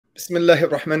بسم الله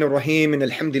الرحمن الرحيم إن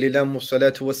الحمد لله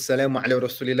والصلاة والسلام على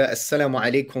رسول الله السلام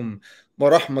عليكم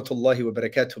ورحمة الله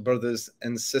وبركاته, brothers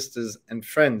and sisters and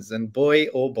friends. And boy,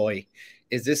 oh boy,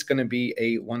 is this going to be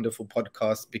a wonderful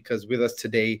podcast, because with us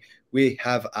today we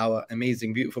have our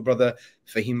amazing, beautiful brother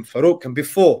Fahim Faruk. And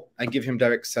before I give him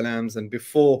direct salams and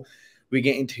before we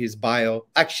get into his bio,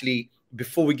 actually,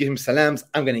 before we give him salams,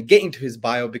 I'm going to get into his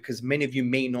bio because many of you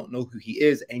may not know who he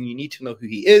is and you need to know who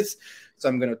he is. So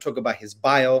I'm going to talk about his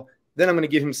bio, then I'm going to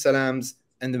give him salams,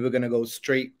 and then we're going to go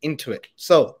straight into it.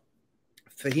 So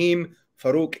Fahim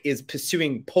Faruk is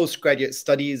pursuing postgraduate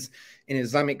studies in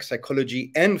Islamic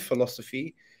psychology and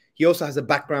philosophy. He also has a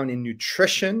background in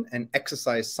nutrition and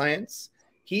exercise science.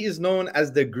 He is known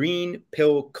as the Green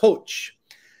Pill Coach,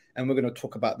 and we're going to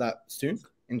talk about that soon,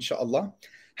 inshallah.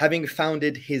 Having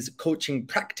founded his coaching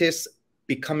practice,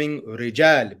 Becoming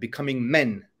Rijal, Becoming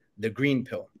Men, the Green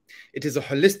Pill. It is a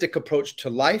holistic approach to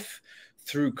life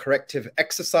through corrective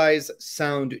exercise,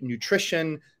 sound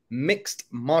nutrition, mixed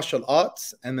martial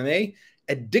arts, MMA,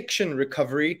 addiction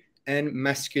recovery, and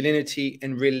masculinity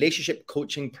and relationship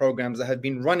coaching programs that have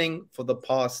been running for the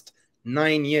past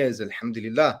 9 years,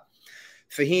 alhamdulillah.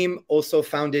 Fahim also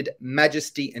founded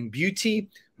Majesty and Beauty,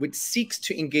 which seeks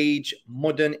to engage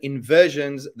modern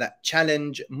inversions that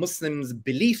challenge Muslims'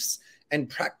 beliefs and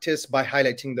practice by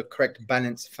highlighting the correct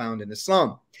balance found in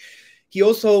Islam. He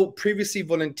also previously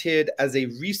volunteered as a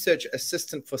research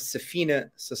assistant for Safina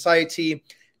Society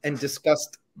and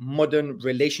discussed modern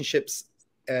relationships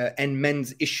and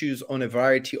men's issues on a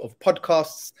variety of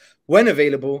podcasts. When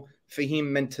available,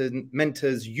 Fahim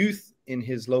mentors youth in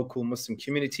his local Muslim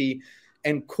community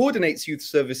and coordinates youth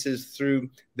services through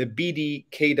the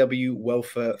BDKW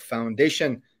Welfare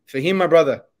Foundation. Fahim, my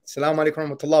brother, Assalamu alaikum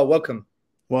wa rahmatullah, welcome.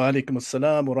 Wa alaikum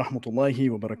assalam wa rahmatullahi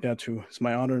wa barakatuh. It's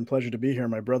my honor and pleasure to be here,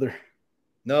 my brother.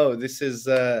 No, this is,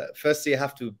 firstly, I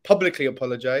have to publicly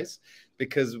apologize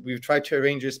because we've tried to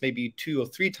arrange this maybe 2 or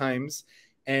 3 times.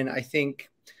 And I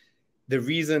think the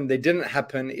reason they didn't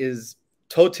happen is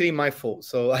totally my fault.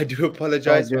 So I do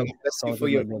apologize for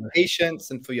your patience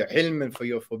and for your ilm and for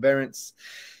your forbearance.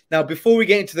 Now, before we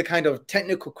get into the kind of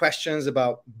technical questions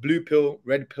about blue pill,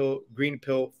 red pill, green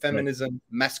pill, feminism,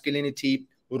 masculinity,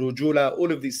 rujula,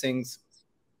 all of these things,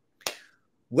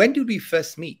 when did we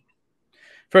first meet?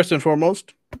 First and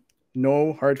foremost,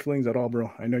 no hard feelings at all,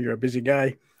 bro. I know you're a busy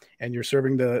guy and you're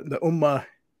serving the ummah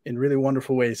in really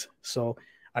wonderful ways. So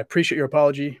I appreciate your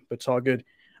apology, but it's all good.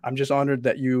 I'm just honored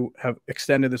that you have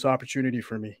extended this opportunity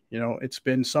for me. You know, it's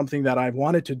been something that I've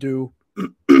wanted to do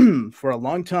for a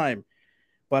long time,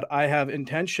 but I have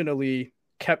intentionally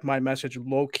kept my message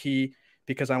low key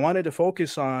because I wanted to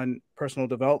focus on personal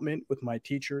development with my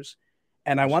teachers.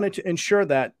 And I wanted to ensure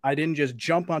that I didn't just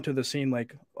jump onto the scene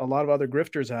like a lot of other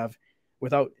grifters have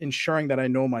without ensuring that I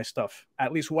know my stuff,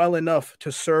 at least well enough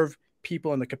to serve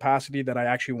people in the capacity that I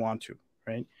actually want to,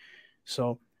 right?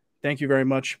 So thank you very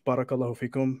much. Barakallahu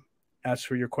fikum. As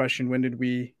for your question, when did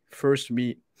we first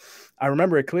meet? I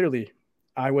remember it clearly.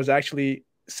 I was actually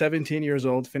 17 years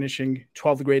old, finishing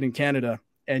 12th grade in Canada,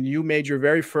 and you made your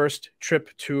very first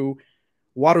trip to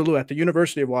Waterloo, at the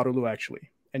University of Waterloo, actually.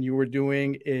 And you were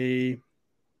doing a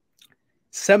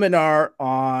seminar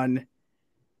on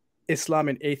Islam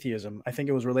and atheism. I think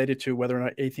it was related to whether or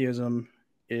not atheism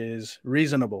is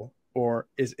reasonable or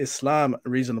is Islam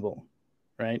reasonable,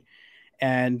 right?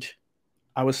 And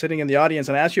I was sitting in the audience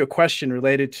and I asked you a question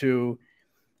related to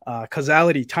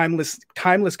causality, timeless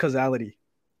causality.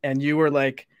 And you were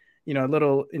like, you know, a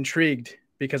little intrigued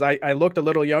because I looked a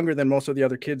little younger than most of the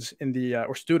other kids in the,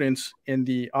 or students in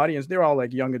the audience. They're all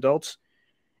like young adults.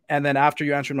 And then after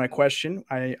you answered my question,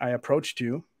 I approached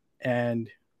you and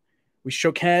we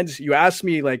shook hands. You asked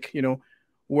me like, you know,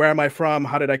 where am I from?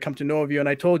 How did I come to know of you? And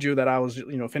I told you that I was,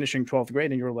 you know, finishing 12th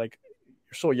grade and you were like,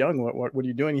 you're so young. What are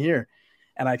you doing here?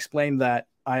 And I explained that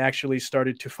I actually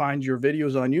started to find your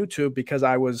videos on YouTube because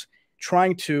I was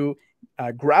trying to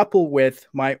grapple with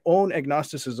my own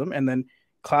agnosticism and then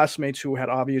classmates who had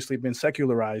obviously been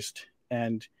secularized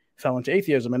and fell into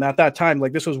atheism. And at that time,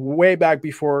 like this was way back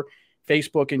before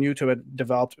Facebook and YouTube had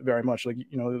developed very much. Like,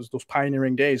 you know, it was those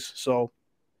pioneering days. So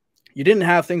you didn't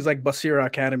have things like Basira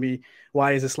Academy,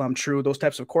 Why is Islam True? Those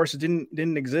types of courses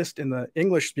didn't exist in the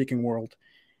English-speaking world.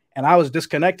 And I was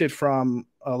disconnected from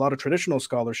a lot of traditional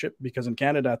scholarship because in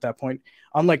Canada at that point,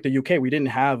 unlike the UK, we didn't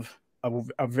have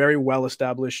a very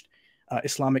well-established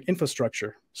Islamic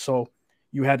infrastructure. So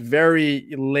you had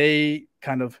very lay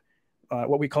kind of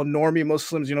what we call normie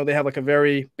Muslims. You know, they have like a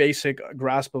very basic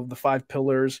grasp of the 5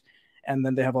 pillars. And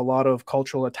then they have a lot of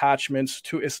cultural attachments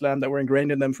to Islam that were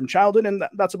ingrained in them from childhood. And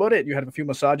that's about it. You had a few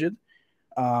masajid.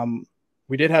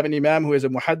 We did have an imam who is a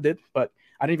muhaddid, but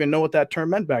I didn't even know what that term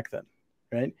meant back then,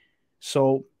 right?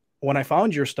 So when I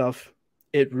found your stuff,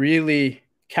 it really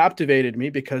captivated me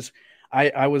because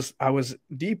I was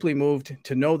deeply moved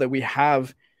to know that we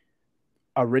have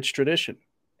a rich tradition,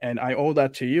 and I owe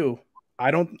that to you. I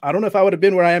don't know if I would have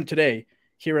been where I am today,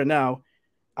 here and now.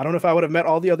 I don't know if I would have met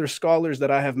all the other scholars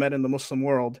that I have met in the Muslim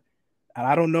world, and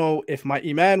I don't know if my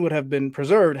iman would have been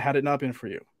preserved had it not been for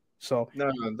you. So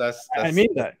no, that's I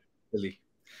mean that. Really.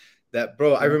 That,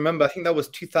 bro, I remember, I think that was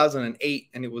 2008,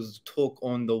 and it was talk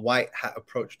on the white hat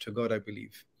approach to God, I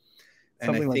believe. And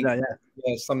something I think, like that,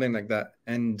 yeah, something like that.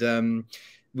 And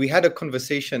we had a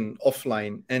conversation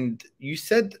offline, and you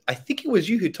said, I think it was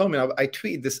you who told me, I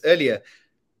tweeted this earlier.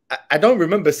 I don't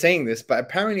remember saying this, but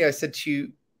apparently I said to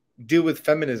you, deal with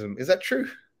feminism. Is that true?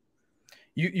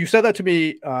 You said that to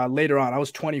me later on. I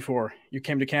was 24. You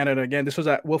came to Canada again. This was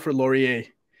at Wilfrid Laurier.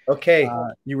 Okay.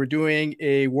 You were doing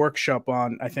a workshop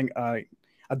on, I think, a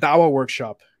Dawah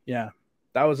workshop. Yeah,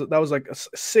 that was like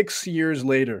 6 years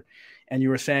later, and you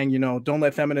were saying, don't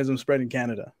let feminism spread in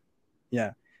Canada.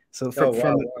 Yeah. So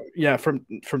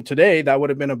from today, that would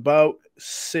have been about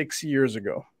 6 years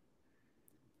ago.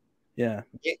 Yeah.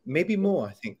 Maybe more,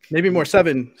 I think. Maybe more,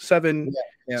 seven,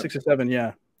 yeah. 6 or 7.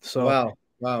 Yeah. So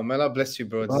wow. May Allah bless you,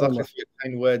 bro. Jazakallah for your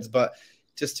kind words. But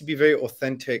just to be very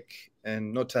authentic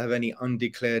and not to have any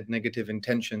undeclared negative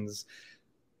intentions,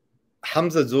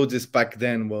 Hamza Tzortzis back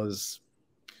then was,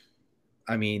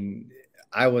 I mean,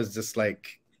 I was just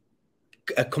like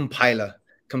a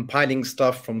compiling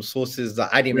stuff from sources that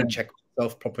I didn't even check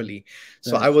myself properly.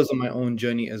 So I was on my own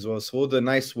journey as well. So all the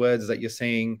nice words that you're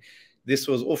saying, this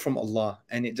was all from Allah.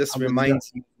 And it just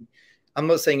reminds me, I'm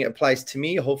not saying it applies to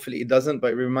me, hopefully it doesn't,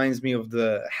 but it reminds me of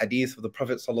the hadith of the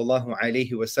Prophet sallallahu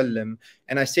alaihi wasallam.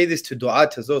 And I say this to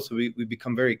du'at as well, so we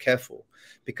become very careful,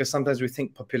 because sometimes we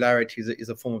think popularity is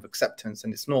a form of acceptance,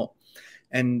 and it's not.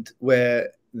 And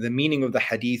where the meaning of the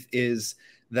hadith is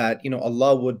that,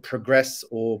 Allah would progress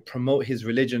or promote his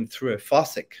religion through a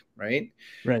fasik, right?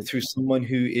 Through someone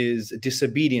who is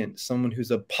disobedient, someone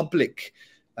who's a public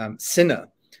sinner.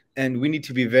 And we need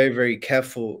to be very, very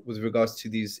careful with regards to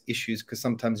these issues, because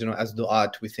sometimes, as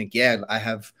du'at, we think, yeah, I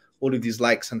have all of these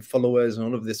likes and followers and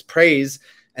all of this praise,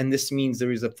 and this means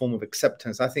there is a form of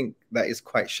acceptance. I think that is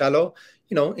quite shallow.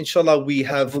 Inshallah, we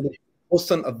have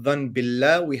husn adhan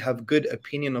billah, we have good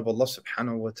opinion of Allah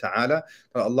subhanahu wa ta'ala,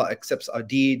 that Allah accepts our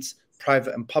deeds,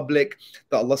 private and public,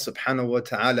 that Allah subhanahu wa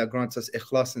ta'ala grants us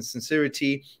ikhlas and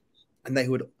sincerity, and that He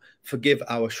would forgive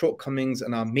our shortcomings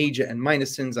and our major and minor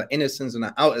sins, our inner sins and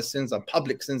our outer sins, our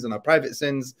public sins and our private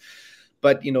sins.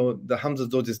 But, the Hamza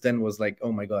Tzortzis then was like,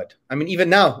 oh my God. I mean, even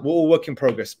now, we're all work in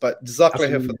progress, but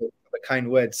jazakallah for the kind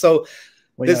words. So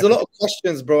there's a lot of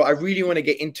questions, bro. I really want to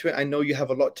get into it. I know you have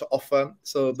a lot to offer.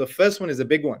 So the first one is a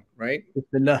big one, right?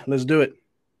 Let's do it.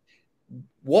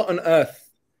 What on earth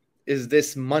is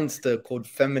this monster called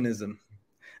feminism?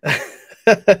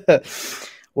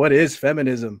 What is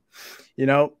feminism?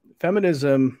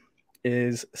 Feminism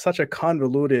is such a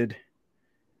convoluted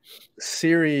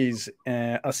series,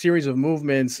 a series of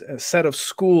movements, a set of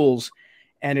schools,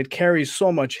 and it carries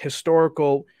so much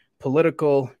historical,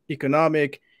 political,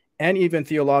 economic, and even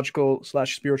theological /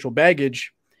 spiritual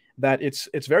baggage that it's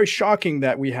very shocking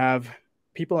that we have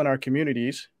people in our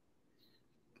communities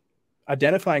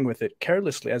identifying with it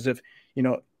carelessly, as if,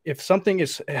 if something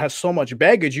has so much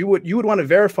baggage, you would want to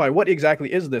verify what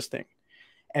exactly is this thing.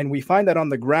 And we find that on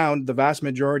the ground, the vast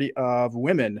majority of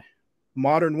women,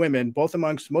 modern women, both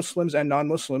amongst Muslims and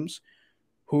non-Muslims,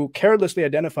 who carelessly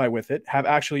identify with it, have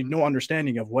actually no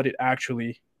understanding of what it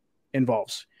actually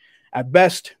involves. At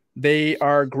best, they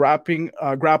are grappling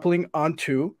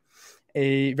onto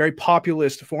a very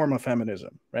populist form of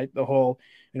feminism, right? The whole,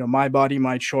 my body,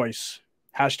 my choice,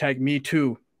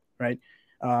 #MeToo, right?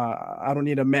 I don't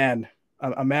need a man.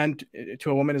 A man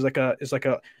to a woman is like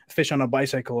a fish on a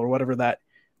bicycle, or whatever that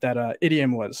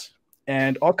idiom was,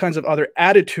 and all kinds of other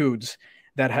attitudes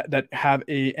that have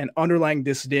an underlying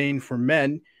disdain for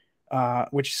men,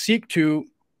 which seek to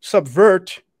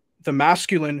subvert the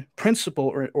masculine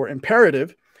principle or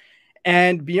imperative.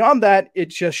 And beyond that, it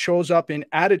just shows up in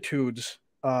attitudes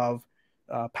of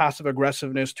passive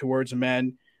aggressiveness towards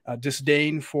men,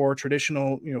 disdain for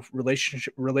traditional,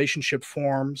 relationship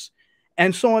forms,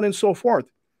 and so on and so forth.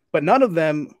 But none of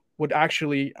them would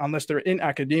actually, unless they're in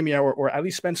academia or at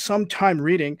least spend some time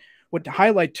reading, would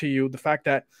highlight to you the fact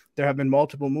that there have been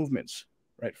multiple movements,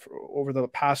 right, over the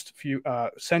past few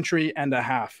century and a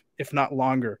half, if not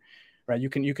longer, right? You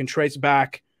can trace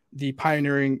back the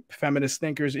pioneering feminist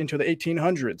thinkers into the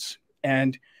 1800s,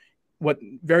 and what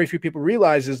very few people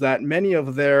realize is that many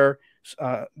of their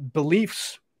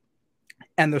beliefs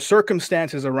and the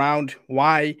circumstances around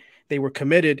why they were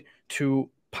committed to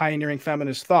pioneering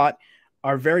feminist thought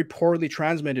are very poorly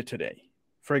transmitted today.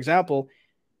 For example,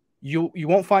 you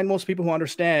won't find most people who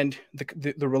understand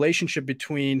the relationship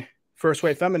between first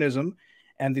wave feminism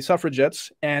and the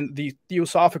suffragettes and the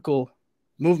theosophical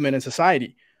movement in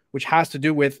society, which has to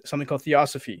do with something called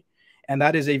theosophy. And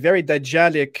that is a very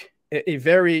dajjalic, a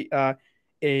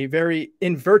very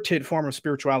inverted form of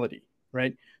spirituality,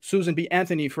 right? Susan B.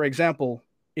 Anthony, for example,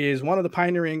 is one of the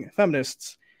pioneering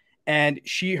feminists, and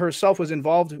she herself was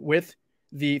involved with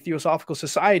the Theosophical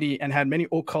Society and had many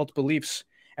occult beliefs.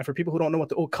 And for people who don't know what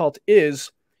the occult is,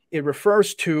 it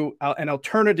refers to an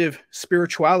alternative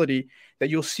spirituality that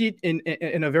you'll see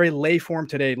in a very lay form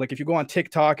today. Like if you go on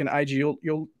TikTok and IG,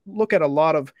 you'll look at a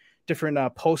lot of different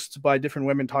posts by different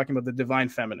women talking about the divine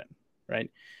feminine,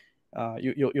 right?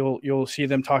 You'll see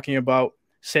them talking about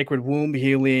sacred womb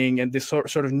healing and this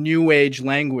sort of new age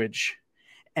language.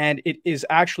 And it is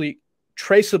actually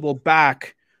traceable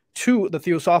back to the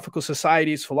Theosophical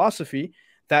Society's philosophy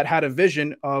that had a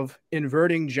vision of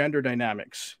inverting gender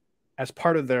dynamics as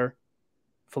part of their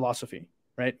philosophy,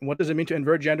 right? And what does it mean to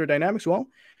invert gender dynamics? Well,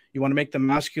 you want to make the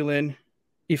masculine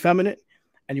effeminate,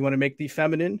 and you want to make the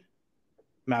feminine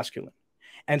masculine.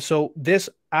 And so this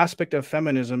aspect of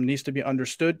feminism needs to be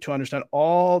understood to understand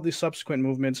all the subsequent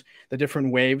movements, the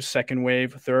different waves, second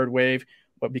wave, third wave,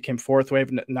 what became fourth wave.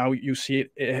 Now you see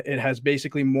it has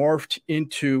basically morphed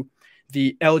into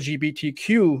the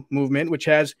LGBTQ movement, which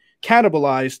has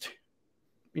cannibalized,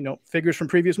 figures from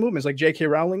previous movements. Like J.K.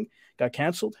 Rowling got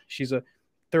canceled. She's a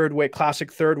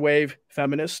classic third wave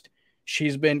feminist.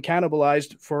 She's been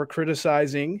cannibalized for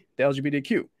criticizing the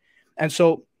LGBTQ. And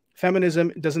so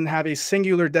feminism doesn't have a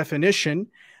singular definition,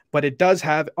 but it does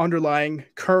have underlying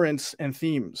currents and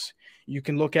themes. You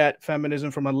can look at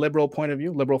feminism from a liberal point of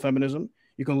view, liberal feminism.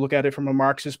 You can look at it from a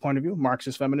Marxist point of view,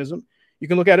 Marxist feminism. You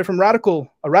can look at it from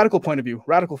a radical point of view,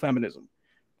 radical feminism.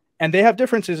 And they have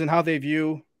differences in how they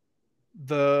view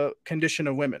the condition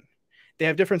of women. They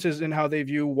have differences in how they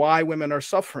view why women are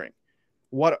suffering.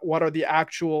 What's the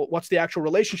actual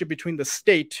relationship between the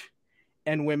state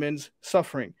and women's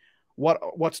suffering?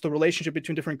 What's the relationship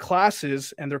between different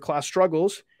classes and their class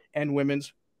struggles and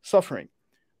women's suffering?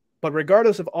 But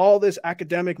regardless of all this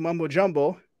academic mumbo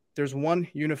jumbo, there's one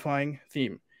unifying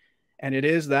theme. And it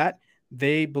is that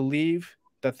they believe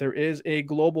that there is a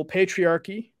global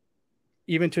patriarchy,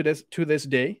 even to this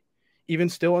day, even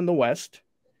still in the West.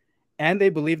 And they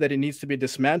believe that it needs to be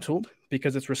dismantled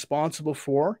because it's responsible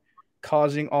for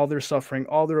causing all their suffering,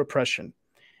 all their oppression.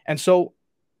 And so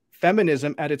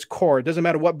feminism at its core, it doesn't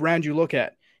matter what brand you look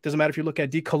at. It doesn't matter if you look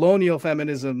at decolonial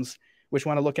feminisms, which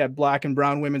want to look at Black and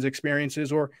brown women's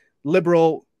experiences, or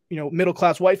liberal,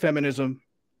 middle-class white feminism.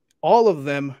 All of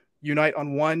them unite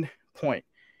on one point.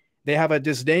 They have a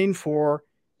disdain for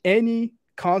any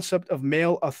concept of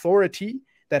male authority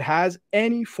that has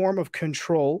any form of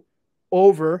control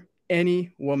over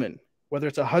any woman, whether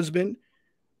it's a husband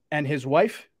and his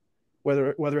wife,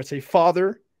 whether it's a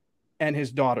father and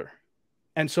his daughter.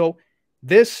 And so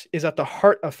this is at the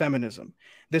heart of feminism.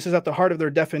 This is at the heart of their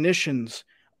definitions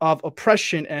of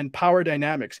oppression and power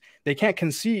dynamics. They can't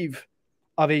conceive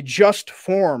of a just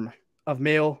form of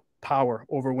male power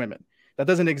over women. That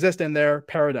doesn't exist in their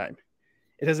paradigm.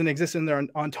 It doesn't exist in their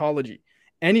ontology.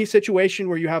 Any situation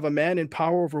where you have a man in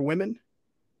power over women,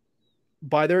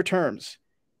 by their terms,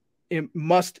 it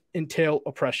must entail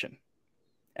oppression.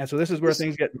 And so this is where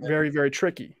things get very, very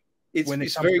tricky. It's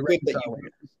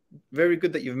very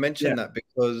good that you've mentioned that,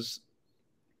 because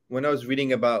when I was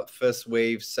reading about first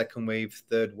wave, second wave,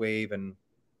 third wave, and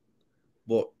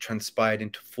what transpired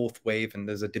into fourth wave, and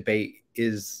there's a debate,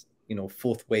 is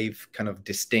fourth wave kind of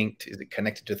distinct? Is it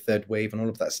connected to third wave and all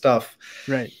of that stuff?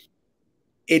 Right.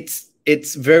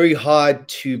 It's very hard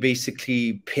to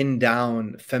basically pin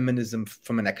down feminism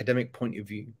from an academic point of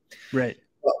view. Right.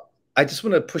 But I just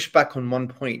want to push back on one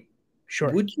point. Sure.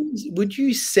 Would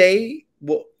you say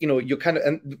what you're kind of,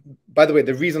 and by the way,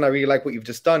 the reason I really like what you've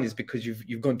just done is because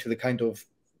you've gone to the kind of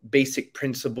basic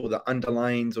principle that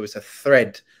underlines, or it's a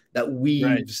thread that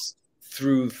weaves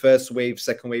through first wave,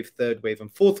 second wave, third wave, and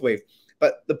fourth wave.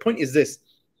 But the point is this: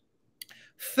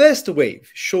 first wave,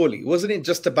 surely, wasn't it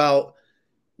just about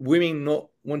women not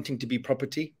wanting to be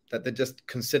property, that they're just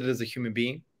considered as a human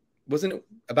being? Wasn't it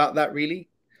about that, really?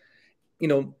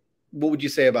 What would you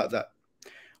say about that?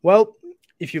 Well,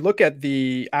 if you look at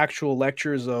the actual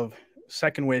lectures of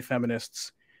second wave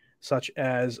feminists, such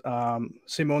as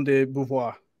Simone de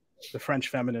Beauvoir, the French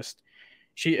feminist,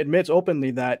 she admits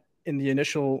openly that in the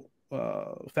initial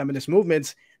feminist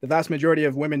movements, the vast majority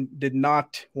of women did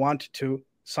not want to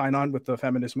sign on with the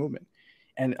feminist movement.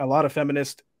 And a lot of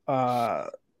feminist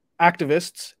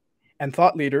activists and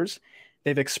thought leaders,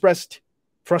 they've expressed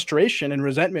frustration and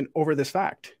resentment over this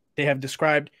fact. They have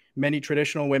described many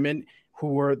traditional women, who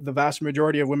were the vast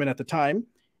majority of women at the time,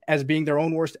 as being their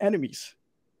own worst enemies,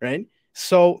 right?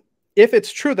 So if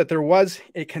it's true that there was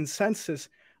a consensus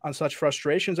on such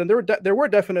frustrations, and there were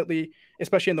definitely,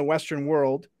 especially in the Western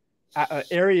world,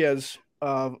 areas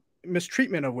of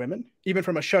mistreatment of women, even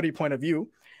from a Shari point of view,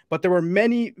 but there were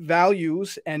many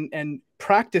values and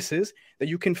practices that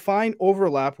you can find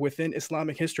overlap within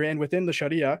Islamic history and within the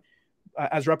Sharia,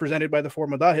 as represented by the four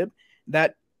madahib,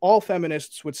 that all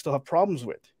feminists would still have problems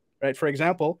with, right? For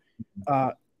example,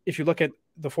 if you look at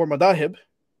the four madahib,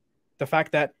 the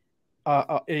fact that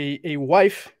a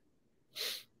wife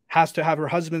has to have her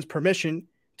husband's permission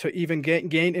to even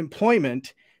gain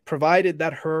employment, provided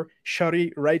that her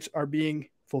Shari rights are being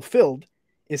fulfilled,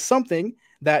 is something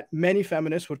that many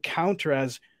feminists would counter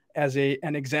as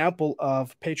an example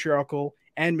of patriarchal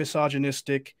and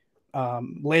misogynistic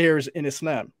layers in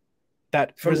Islam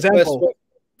that resemble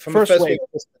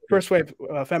first wave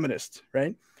feminists,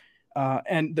 right?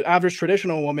 And the average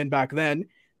traditional woman back then,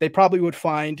 they probably would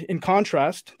find, in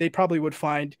contrast, they probably would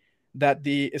find that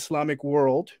the Islamic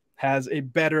world has a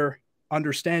better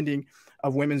understanding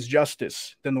of women's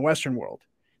justice than the Western world.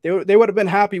 They would have been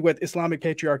happy with Islamic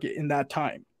patriarchy in that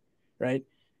time, right?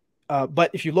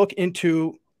 But if you look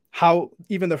into how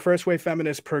even the first wave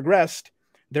feminists progressed,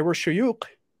 there were shuyukh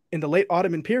in the late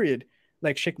Ottoman period,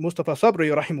 like Shaykh Mustapha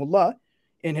Sabri, rahimullah,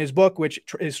 in his book, which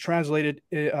is translated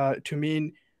to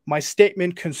mean My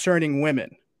Statement Concerning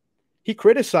Women. He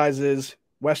criticizes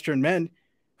Western men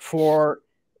for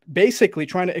basically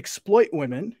trying to exploit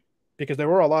women, because there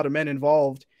were a lot of men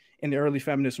involved in the early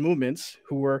feminist movements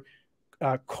who were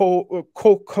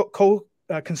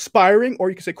conspiring, or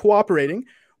you could say cooperating,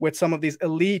 with some of these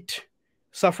elite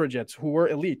suffragettes who were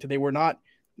elite. They were not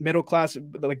middle class,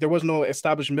 like there was no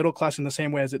established middle class in the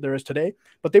same way as there is today,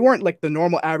 but they weren't like the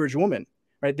normal average woman,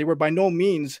 right? They were by no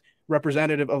means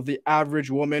representative of the average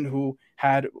woman who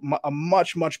had a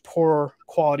much, much poorer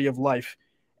quality of life.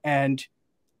 And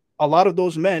a lot of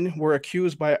those men were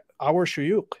accused by our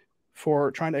shuyukh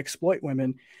for trying to exploit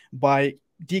women by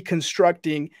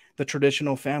deconstructing the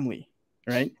traditional family,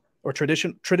 right? Or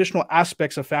traditional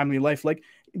aspects of family life, like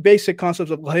basic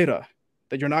concepts of ghaira,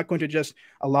 that you're not going to just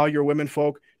allow your women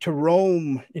folk to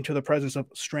roam into the presence of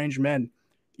strange men,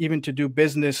 even to do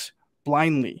business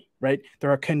blindly, right?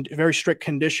 There are very strict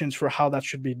conditions for how that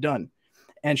should be done.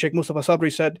 And Shaykh Mustapha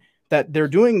Sabri said that they're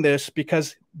doing this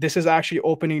because this is actually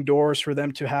opening doors for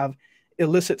them to have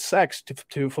illicit sex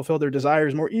to fulfill their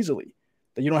desires more easily.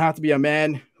 That you don't have to be a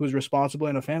man who's responsible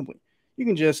in a family. You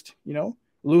can just,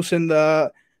 loosen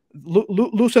the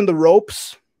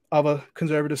ropes of a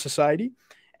conservative society,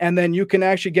 and then you can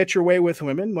actually get your way with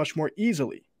women much more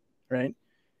easily, right?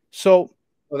 So,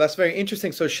 well, that's very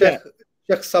interesting. So Sheikh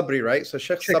Sabri, right? So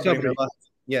Sheikh Sabri,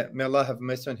 may Allah have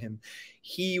mercy on him.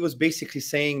 He was basically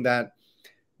saying that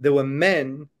there were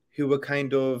men who were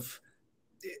kind of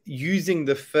using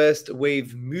the first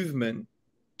wave movement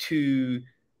to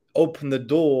open the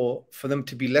door for them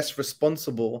to be less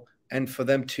responsible and for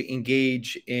them to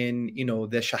engage in,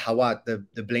 their shahawat,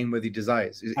 the blameworthy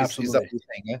desires. Is that what you're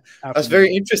saying? Yeah? That's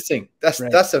very interesting. That's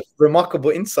a remarkable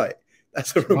insight.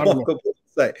 That's a remarkable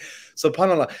insight.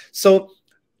 SubhanAllah. So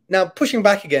now pushing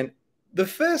back again, the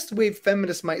first wave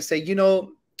feminists might say,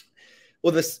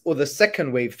 or the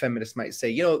second wave feminists might say,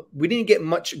 we didn't get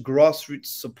much grassroots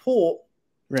support,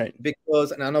 right?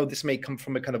 Because, and I know this may come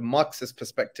from a kind of Marxist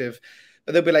perspective,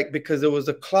 but they'll be like, because there was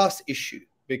a class issue,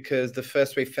 because the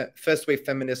first wave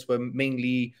feminists were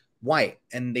mainly white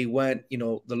and they weren't,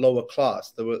 the lower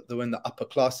class. They were in the upper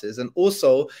classes. And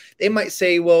also they might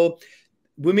say, well,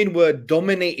 women were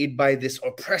dominated by this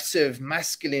oppressive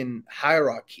masculine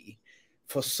hierarchy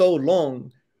for so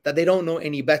long that they don't know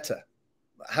any better.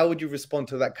 How would you respond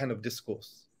to that kind of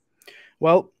discourse?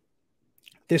 Well,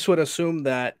 this would assume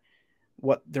that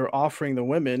what they're offering the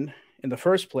women in the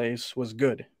first place was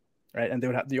good, right? And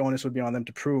the onus would be on them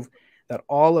to prove that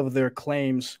all of their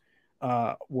claims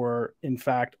were in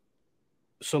fact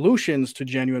solutions to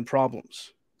genuine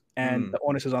problems. And the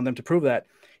onus is on them to prove that.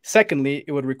 Secondly,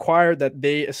 it would require that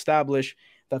they establish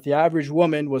that the average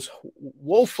woman was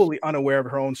woefully unaware of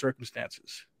her own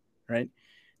circumstances, right?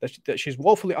 That she's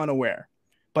woefully unaware.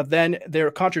 But then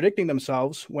they're contradicting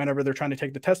themselves whenever they're trying to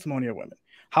take the testimony of women.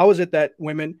 How is it that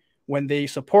women, when they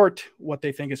support what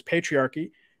they think is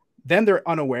patriarchy, then they're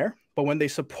unaware, but when they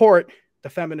support the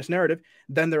feminist narrative,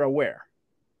 then they're aware,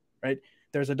 right?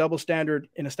 There's a double standard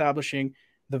in establishing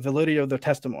the validity of the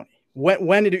testimony.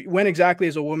 When exactly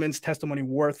is a woman's testimony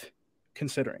worth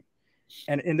considering?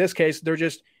 And in this case, they're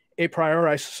just a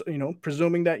priori,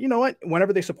 presuming that, you know what,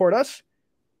 whenever they support us,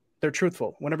 they're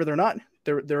truthful. Whenever they're not,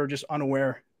 they're just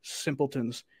unaware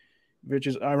simpletons, which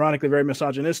is ironically very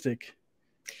misogynistic.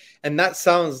 And that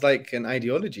sounds like an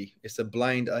ideology. It's a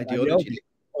blind ideology.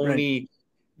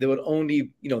 They would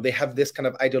only, they have this kind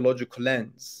of ideological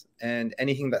lens, and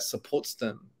anything that supports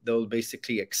them, they'll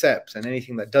basically accept, and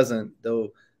anything that doesn't,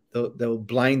 they'll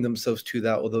blind themselves to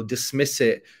that, or they'll dismiss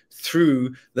it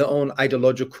through their own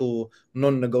ideological,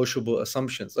 non-negotiable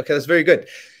assumptions. Okay, that's very good.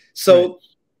 So,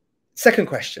 second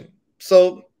question.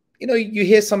 So, you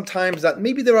hear sometimes that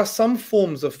maybe there are some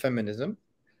forms of feminism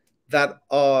that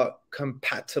are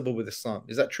compatible with Islam.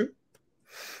 Is that true?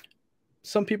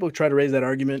 Some people try to raise that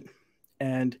argument,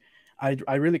 and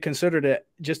I really considered it,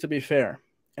 just to be fair.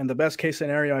 And the best case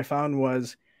scenario I found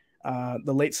was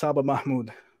the late Saba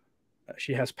Mahmoud.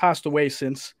 She has passed away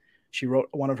since. She wrote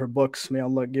one of her books, may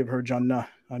Allah give her Jannah.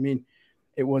 I mean,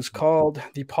 it was called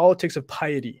The Politics of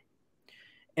Piety.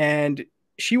 And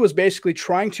she was basically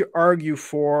trying to argue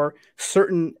for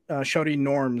certain Shari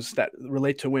norms that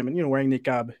relate to women, wearing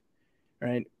niqab,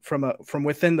 right, from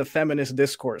within the feminist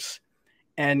discourse.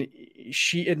 And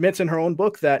she admits in her own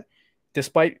book that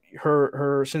despite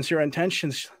her sincere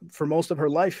intentions for most of her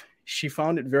life, she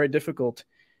found it very difficult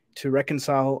to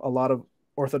reconcile a lot of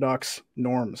orthodox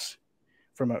norms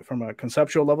from a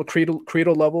conceptual level,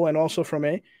 creedal level, and also from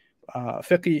a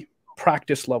fiqh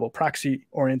practice level,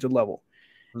 praxi-oriented level.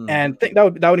 And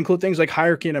that would include things like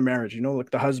hierarchy in a marriage,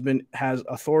 like the husband has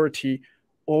authority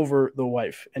over the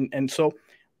wife. And so,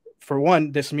 for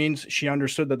one, this means she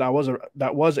understood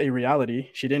that was a reality.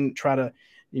 She didn't try to,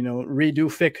 redo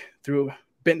fiqh through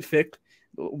bint fiqh,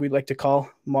 we like to call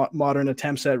modern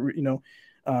attempts at,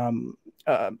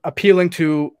 appealing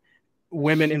to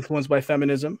women influenced by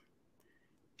feminism.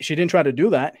 She didn't try to do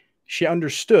that. She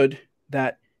understood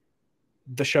that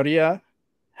the Sharia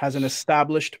has an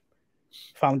established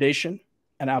foundation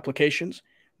and applications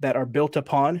that are built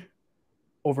upon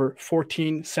over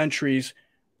 14 centuries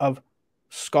of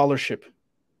scholarship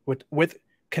with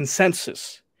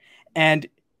consensus. And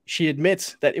she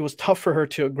admits that it was tough for her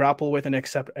to grapple with and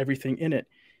accept everything in it.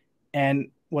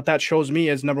 And what that shows me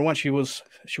is, number one, she was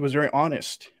very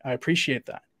honest. I appreciate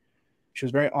that. She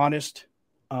was very honest.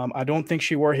 I don't think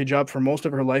she wore hijab for most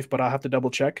of her life, but I'll have to double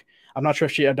check. I'm not sure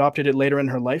if she adopted it later in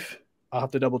her life. I'll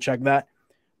have to double check that.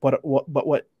 But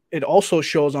what it also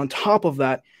shows on top of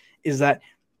that is that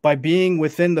by being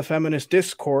within the feminist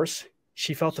discourse,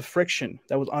 she felt the friction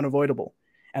that was unavoidable.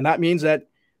 And that means that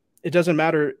it doesn't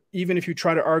matter, even if you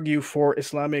try to argue for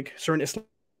certain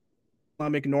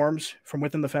Islamic norms from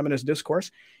within the feminist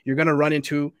discourse, you're going to run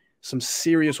into some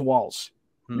serious walls.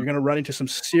 You're going to run into some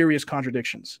serious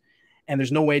contradictions. And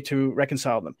there's no way to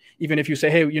reconcile them. Even if you say,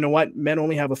 hey, you know what? Men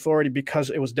only have authority because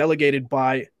it was delegated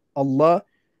by Allah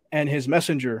and his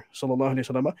messenger, sallallahu alaihi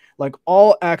wasallam. Like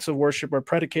all acts of worship are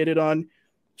predicated on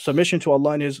submission to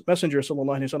Allah and his messenger,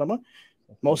 sallallahu alaihi wasallam.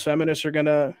 Most feminists are going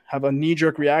to have a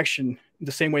knee-jerk reaction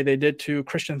the same way they did to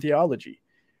Christian theology,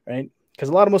 right? Because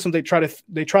a lot of Muslims,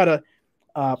 they try to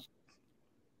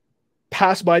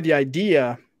pass by the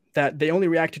idea that they only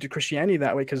reacted to Christianity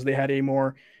that way because they had a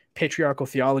more patriarchal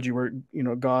theology where,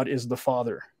 God is the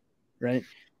father, right?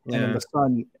 Yeah. And then the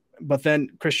son. But then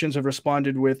Christians have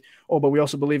responded with, oh, but we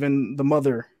also believe in the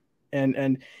mother.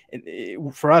 And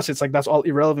for us, it's like, that's all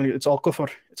irrelevant. It's all kufr.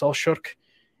 It's all shirk.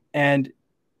 And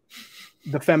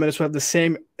the feminists will have the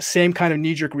same kind of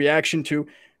knee-jerk reaction to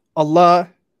Allah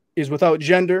is without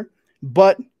gender,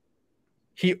 but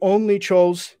he only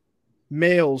chose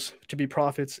males to be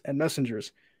prophets and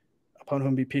messengers, upon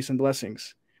whom be peace and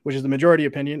blessings, which is the majority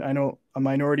opinion. I know a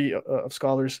minority of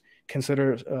scholars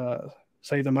consider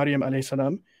Sayyidah Maryam alayhi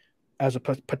salam as a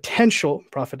potential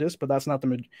prophetess, but that's not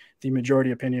the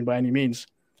majority opinion by any means.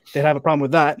 They'd have a problem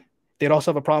with that. They'd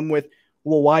also have a problem with,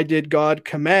 well, why did God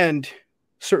command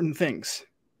certain things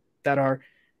that are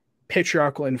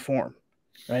patriarchal in form,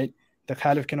 right? The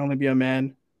caliph can only be a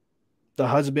man. The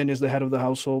husband is the head of the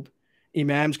household.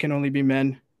 Imams can only be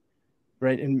men,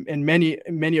 right? In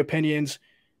many opinions,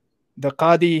 the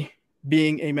qadi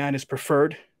being a man is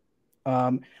preferred.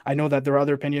 I know that there are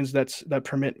other opinions that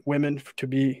permit women to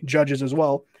be judges as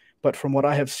well, but from what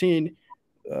I have seen,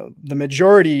 the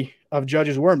majority of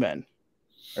judges were men,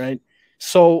 right?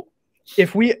 So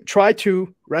if we try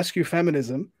to rescue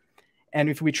feminism and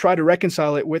if we try to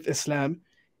reconcile it with Islam,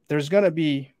 there's going to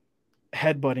be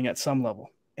headbutting at some level.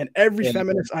 And every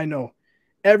feminist I know,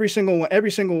 every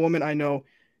single woman I know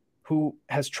who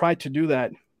has tried to do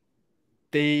that,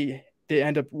 they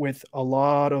end up with a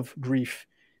lot of grief.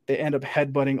 They end up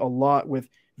headbutting a lot with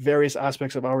various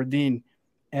aspects of our deen.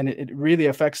 and it really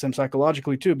affects them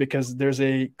psychologically too, because there's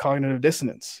a cognitive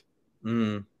dissonance.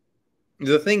 Mm.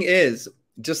 The thing is,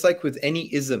 just like with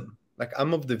any ism, like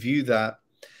I'm of the view that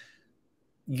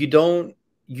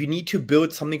you need to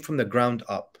build something from the ground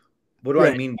up. What do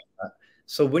I mean by that?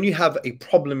 So when you have a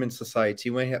problem in society,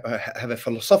 when you have a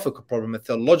philosophical problem, a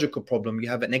theological problem, you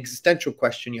have an existential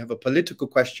question, you have a political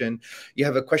question, you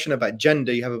have a question about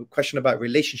gender, you have a question about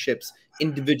relationships,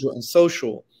 individual and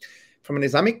social. From an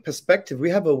Islamic perspective, we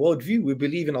have a worldview. We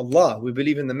believe in Allah. We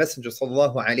believe in the Messenger,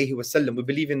 sallallahu alaihi wasallam. We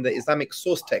believe in the Islamic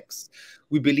source texts.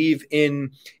 We believe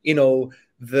in,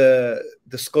 the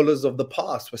scholars of the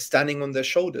past. We're standing on their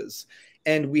shoulders.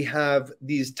 And we have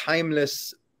these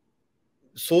timeless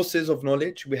sources of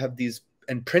knowledge. We have these,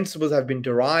 and principles have been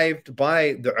derived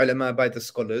by the ulama, by the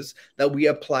scholars, that we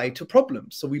apply to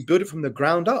problems. So we build it from the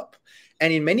ground up.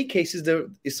 And in many cases,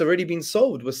 it's already been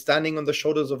solved. We're standing on the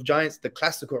shoulders of giants, the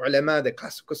classical ulama, the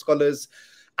classical scholars.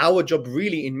 Our job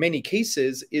really, in many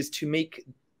cases, is to make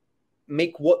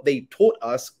what they taught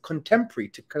us contemporary,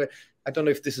 to kind of, I don't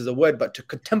know if this is a word, but to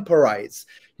contemporize,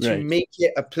 to make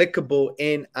it applicable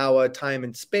in our time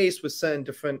and space with certain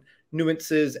different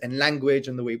nuances and language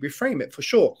and the way we frame it, for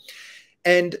sure.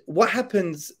 And what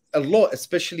happens a lot,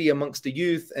 especially amongst the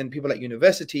youth and people at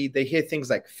university, they hear things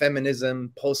like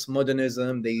feminism,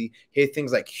 postmodernism, they hear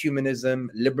things like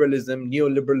humanism, liberalism,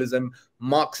 neoliberalism,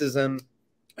 Marxism,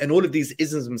 and all of these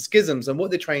isms and schisms. And what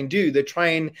they try and do, they try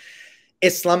and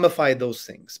Islamify those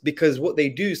things, because what they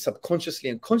do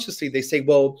subconsciously and consciously, they say,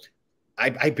 well,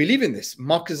 I believe in this.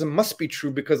 Marxism must be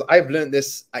true because I've learned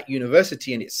this at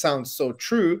university and it sounds so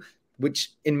true,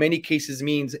 which in many cases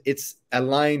means it's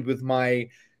aligned with my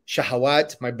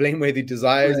shahawat, my blameworthy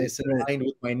desires. It's aligned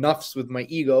with my nafs, with my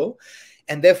ego.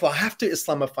 And therefore I have to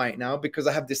Islamify it now because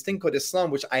I have this thing called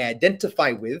Islam, which I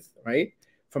identify with, right?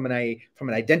 From an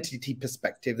identity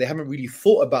perspective. They haven't really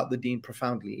thought about the deen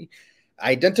profoundly.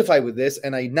 I identify with this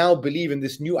and I now believe in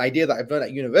this new idea that I've learned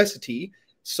at university.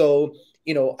 So,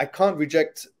 I can't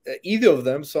reject either of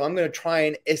them. So I'm going to try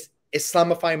and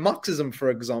Islamify Marxism,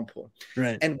 for example.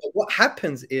 Right. And what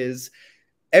happens is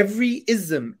every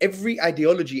ism, every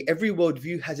ideology, every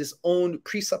worldview has its own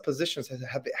presuppositions,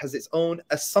 has its own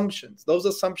assumptions. Those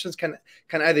assumptions can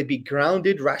either be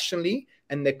grounded rationally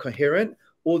and they're coherent,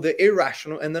 or they're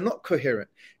irrational and they're not coherent.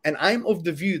 And I'm of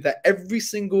the view that every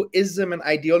single ism and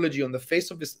ideology on the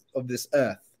face of this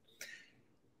earth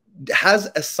has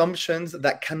assumptions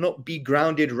that cannot be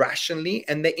grounded rationally,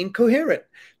 and they're incoherent.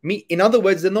 In other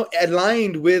words, they're not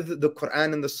aligned with the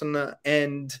Quran and the Sunnah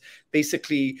and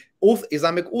basically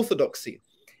Islamic orthodoxy.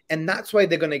 And that's why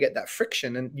they're going to get that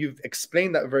friction. And you've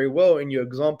explained that very well in your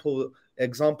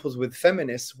examples with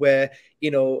feminists, where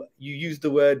you use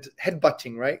the word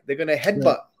headbutting, right? They're going to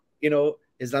headbutt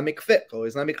Islamic fiqh or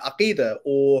Islamic aqidah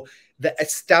or the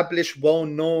established,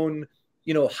 well-known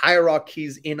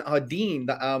hierarchies in our deen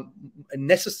that are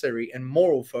necessary and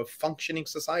moral for a functioning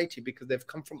society, because they've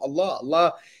come from Allah.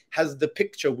 Allah has the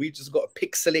picture. We just got a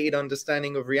pixelated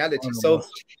understanding of reality. So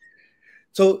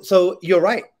you're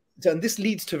right. And this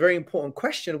leads to a very important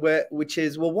question, which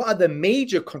is, well, what are the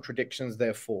major contradictions,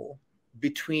 therefore,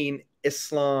 between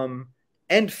Islam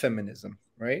and feminism,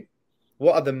 right?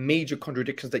 What are the major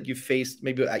contradictions that you faced,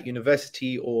 maybe at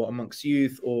university or amongst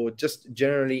youth or just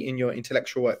generally in your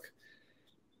intellectual work?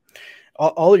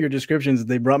 All of your descriptions,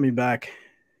 they brought me back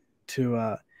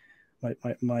to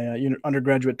my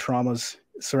undergraduate traumas,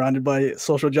 surrounded by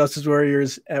social justice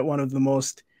warriors at one of the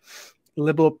most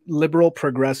liberal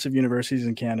progressive universities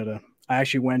in Canada. I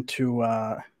actually went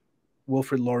to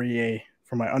Wilfrid Laurier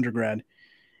for my undergrad,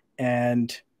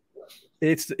 and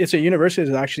it's a university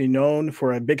that's actually known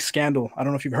for a big scandal. I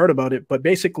don't know if you've heard about it, but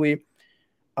basically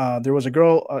there was a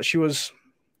girl, she was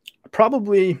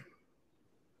probably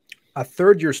a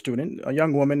third-year student, a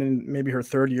young woman in maybe her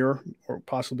third year or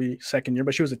possibly second year,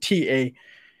 but she was a TA,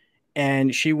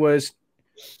 and she was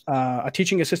a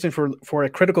teaching assistant for a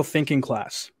critical thinking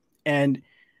class. And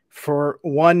for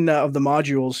one of the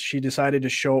modules, she decided to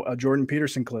show a Jordan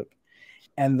Peterson clip.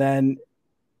 And then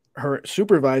her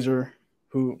supervisor,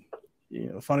 who,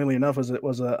 funnily enough, was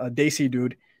a Desi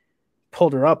dude,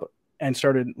 pulled her up and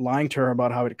started lying to her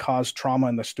about how it caused trauma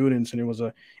in the students. And it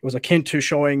was akin to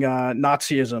showing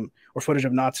Nazism or footage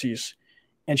of Nazis.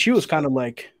 And she was kind of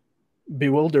like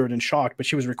bewildered and shocked, but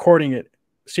she was recording it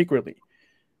secretly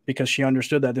because she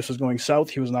understood that this was going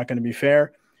south. He was not going to be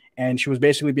fair. And she was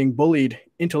basically being bullied,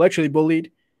 intellectually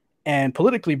bullied and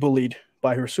politically bullied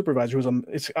by her supervisor.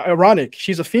 It's ironic.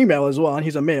 She's a female as well, and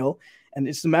he's a male. And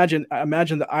it's imagine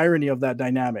the irony of that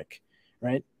dynamic,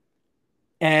 right?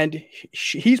 And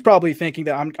he's probably thinking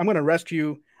that I'm going to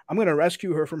rescue I'm going to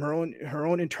rescue her from her own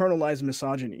internalized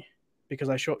misogyny, because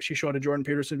she showed a Jordan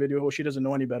Peterson video. She doesn't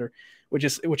know any better, which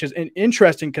is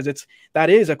interesting, because that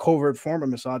is a covert form of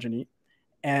misogyny.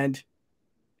 And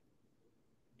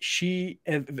she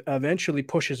eventually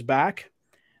pushes back.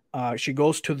 She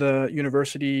goes to the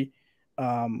university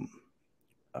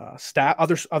staff,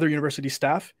 other university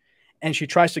staff, and she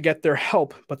tries to get their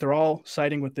help, but they're all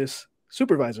siding with this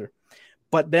supervisor.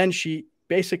 But then she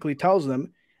basically tells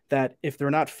them that if they're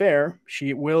not fair,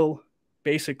 she will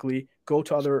basically go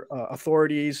to other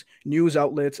authorities, news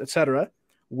outlets, etc.,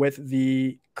 with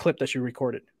the clip that she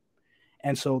recorded.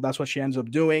 And so that's what she ends up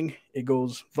doing. It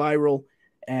goes viral,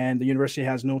 and the university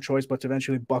has no choice but to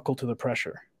eventually buckle to the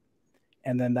pressure.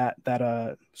 And then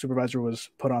that supervisor was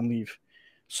put on leave.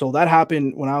 So that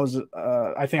happened when I was,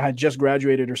 I think I had just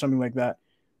graduated or something like that.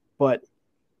 But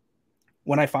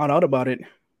when I found out about it,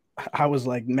 I was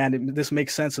like, man, this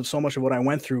makes sense of so much of what I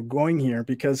went through going here,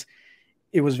 because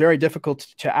it was very difficult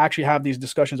to actually have these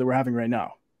discussions that we're having right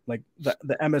now. Like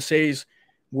the MSAs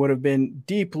would have been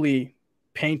deeply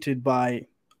painted by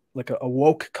like a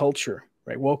woke culture,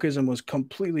 right? Wokeism was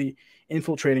completely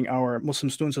infiltrating our Muslim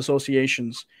students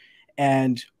associations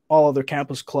and all other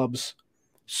campus clubs.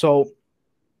 So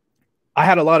I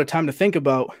had a lot of time to think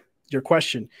about your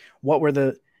question. What were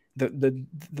the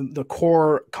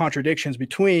core contradictions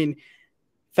between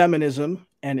feminism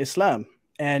and Islam?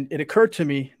 And it occurred to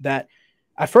me that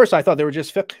at first I thought they were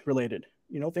just fiqh related,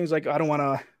 things like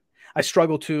I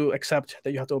struggle to accept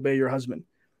that you have to obey your husband.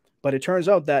 But it turns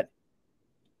out that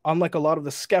unlike a lot of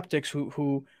the skeptics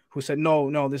who said,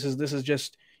 no, this is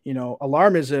just,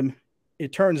 alarmism,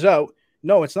 it turns out,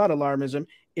 no, it's not alarmism.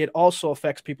 It also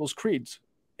affects people's creeds.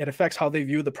 It affects how they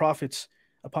view the prophets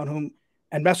upon whom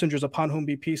and messengers upon whom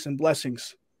be peace and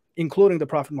blessings, including the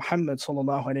Prophet Muhammad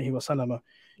sallallahu alaihi wasallam.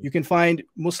 You can find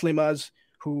Muslimas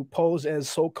who pose as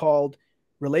so-called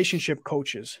relationship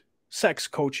coaches, sex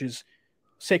coaches,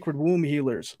 sacred womb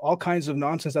healers, all kinds of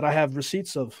nonsense that I have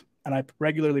receipts of, and I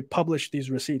regularly publish these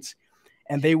receipts.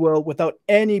 And they will, without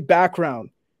any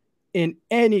background in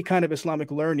any kind of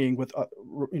Islamic learning with,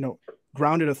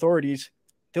 grounded authorities,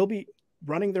 they'll be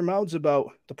running their mouths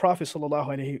about the Prophet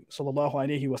sallallahu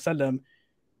alaihi wasallam,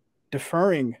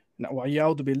 deferring to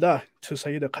Sayyidah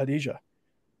Khadija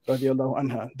radiallahu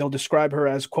anha. They'll describe her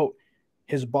as, quote,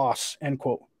 his boss, end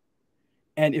quote.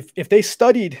 And if they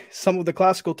studied some of the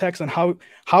classical texts on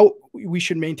how we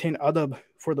should maintain adab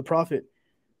for the Prophet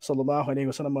sallallahu alaihi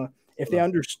wasallam, if they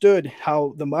understood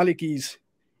how the Malikis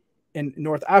in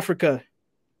North Africa,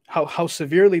 how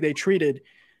severely they treated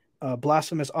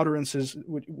blasphemous utterances,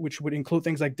 which would include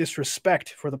things like disrespect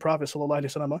for the Prophet sallallahu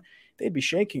alaihi wasallam, they'd be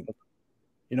shaking,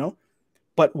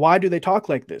 But why do they talk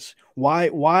like this?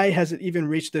 Why has it even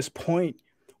reached this point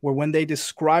where when they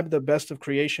describe the best of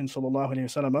creation, sallallahu alaihi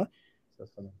wasallam,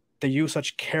 they use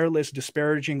such careless,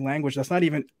 disparaging language that's not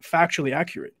even factually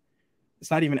accurate?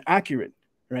 It's not even accurate,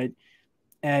 right?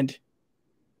 And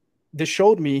this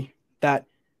showed me that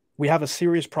we have a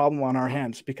serious problem on our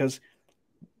hands, because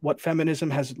what feminism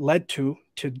has led to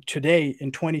today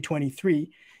in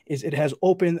 2023 is it has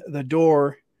opened the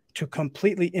door to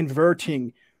completely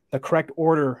inverting the correct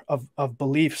order of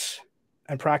beliefs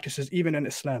and practices, even in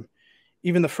Islam,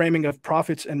 even the framing of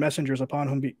prophets and messengers upon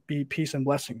whom be peace and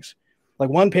blessings. Like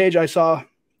one page I saw,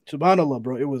 subhanAllah,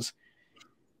 bro,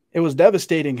 it was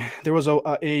devastating. There was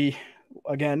a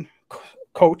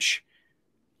coach.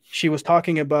 She was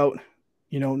talking about,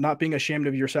 not being ashamed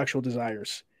of your sexual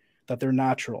desires, that they're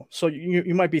natural. So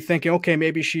you might be thinking, okay,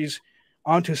 maybe she's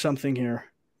onto something here.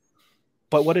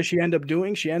 But what does she end up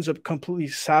doing? She ends up completely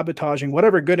sabotaging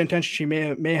whatever good intention she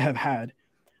may have had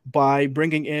by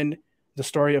bringing in the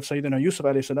story of Sayyidina Yusuf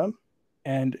alayhi salam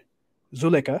and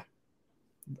Zuleka,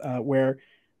 where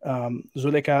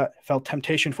Zuleka felt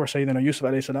temptation for Sayyidina Yusuf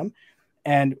alayhi salam,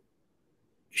 and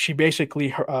she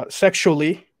basically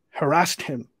sexually harassed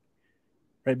him,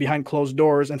 right, behind closed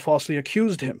doors, and falsely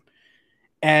accused him.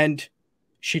 And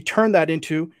she turned that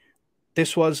into,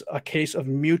 this was a case of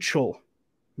mutual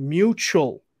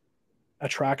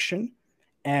attraction.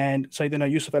 And Sayyidina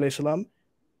Yusuf alayhi salam,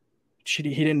 he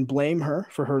didn't blame her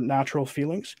for her natural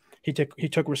feelings. He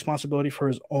took responsibility for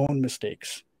his own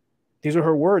mistakes. These are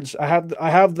her words. I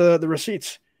have the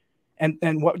receipts.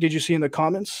 And what did you see in the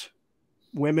comments?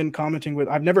 Women commenting with,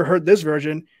 I've never heard this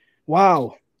version.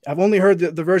 Wow. I've only heard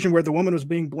the version where the woman was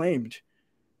being blamed.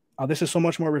 This is so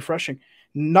much more refreshing.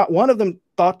 Not one of them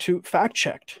thought to fact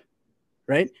checked,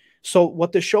 right? So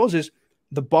what this shows is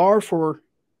the bar for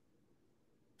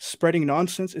spreading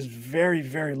nonsense is very,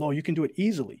 very low. You can do it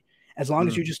easily as long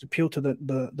as you just appeal to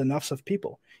the nafs of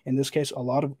people. In this case, a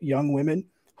lot of young women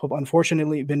who have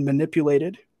unfortunately been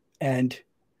manipulated and,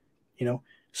 you know,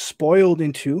 spoiled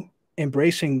into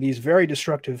embracing these very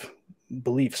destructive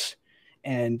beliefs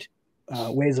and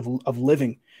ways of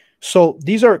living. So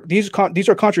these are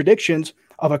contradictions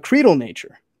of a creedal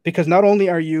nature, because not only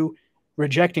are you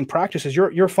rejecting practices,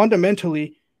 you're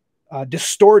fundamentally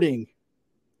distorting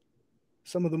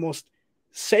some of the most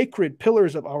sacred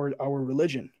pillars of our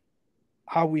religion,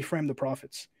 how we frame the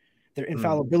prophets, their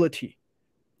infallibility,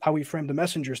 how we frame the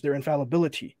messengers, their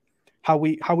infallibility, how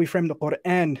we frame the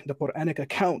Quran, the Quranic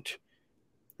account,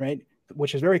 right,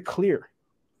 which is very clear.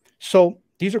 So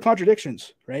these are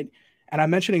contradictions, right? And I'm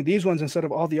mentioning these ones instead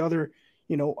of all the other,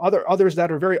 you know, others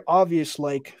that are very obvious,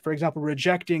 like, for example,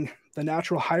 rejecting the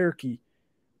natural hierarchy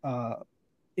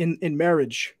in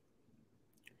marriage.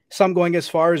 Some going as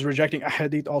far as rejecting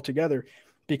ahadith altogether,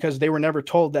 because they were never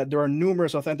told that there are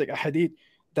numerous authentic ahadith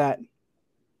that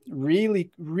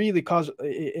really cause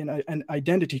an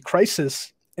identity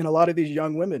crisis in a lot of these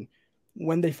young women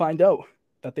when they find out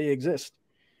that they exist,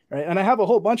 right? And I have a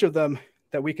whole bunch of them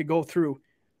that we could go through.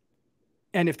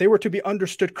 And if they were to be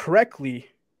understood correctly,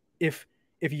 if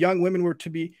young women were to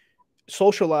be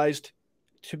socialized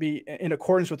to be in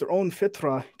accordance with their own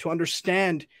fitrah, to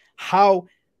understand how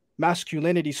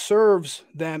masculinity serves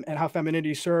them and how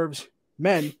femininity serves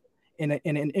men in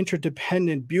an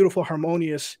interdependent, beautiful,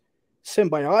 harmonious,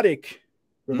 symbiotic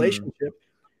relationship,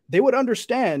 they would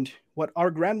understand what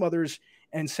our grandmothers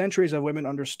and centuries of women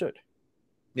understood.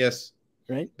 Yes.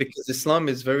 Right? Because Islam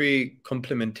is very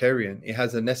complementarian. It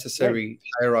has a necessary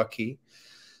hierarchy.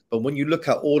 But when you look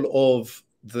at all of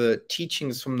the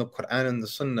teachings from the Quran and the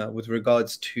Sunnah with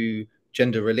regards to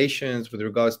gender relations, with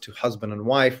regards to husband and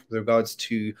wife, with regards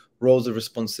to roles of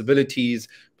responsibilities,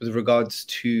 with regards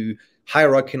to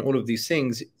hierarchy and all of these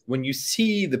things, when you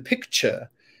see the picture,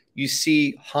 you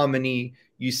see harmony,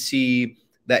 you see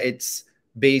that it's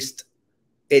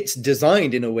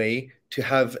designed in a way to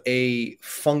have a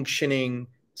functioning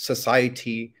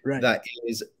society that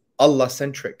is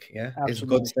Allah-centric, is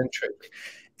God-centric.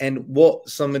 And what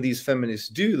some of these feminists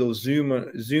do, they'll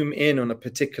zoom in on a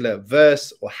particular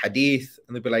verse or hadith,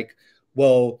 and they'll be like,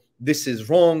 well, this is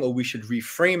wrong, or we should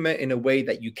reframe it in a way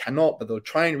that you cannot, but they'll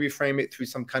try and reframe it through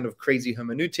some kind of crazy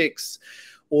hermeneutics,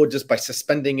 or just by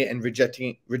suspending it and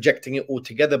rejecting it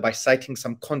altogether by citing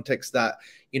some context that,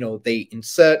 you know, they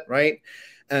insert, right?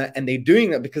 And they're doing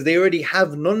that because they already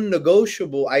have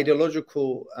non-negotiable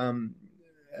ideological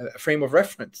frame of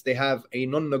reference. They have a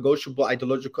non-negotiable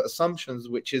ideological assumptions,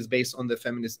 which is based on the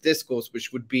feminist discourse,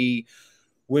 which would be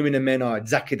women and men are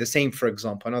exactly the same, for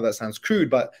example. I know that sounds crude,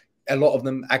 but a lot of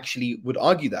them actually would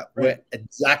argue that we're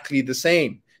exactly the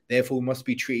same. Therefore, we must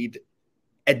be treated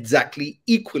exactly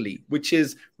equally, which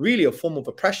is really a form of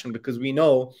oppression, because we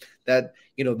know that,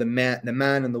 you know, the man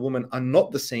and the woman are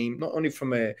not the same, not only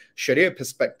from a Sharia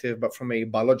perspective, but from a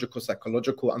biological,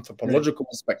 psychological, anthropological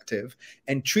perspective.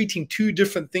 And treating two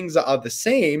different things that are the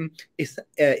same is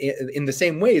in the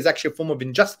same way is actually a form of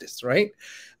injustice, right?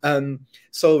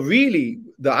 So really,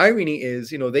 the irony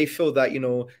is, you know, they feel that, you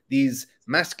know, these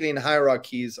masculine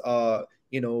hierarchies are,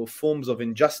 you know, forms of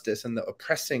injustice and the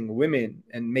oppressing women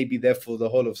and maybe therefore the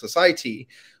whole of society.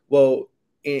 Well,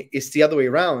 it's the other way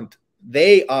around.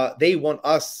 They want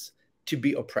us to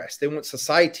be oppressed. They want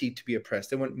society to be oppressed.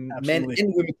 They want men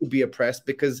and women to be oppressed,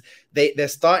 because they're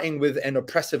starting with an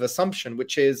oppressive assumption,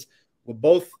 which is we're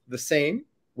both the same,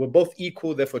 we're both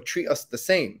equal, therefore treat us the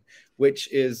same,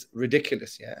 which is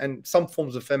ridiculous. Yeah. And some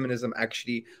forms of feminism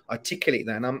actually articulate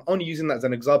that. And I'm only using that as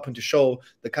an example to show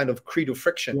the kind of creedal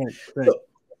friction. So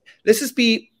let's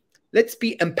be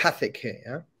empathic here.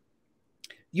 Yeah.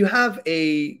 You have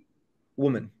a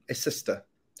woman, a sister.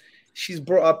 She's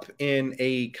brought up in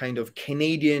a kind of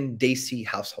Canadian Desi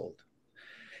household.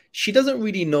 She doesn't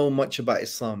really know much about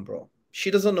Islam, bro. She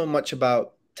doesn't know much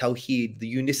about Tawheed, the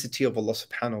unicity of Allah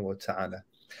subhanahu wa ta'ala.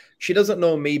 She doesn't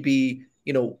know maybe,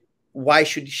 you know, why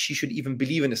she should even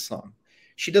believe in Islam.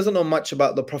 She doesn't know much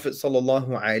about the Prophet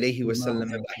sallallahu alaihi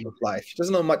wasallam and his life. She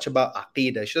doesn't know much about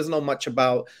Aqidah. She doesn't know much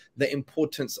about the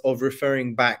importance of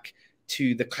referring back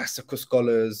to the classical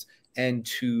scholars and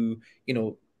to, you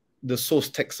know, the source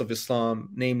texts of Islam,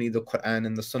 namely the Quran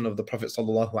and the Sunnah of the Prophet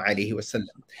sallallahu alaihi wasallam.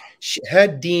 Her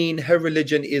deen, her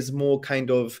religion is more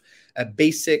kind of a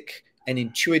basic and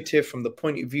intuitive from the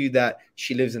point of view that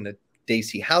she lives in a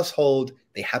Desi household.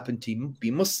 They happen to be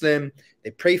Muslim.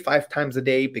 They pray 5 times a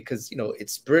day because, you know,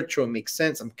 it's spiritual, it makes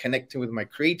sense. I'm connecting with my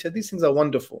creator. These things are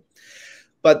wonderful.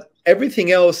 But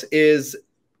everything else is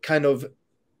kind of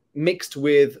mixed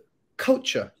with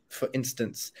culture. For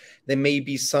instance, there may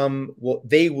be some what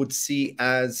they would see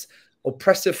as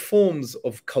oppressive forms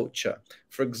of culture.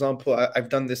 For example, I've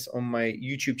done this on my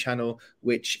YouTube channel,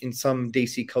 which in some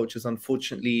Desi cultures,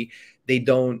 unfortunately, they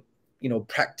don't,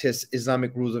 practice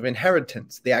Islamic rules of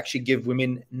inheritance. They actually give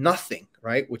women nothing,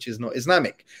 right? Which is not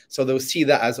Islamic. So they'll see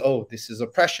that as, oh, this is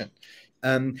oppression.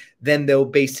 Then they'll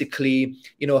basically,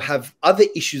 have other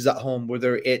issues at home,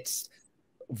 whether it's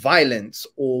violence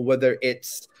or whether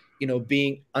it's,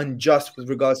 being unjust with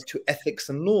regards to ethics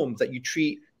and norms, that you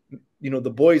treat,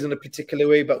 the boys in a particular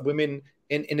way, but women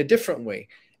in a different way.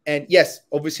 And yes,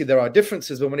 obviously there are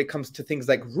differences, but when it comes to things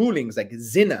like rulings, like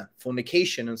zina,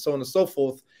 fornication, and so on and so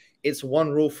forth, it's one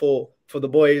rule for the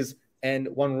boys and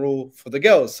one rule for the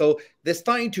girls. So they're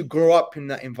starting to grow up in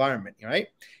that environment, right?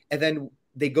 And then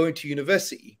they go into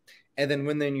university. And then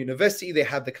when they're in university, they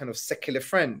have the kind of secular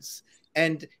friends.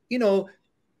 And,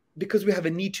 because we have a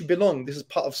need to belong, this is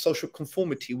part of social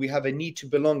conformity. We have a need to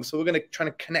belong. So we're going to try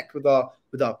to connect with our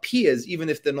peers, even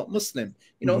if they're not Muslim.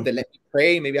 They let me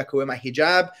pray. Maybe I could wear my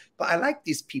hijab, but I like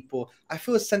these people. I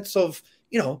feel a sense of,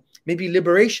 maybe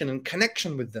liberation and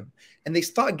connection with them. And they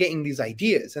start getting these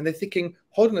ideas and they're thinking,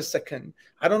 hold on a second,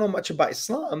 I don't know much about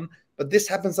Islam, but this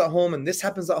happens at home and this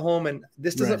happens at home and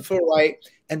this doesn't feel right.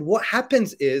 And what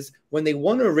happens is when they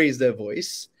want to raise their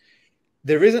voice,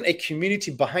 there isn't a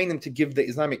community behind them to give the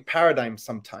Islamic paradigm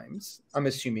sometimes, I'm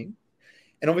assuming.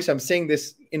 And obviously I'm saying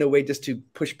this in a way just to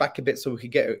push back a bit so we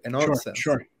could get an answer.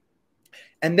 Sure.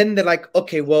 And then they're like,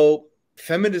 okay, well,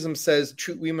 feminism says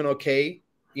treat women okay,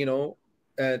 no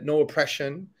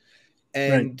oppression.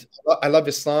 And I love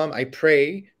Islam, I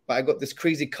pray, but I got this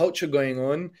crazy culture going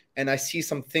on and I see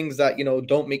some things that,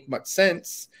 don't make much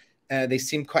sense. They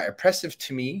seem quite oppressive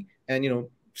to me. And,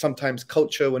 sometimes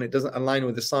culture, when it doesn't align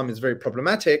with Islam, is very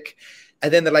problematic.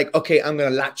 And then they're like, okay, I'm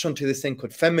going to latch onto this thing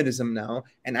called feminism now,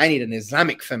 and I need an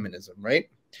Islamic feminism, right?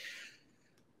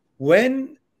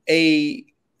 When a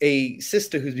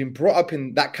sister who's been brought up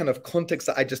in that kind of context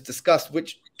that I just discussed,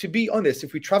 which, to be honest,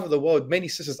 if we travel the world, many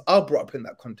sisters are brought up in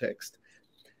that context.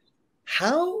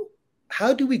 How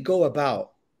do we go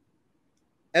about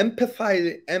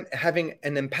having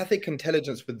an empathic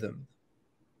intelligence with them,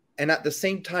 and at the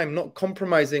same time not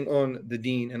compromising on the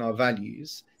deen and our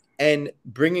values, and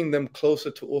bringing them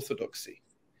closer to orthodoxy?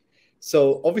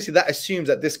 So obviously that assumes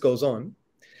that this goes on.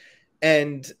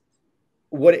 And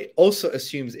what it also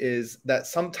assumes is that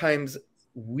sometimes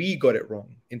we got it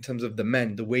wrong in terms of the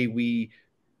men, the way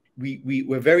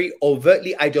we're very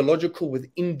overtly ideological with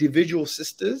individual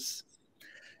sisters,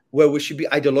 where we should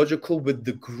be ideological with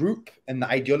the group and the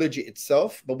ideology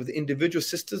itself. But with individual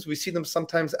sisters, we see them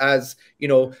sometimes as,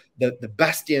 the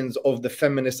bastions of the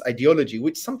feminist ideology,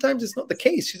 which sometimes is not the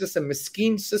case. She's just a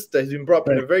miskeen sister who's been brought up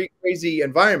in a very crazy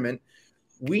environment.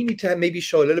 We need to maybe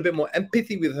show a little bit more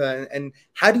empathy with her. And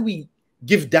how do we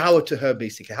give dawah to her,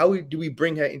 basically? How do we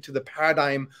bring her into the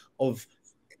paradigm of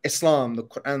Islam, the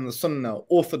Quran, the Sunnah,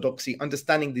 orthodoxy,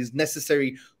 understanding these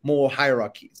necessary moral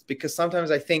hierarchies? Because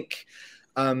sometimes I think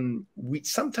we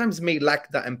sometimes may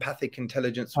lack that empathic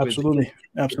intelligence. Absolutely.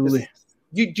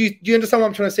 Do you understand what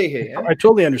I'm trying to say here? Yeah? I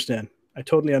totally understand.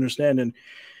 And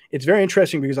it's very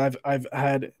interesting because I've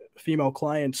had female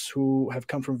clients who have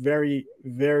come from very,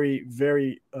 very,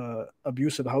 very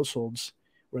abusive households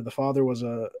where the father was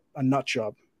a nut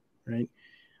job, right?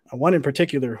 One in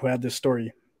particular who had this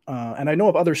story. And I know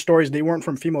of other stories. They weren't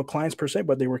from female clients per se,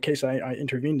 but they were cases I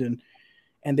intervened in.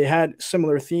 And they had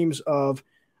similar themes of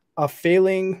a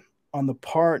failing on the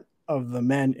part of the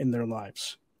men in their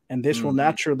lives. And this will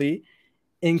naturally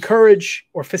encourage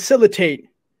or facilitate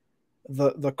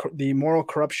the moral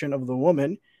corruption of the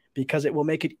woman, because it will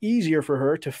make it easier for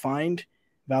her to find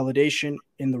validation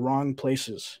in the wrong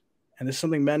places. And this is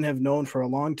something men have known for a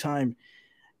long time.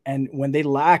 And when they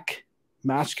lack a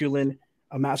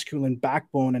masculine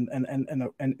backbone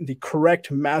and the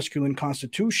correct masculine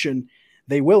constitution,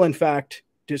 they will in fact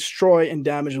destroy and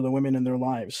damage the women in their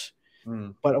lives.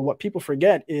 But what people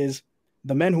forget is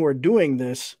the men who are doing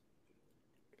this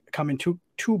come in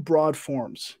two broad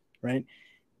forms, right?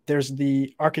 There's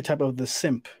the archetype of the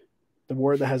simp, the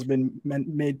word that has been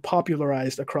made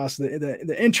popularized across the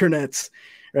internets,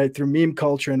 right, through meme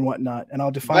culture and whatnot. And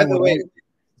I'll define. By the way,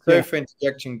 sorry for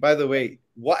interjecting. By the way,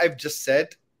 what I've just said,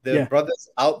 there are brothers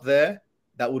out there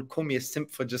that would call me a simp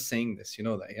for just saying this. You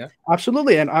know that, yeah?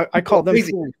 Absolutely. And I call them.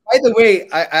 By the way,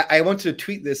 I want to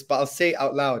tweet this, but I'll say it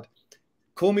out loud.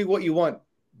 Call me what you want,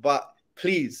 but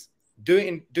please do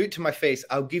it to my face.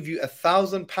 I'll give you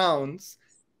 £1,000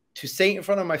 to say it in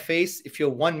front of my face if you're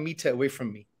 1 meter away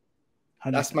from me.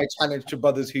 100%. That's my challenge to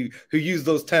brothers who use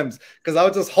those terms, because I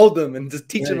would just hold them and just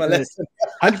teach them a lesson.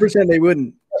 100% they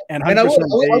wouldn't, and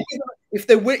 100% if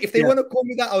they want to call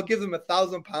me that, I'll give them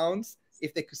 £1,000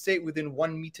 if they could say it within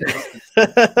 1 meter distance.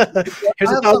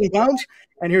 Here's 1,000 pounds,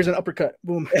 and here's an uppercut.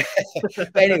 Boom.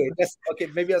 Anyway, that's okay.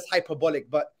 Maybe that's hyperbolic,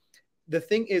 but the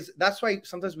thing is, that's why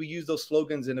sometimes we use those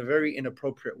slogans in a very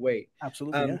inappropriate way.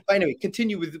 Absolutely. Yeah. But anyway,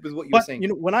 continue with what you were saying. You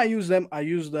know, when I use them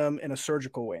in a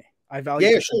surgical way. I value.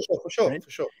 Yeah, for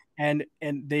sure. And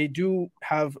they do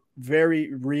have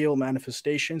very real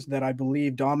manifestations that I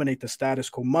believe dominate the status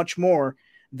quo much more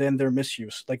than their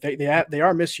misuse. Like they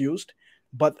are misused,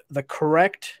 but the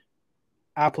correct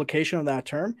application of that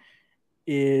term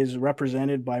is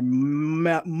represented by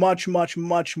much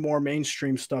more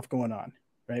mainstream stuff going on.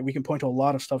 Right? We can point to a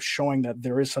lot of stuff showing that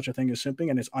there is such a thing as simping,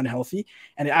 and it's unhealthy,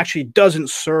 and it actually doesn't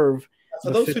serve.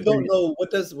 For those who don't know,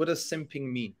 what does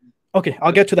simping mean? Okay,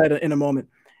 I'll get to that in a moment.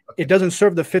 Okay. It doesn't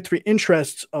serve the fitri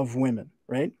interests of women,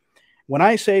 right? When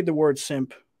I say the word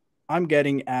simp, I'm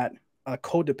getting at a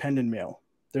codependent male.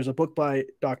 There's a book by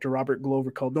Dr. Robert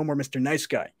Glover called No More Mr. Nice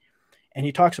Guy, and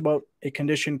he talks about a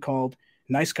condition called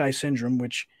nice guy syndrome,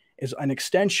 which is an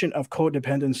extension of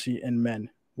codependency in men,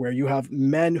 where you have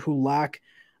men who lack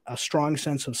a strong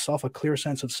sense of self, a clear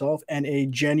sense of self, and a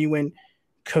genuine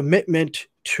commitment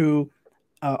to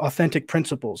authentic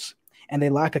principles. And they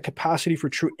lack a capacity for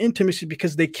true intimacy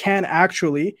because they can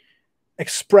actually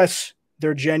express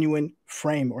their genuine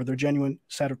frame or their genuine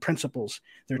set of principles,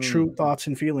 their true thoughts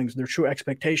and feelings, their true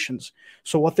expectations.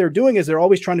 So what they're doing is they're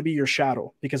always trying to be your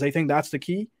shadow, because they think that's the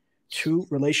key to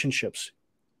relationships.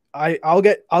 I'll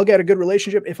get a good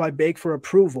relationship if I beg for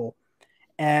approval,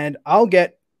 and I'll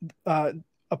get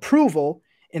approval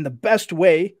in the best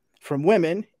way from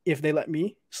women if they let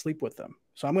me sleep with them.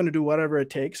 So I'm going to do whatever it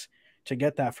takes to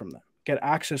get that from them, get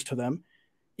access to them,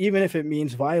 even if it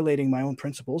means violating my own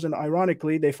principles. And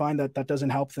ironically, they find that that doesn't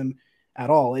help them at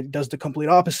all. It does the complete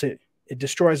opposite. It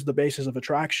destroys the basis of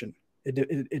attraction.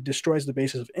 It destroys the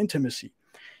basis of intimacy.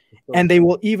 And they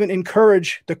will even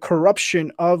encourage the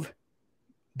corruption of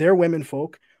their women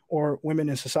folk or women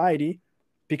in society,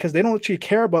 because they don't actually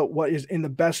care about what is in the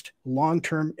best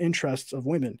long-term interests of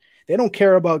women. They don't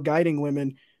care about guiding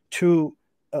women to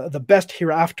the best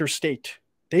hereafter state.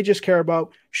 They just care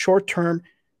about short-term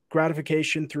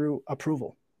gratification through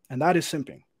approval. And that is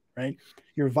simping, right?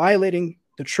 You're violating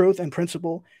the truth and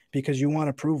principle because you want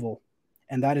approval.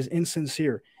 And that is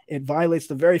insincere. It violates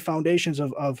the very foundations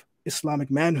of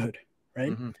Islamic manhood,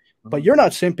 right? But you're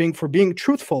not simping for being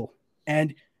truthful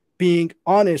and being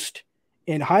honest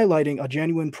in highlighting a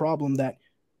genuine problem that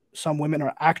some women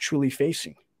are actually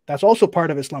facing. That's also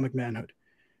part of Islamic manhood,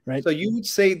 right? So you would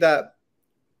say that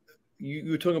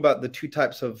you were talking about the two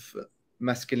types of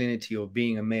masculinity or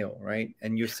being a male, right?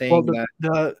 And you're saying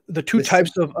that the two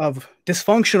types of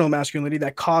dysfunctional masculinity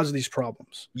that cause these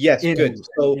problems. Yes, good.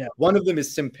 So one of them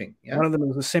is simping. Yeah? One of them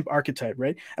is the simp archetype,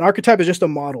 right? An archetype is just a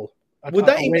model. Would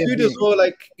that include as well,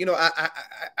 like, you know,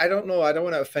 I don't know, I don't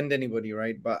want to offend anybody,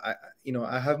 right? But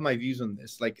I have my views on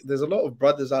this. Like, there's a lot of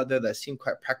brothers out there that seem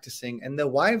quite practicing, and their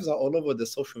wives are all over the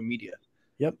social media.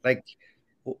 Yep. Like,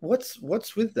 what's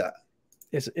with that?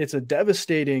 It's a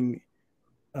devastating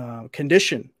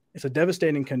condition. It's a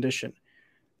devastating condition.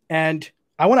 And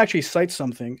I want to actually cite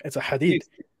something. It's a hadith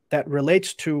that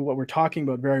relates to what we're talking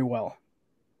about very well.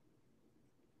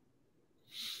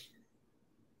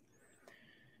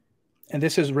 And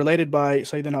this is related by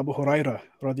Sayyidina Abu Hurairah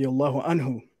radiyallahu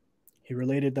anhu. He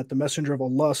related that the Messenger of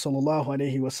Allah sallallahu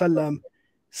alayhi wasallam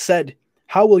said,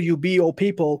 "How will you be, O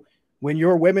people, when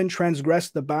your women transgress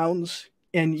the bounds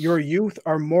and your youth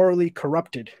are morally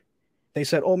corrupted?" They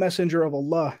said, "O Messenger of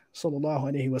Allah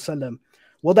sallallahu alayhi wasallam,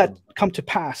 will that come to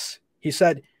pass?" He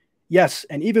said, "Yes,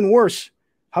 and even worse,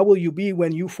 how will you be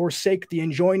when you forsake the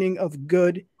enjoining of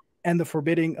good and the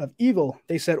forbidding of evil?"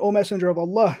 They said, "O Messenger of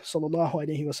Allah sallallahu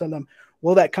alayhi wasallam,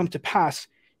 will that come to pass?"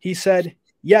 He said,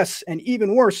 "Yes, and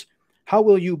even worse, how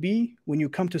will you be when you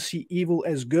come to see evil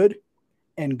as good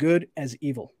and good as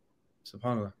evil?"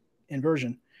 SubhanAllah.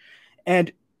 Inversion.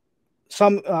 And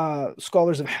some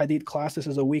scholars of hadith class this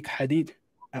as a weak hadith.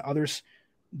 Others,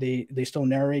 they still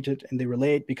narrate it and they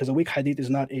relate, because a weak hadith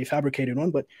is not a fabricated one,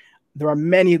 but there are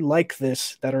many like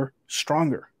this that are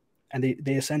stronger. And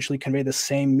they essentially convey the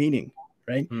same meaning,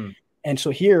 right? And so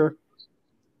here,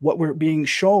 what we're being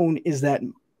shown is that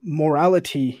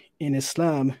morality in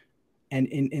Islam, and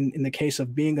in the case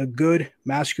of being a good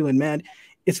masculine man,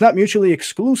 it's not mutually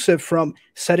exclusive from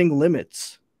setting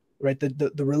limits, right?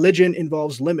 The religion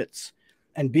involves limits,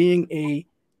 and being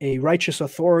a righteous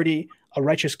authority, a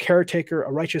righteous caretaker,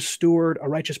 a righteous steward, a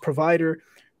righteous provider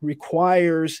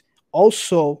requires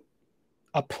also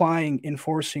applying,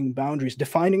 enforcing boundaries,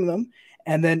 defining them,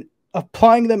 and then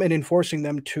applying them and enforcing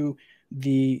them to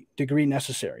the degree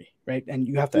necessary, right? And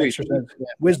you have to exercise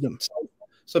wisdom.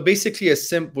 So basically, a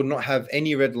simp would not have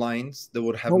any red lines. They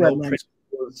would have no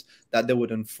principles that they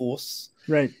would enforce.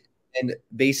 Right. And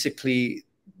basically,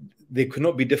 they could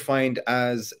not be defined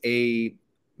as a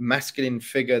masculine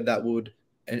figure that would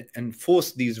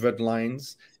enforce these red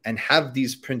lines and have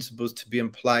these principles to be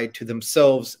applied to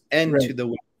themselves and to the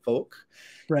women folk.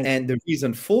 Right. And the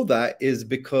reason for that is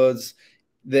because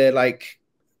they're like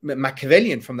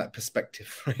Machiavellian from that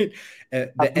perspective, right?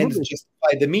 The ends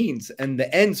justify the means, and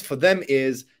the ends for them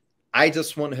is, I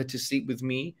just want her to sleep with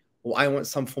me, or I want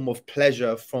some form of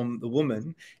pleasure from the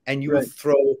woman, and you would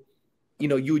throw, you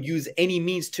know, you would use any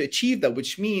means to achieve that,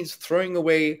 which means throwing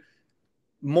away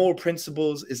moral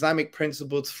principles, Islamic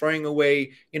principles, throwing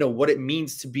away, you know, what it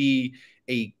means to be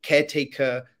a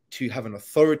caretaker, to have an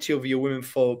authority over your women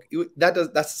folk.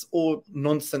 That's all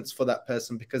nonsense for that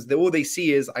person, because all they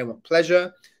see is, I want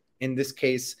pleasure. In this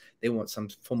case, they want some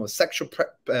form of sexual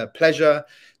pleasure.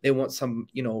 They want some,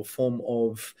 you know, form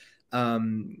of,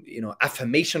 you know,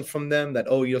 affirmation from them that,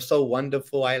 oh, you're so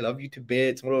wonderful, I love you to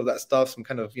bits, and all of that stuff. Some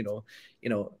kind of,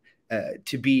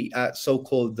 to be at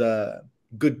so-called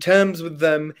good terms with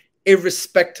them,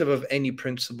 irrespective of any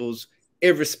principles,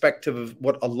 irrespective of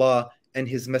what Allah and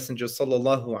His Messenger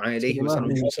sallallahu alaihi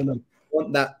wasallam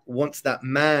wants that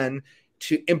man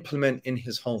to implement in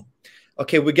his home.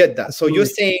 Okay, we get that. So you're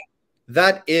saying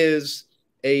that is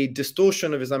a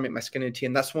distortion of Islamic masculinity,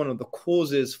 and that's one of the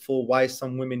causes for why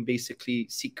some women basically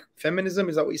seek feminism.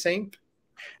 Is that what you're saying?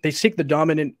 They seek the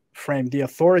dominant frame, the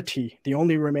authority, the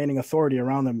only remaining authority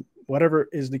around them, whatever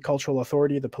is the cultural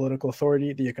authority, the political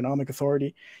authority, the economic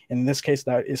authority. And in this case,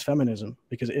 that is feminism,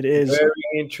 because it is very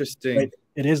interesting. Right?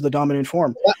 It is the dominant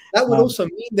form. That would also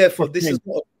mean, therefore, this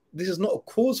is not a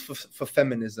cause for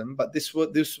feminism, but this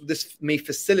may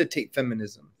facilitate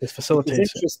feminism. It facilitates.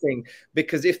 It's interesting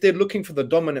because if they're looking for the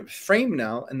dominant frame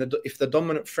now, and if the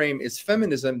dominant frame is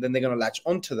feminism, then they're going to latch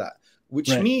onto that, which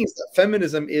means that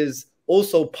feminism is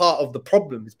also part of the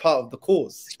problem. It's part of the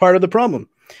cause. It's part of the problem.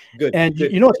 Good. And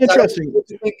you know what's interesting?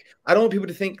 I don't want people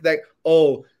to think that,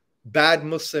 oh, bad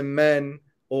Muslim men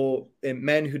or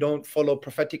men who don't follow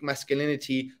prophetic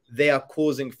masculinity, they are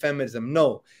causing feminism.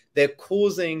 No, they're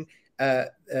causing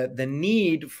the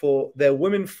need for their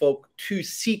women folk to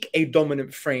seek a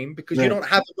dominant frame, because you don't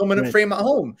have a dominant frame at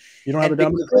home. You don't have a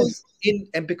dominant frame.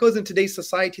 And because in today's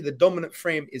society, the dominant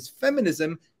frame is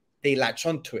feminism, they latch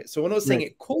onto it. So we're not saying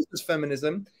it causes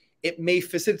feminism. It may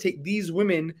facilitate these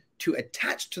women to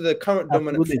attach to the current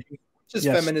dominant frame, which is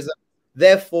feminism.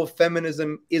 Therefore,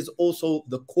 feminism is also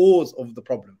the cause of the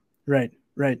problem. Right.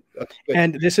 Okay,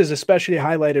 and this is especially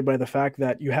highlighted by the fact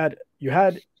that you had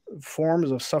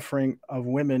forms of suffering of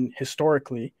women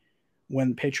historically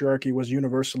when patriarchy was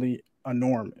universally a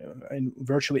norm in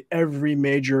virtually every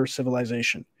major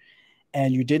civilization.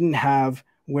 And you didn't have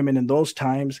women in those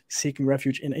times seeking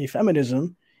refuge in a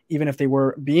feminism, even if they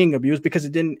were being abused, because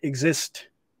it didn't exist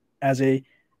as a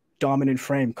dominant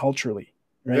frame culturally.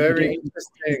 Right? Very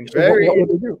interesting. So what would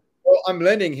they do? Well, I'm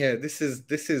learning here. This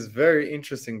is very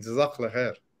interesting. Jazakallah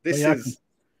khair.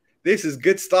 This is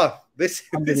good stuff. This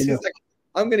is like,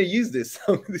 I'm going to use this.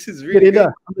 This is really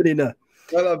good.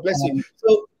 Well, bless you.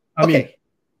 So okay,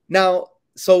 now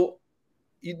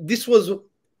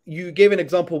you gave an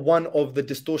example, one of the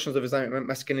distortions of Islamic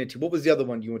masculinity. What was the other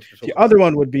one you wanted to talk about? The other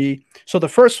one would be, so the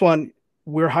first one,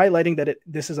 we're highlighting that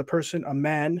this is a person, a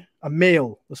man, a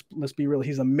male. Let's be real.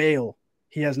 He's a male.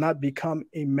 He has not become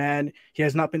a man. He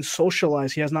has not been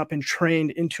socialized. He has not been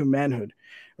trained into manhood,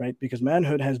 right? Because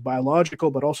manhood has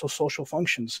biological, but also social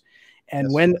functions.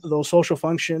 And when those social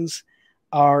functions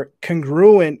are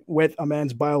congruent with a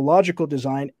man's biological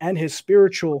design and his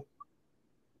spiritual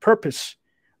purpose,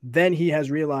 then he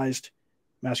has realized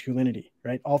masculinity,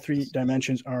 right? All three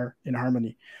dimensions are in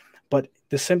harmony. But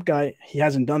the simp guy, he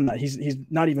hasn't done that. He's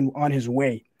not even on his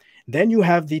way. Then you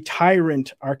have the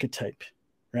tyrant archetype,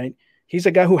 right? He's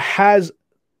a guy who has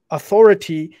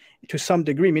authority to some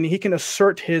degree, meaning he can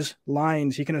assert his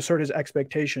lines, he can assert his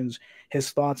expectations,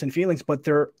 his thoughts and feelings, but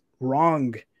they're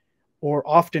wrong, or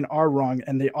often are wrong,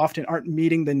 and they often aren't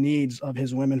meeting the needs of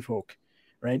his women folk,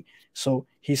 right? So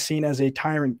he's seen as a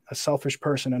tyrant, a selfish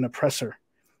person, an oppressor.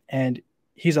 And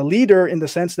he's a leader in the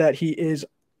sense that he is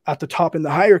at the top in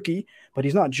the hierarchy, but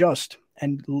he's not just.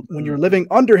 And when you're living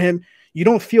under him, you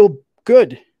don't feel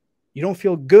good. You don't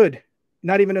feel good,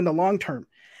 not even in the long term.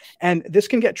 And this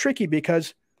can get tricky,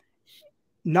 because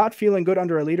not feeling good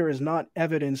under a leader is not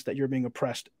evidence that you're being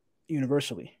oppressed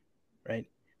universally, right?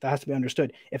 That has to be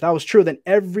understood. If that was true, then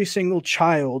every single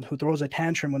child who throws a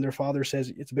tantrum when their father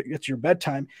says it's your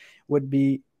bedtime would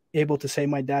be able to say,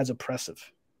 my dad's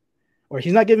oppressive, or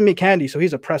he's not giving me candy, so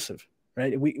he's oppressive,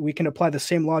 right? We can apply the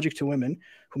same logic to women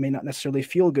who may not necessarily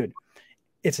feel good.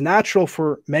 It's natural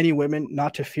for many women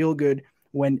not to feel good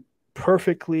when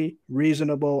perfectly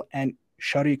reasonable and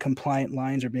Sharia compliant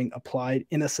lines are being applied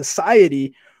in a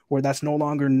society where that's no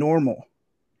longer normal.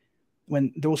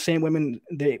 When those same women,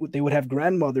 they would have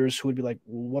grandmothers who would be like,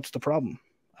 what's the problem?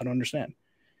 I don't understand,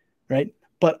 right?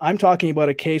 But I'm talking about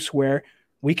a case where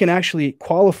we can actually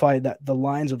qualify that the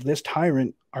lines of this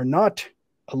tyrant are not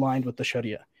aligned with the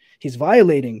Sharia. He's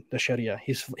violating the Sharia.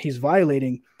 He's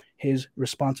violating his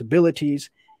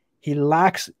responsibilities. He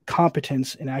lacks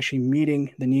competence in actually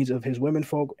meeting the needs of his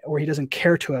womenfolk, or he doesn't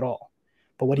care to at all.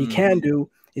 But what he can do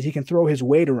is he can throw his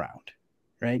weight around,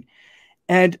 right?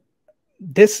 And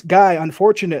this guy,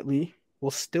 unfortunately, will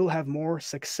still have more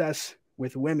success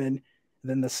with women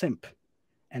than the simp.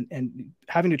 And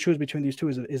having to choose between these two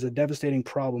is a devastating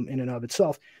problem in and of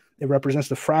itself. It represents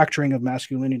the fracturing of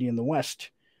masculinity in the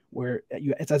West, where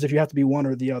it's as if you have to be one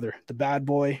or the other. The bad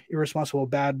boy, irresponsible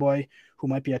bad boy, who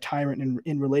might be a tyrant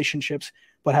in relationships,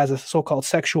 but has a so-called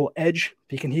sexual edge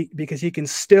because he can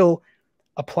still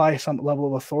apply some level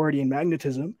of authority and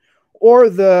magnetism, or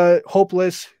the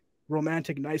hopeless,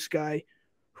 romantic, nice guy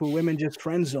who women just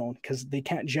friend zone because they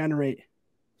can't generate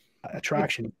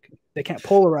attraction. They can't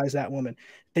polarize that woman.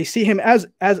 They see him as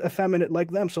effeminate like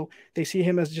them, so they see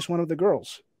him as just one of the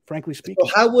girls, frankly speaking.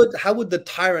 So how would the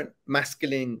tyrant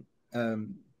masculine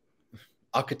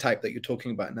archetype that you're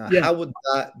talking about now, how would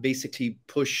that basically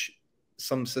push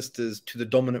some sisters to the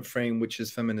dominant frame, which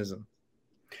is feminism?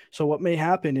 So what may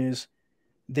happen is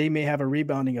they may have a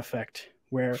rebounding effect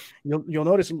where you'll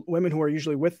notice women who are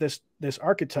usually with this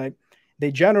archetype,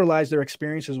 they generalize their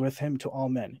experiences with him to all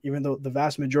men, even though the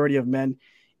vast majority of men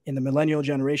in the millennial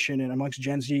generation and amongst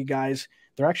Gen Z guys,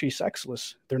 they're actually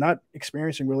sexless. They're not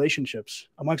experiencing relationships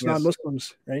amongst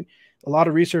non-Muslims, right? A lot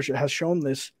of research has shown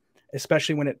this,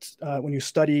 especially when you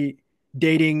study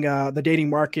dating, the dating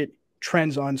market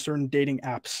trends on certain dating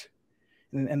apps.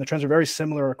 And the trends are very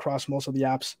similar across most of the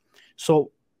apps.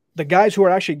 So the guys who are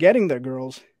actually getting their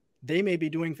girls, they may be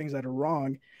doing things that are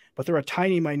wrong, but they're a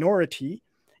tiny minority.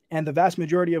 And the vast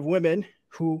majority of women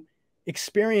who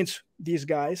experience these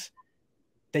guys,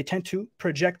 they tend to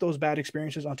project those bad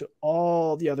experiences onto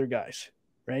all the other guys,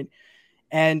 right?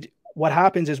 And what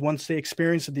happens is once they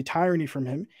experience the tyranny from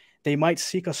him, they might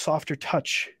seek a softer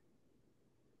touch,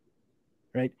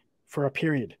 right, for a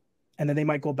period. And then they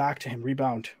might go back to him,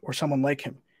 rebound, or someone like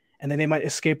him. And then they might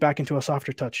escape back into a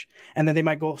softer touch. And then they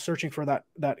might go searching for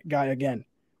that guy again,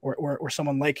 or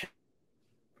someone like him.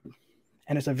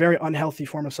 And it's a very unhealthy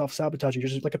form of self-sabotaging,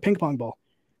 just like a ping pong ball.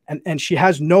 And she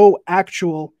has no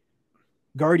actual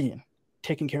guardian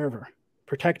taking care of her,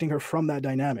 protecting her from that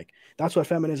dynamic. That's what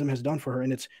feminism has done for her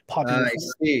in its popular I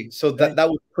see. So that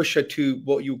would push her to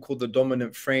what you call the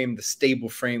dominant frame, the stable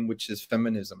frame, which is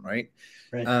feminism, right?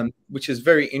 Right. Which is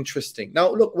very interesting.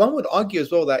 Now, look, one would argue as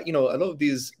well that, a lot of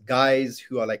these guys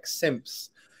who are like simps,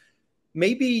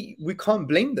 maybe we can't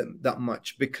blame them that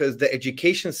much because the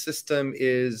education system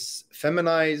is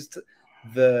feminized.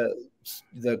 The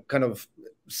kind of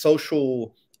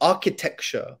social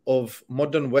architecture of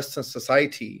modern Western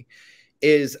society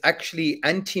is actually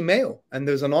anti-male, and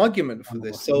there's an argument for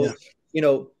this. So,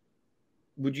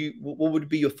 what would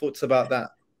be your thoughts about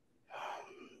that?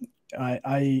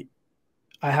 I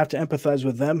have to empathize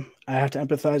with them. I have to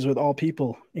empathize with all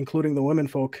people, including the women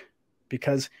folk,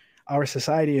 because our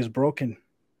society is broken.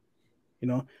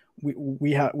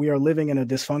 We are living in a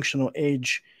dysfunctional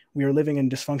age. We are living in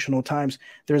dysfunctional times.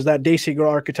 There's that Desi girl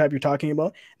archetype you're talking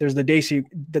about. There's the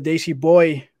Desi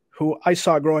boy who I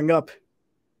saw growing up.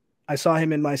 I saw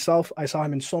him in myself. I saw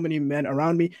him in so many men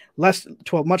around me,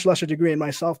 to a much lesser degree in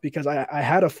myself, because I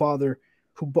had a father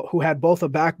who had both a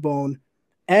backbone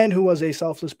and who was a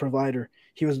selfless provider.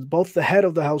 He was both the head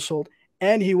of the household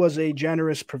and he was a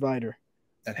generous provider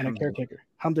and a caretaker.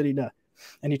 Alhamdulillah.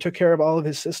 And he took care of all of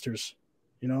his sisters.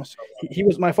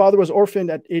 My father was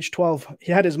orphaned at age 12.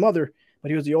 He had his mother,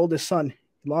 but he was the oldest son.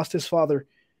 He lost his father.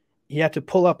 He had to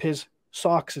pull up his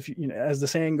socks, as the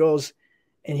saying goes,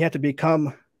 and he had to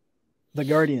become the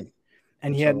guardian.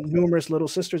 And he had numerous little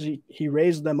sisters. He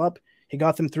raised them up. He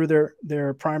got them through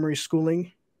their primary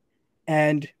schooling.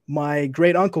 And my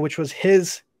great uncle, which was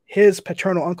his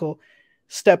paternal uncle,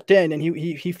 stepped in, and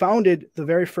he founded the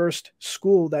very first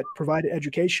school that provided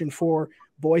education for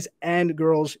boys and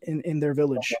girls in their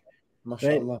village.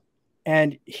 Right?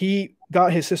 And he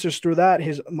got his sisters through that.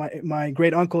 My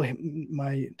great uncle,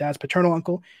 my dad's paternal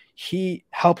uncle, he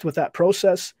helped with that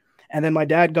process. And then my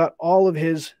dad got all of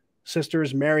his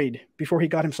sisters married before he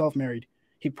got himself married.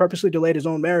 He purposely delayed his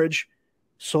own marriage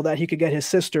so that he could get his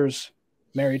sisters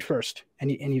married first, and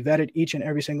he vetted each and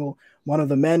every single one of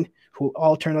the men, who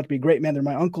all turned out to be great men. They're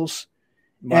my uncles.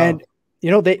 Wow. And you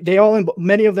know, they all,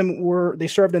 many of them they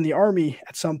served in the army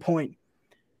at some point,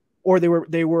 or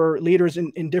they were leaders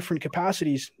in different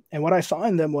capacities. And what I saw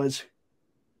in them was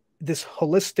this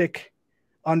holistic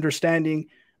understanding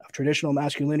of traditional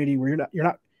masculinity, where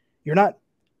you're not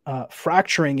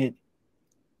fracturing it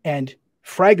and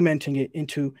fragmenting it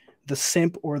into the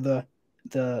simp or the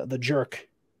jerk.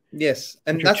 Yes,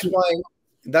 and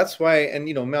that's why, and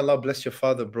you know, may Allah bless your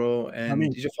father, bro. And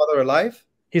is your father alive?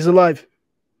 He's alive.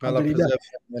 May Allah preserve him.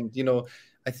 And you know,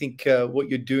 I think what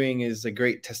you're doing is a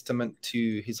great testament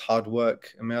to his hard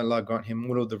work, and may Allah grant him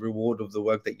all of the reward of the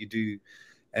work that you do,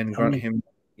 and grant him,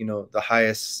 you know, the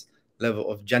highest level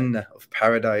of Jannah, of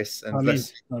paradise, and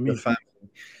bless your family.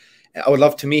 I would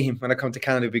love to meet him when I come to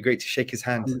Canada. It'd be great to shake his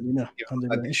hand.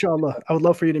 Inshallah. I would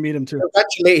love for you to meet him too.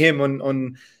 Congratulate him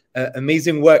on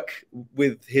amazing work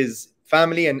with his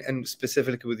family and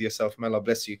specifically with yourself. May Allah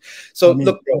bless you. So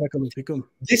look,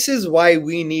 this is why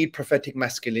we need prophetic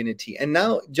masculinity. And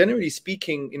now, generally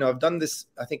speaking, you know, I've done this,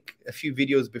 I think, a few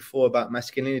videos before about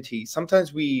masculinity.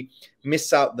 Sometimes we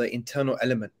miss out the internal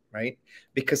element, right?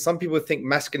 Because some people think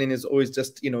masculine is always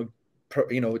just, you know,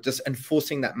 just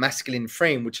enforcing that masculine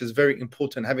frame, which is very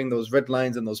important, having those red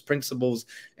lines and those principles,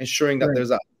 ensuring that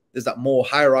there's that moral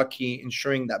hierarchy,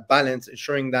 ensuring that balance,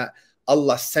 ensuring that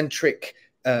Allah-centric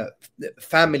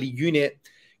family unit,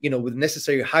 you know, with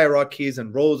necessary hierarchies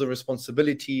and roles and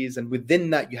responsibilities. And within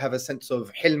that, you have a sense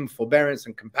of hilm, forbearance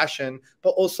and compassion,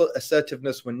 but also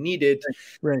assertiveness when needed.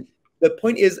 Right. The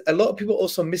point is, a lot of people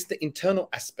also miss the internal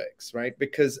aspects, right?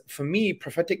 Because for me,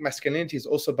 prophetic masculinity is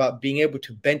also about being able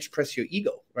to bench press your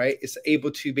ego, right? It's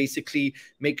able to basically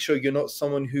make sure you're not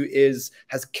someone who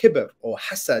has kibr or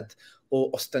hasad or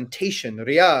ostentation,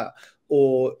 riyah,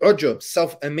 or ujub,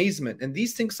 self-amazement. And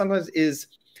these things sometimes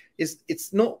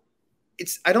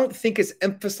I don't think it's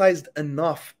emphasized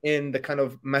enough in the kind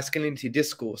of masculinity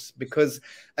discourse, because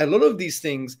a lot of these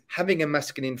things, having a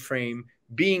masculine frame,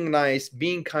 being nice,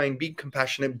 being kind, being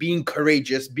compassionate, being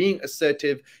courageous, being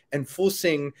assertive,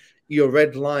 enforcing your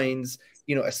red lines,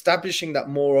 you know, establishing that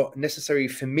more necessary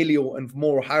familial and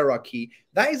moral hierarchy,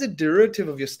 that is a derivative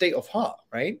of your state of heart,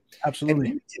 right?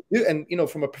 Absolutely. And you know,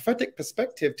 from a prophetic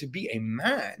perspective, to be a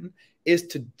man is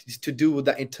to do with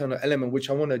that internal element, which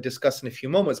I want to discuss in a few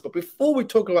moments. But before we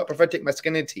talk about prophetic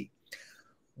masculinity,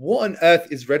 what on earth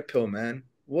is red pill, man?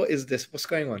 What is this? What's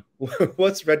going on?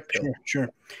 What's red pill? Sure.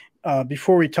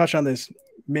 Before we touch on this,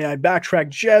 may I backtrack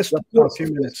just a few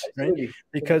minutes, right?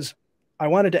 Because I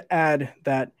wanted to add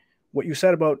that what you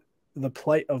said about the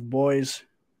plight of boys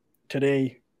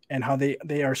today and how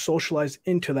they are socialized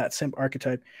into that simp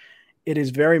archetype, it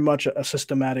is very much a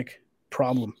systematic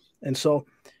problem. And so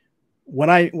when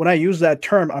I use that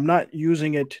term, I'm not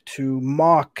using it to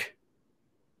mock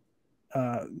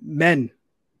men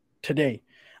today.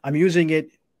 I'm using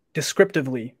it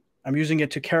descriptively. I'm using it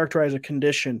to characterize a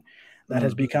condition that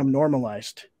has become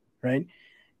normalized, right?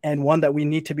 And one that we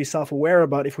need to be self-aware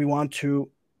about if we want to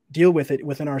deal with it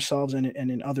within ourselves and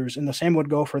in others. And the same would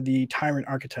go for the tyrant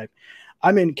archetype.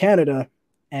 I'm in Canada,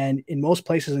 and in most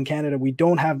places in Canada, we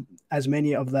don't have as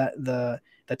many of the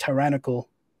tyrannical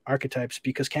archetypes,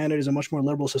 because Canada is a much more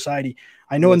liberal society.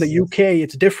 I know in the UK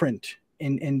it's different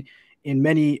in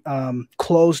many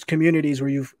closed communities where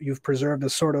you've preserved a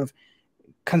sort of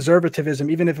conservatism,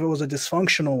 even if it was a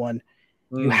dysfunctional one.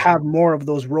 You have more of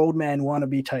those roadman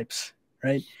wannabe types,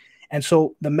 right? And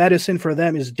so the medicine for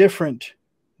them is different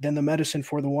than the medicine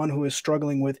for the one who is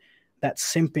struggling with that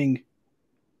simping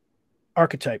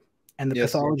archetype and the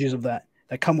pathologies of that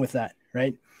come with that,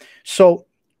 right? So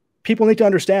people need to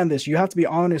understand this. You have to be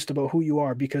honest about who you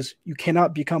are, because you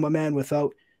cannot become a man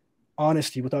without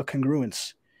honesty, without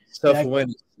congruence.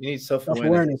 Self-awareness. You need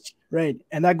self-awareness. Right.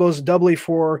 And that goes doubly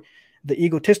for the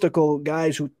egotistical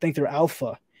guys who think they're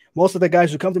alpha. Most of the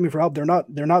guys who come to me for help, they're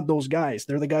not those guys.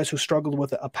 They're the guys who struggled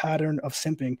with a pattern of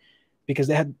simping, because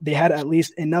they had at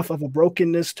least enough of a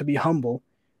brokenness to be humble.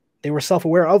 They were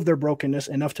self-aware of their brokenness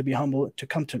enough to be humble to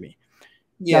come to me.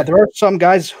 Now, there are some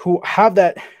guys who have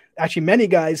that, actually many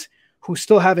guys who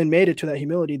still haven't made it to that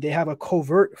humility. They have a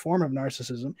covert form of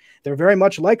narcissism. They're very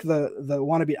much like the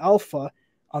wannabe alpha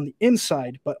on the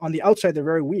inside, but on the outside, they're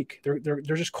very weak. They're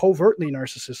just covertly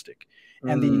narcissistic.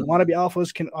 And the wannabe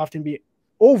alphas can often be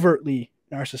overtly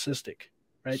narcissistic,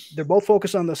 right? They're both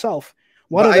focused on the self.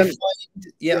 I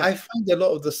find a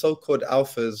lot of the so-called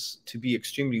alphas to be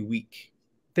extremely weak.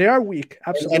 They are weak,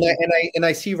 absolutely. And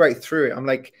I see right through it. I'm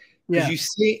like, because you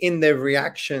see in their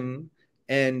reaction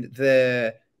and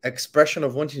their expression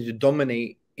of wanting to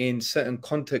dominate in certain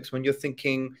contexts, when you're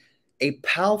thinking, a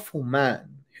powerful man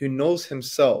who knows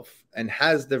himself and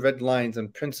has the red lines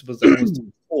and principles that wants to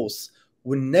enforce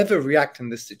would never react in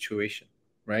this situation,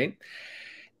 right?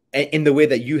 In the way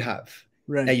that you have.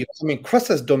 Right. You're coming across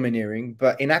as domineering,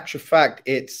 but in actual fact,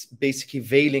 it's basically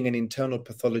veiling an internal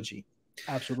pathology.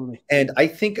 Absolutely. And I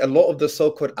think a lot of the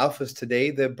so-called alphas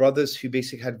today, they're brothers who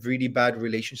basically had really bad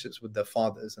relationships with their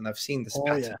fathers. And I've seen this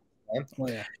pattern. Yeah. Right? Oh,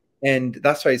 yeah. And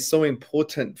that's why it's so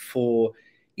important for,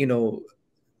 you know,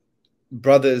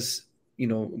 brothers, you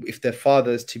know, if they're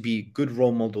fathers, to be good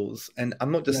role models. And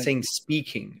I'm not just saying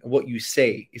speaking, what you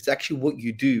say, it's actually what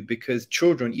you do, because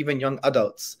children, even young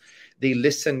adults, they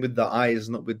listen with the eyes,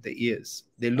 not with the ears.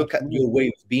 They look at your way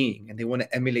of being and they want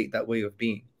to emulate that way of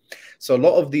being. So a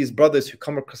lot of these brothers who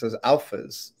come across as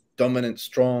alphas, dominant,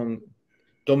 strong,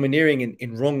 domineering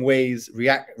in wrong ways,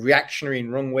 reactionary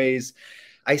in wrong ways,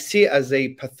 I see it as a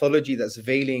pathology that's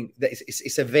veiling, that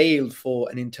it's a veil for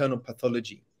an internal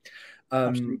pathology.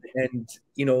 And,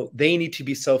 you know, they need to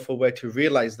be self-aware to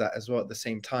realize that as well at the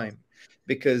same time.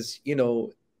 Because, you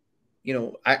know,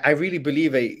 I really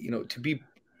believe to be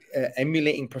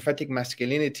emulating prophetic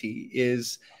masculinity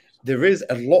is, there is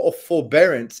a lot of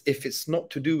forbearance if it's not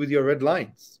to do with your red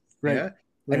lines. Right. Yeah.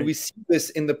 And we see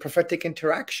this in the prophetic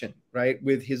interaction, right,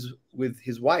 with his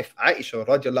wife Aisha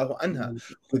radiallahu anha,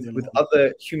 with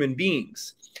other human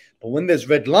beings. But when there's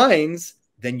red lines,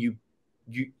 then you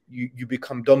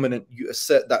become dominant, you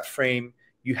assert that frame,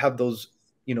 you have those,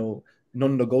 you know,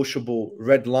 non-negotiable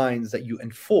red lines that you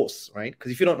enforce, right?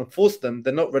 Because if you don't enforce them,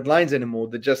 they're not red lines anymore,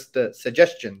 they're just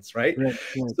suggestions, right?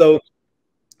 So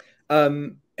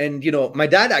and you know, my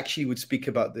dad actually would speak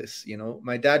about this. You know,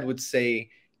 my dad would say,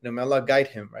 you know, may Allah guide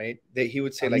him, right, that he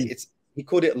would say, like, he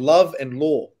called it love and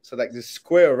law. So like this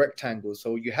square or rectangle,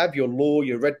 so you have your law,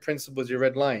 your red principles, your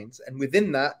red lines, and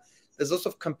within that there's also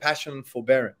compassion and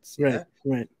forbearance.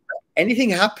 Right.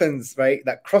 Anything happens, right,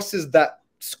 that crosses that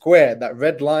square, that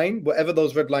red line, whatever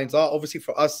those red lines are, obviously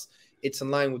for us it's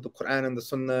in line with the Quran and the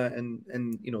Sunnah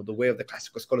and you know, the way of the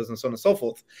classical scholars and so on and so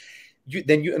forth,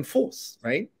 then you enforce,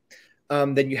 right?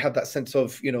 Then you have that sense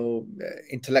of, you know,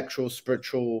 intellectual,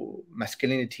 spiritual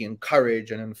masculinity and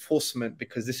courage and enforcement,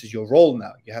 because this is your role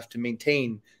now. You have to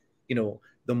maintain, you know,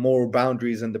 the moral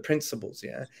boundaries and the principles.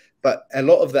 Yeah. But a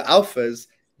lot of the alphas,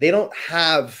 they don't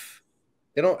have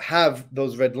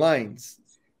those red lines.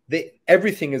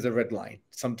 Everything is a red line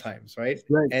sometimes, right?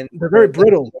 And they're very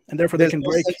brittle, and therefore they can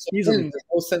break easily. There's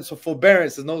no sense of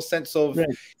forbearance. There's no sense of,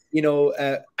 you know,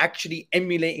 actually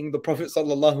emulating the Prophet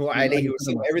sallallahu alaihi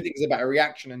wasallam. Everything is about a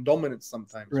reaction and dominance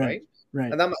sometimes, right?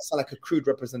 And that might sound like a crude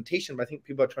representation, but I think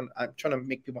people are I'm trying to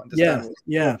make people understand.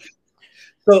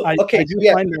 So I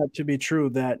do find that to be true,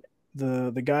 that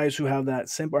the guys who have that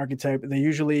simp archetype, they're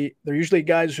usually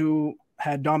guys who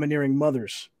had domineering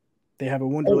mothers. They have a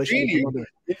wound relationship with mother.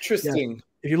 Interesting.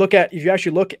 Yeah. If you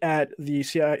actually look at the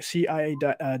CIA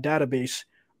database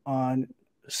on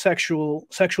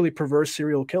sexually perverse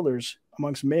serial killers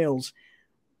amongst males,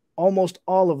 almost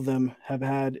all of them have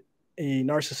had a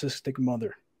narcissistic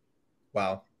mother.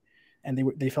 Wow.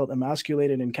 And they felt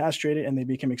emasculated and castrated, and they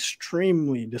became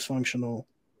extremely dysfunctional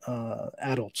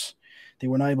adults. They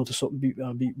were not able to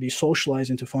be socialized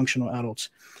into functional adults.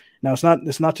 Now,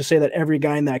 it's not to say that every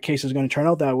guy in that case is going to turn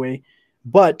out that way,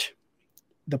 but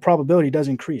the probability does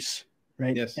increase,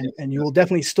 right? And you will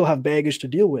definitely still have baggage to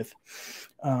deal with.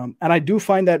 And I do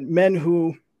find that men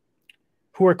who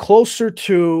are closer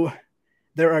to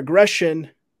their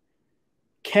aggression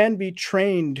can be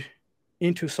trained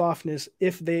into softness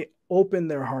if they open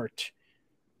their heart.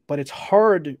 But it's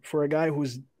hard for a guy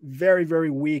who's very, very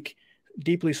weak,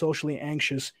 deeply socially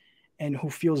anxious, and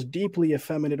who feels deeply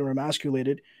effeminate or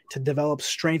emasculated to develop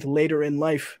strength later in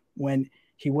life when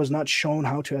he was not shown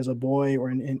how to as a boy or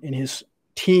in his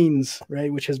teens,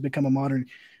 right? Which has become a modern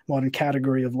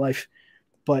category of life.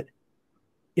 But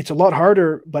it's a lot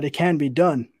harder, but it can be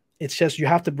done. It's just you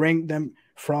have to bring them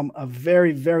from a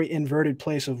very, very inverted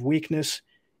place of weakness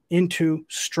into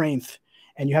strength.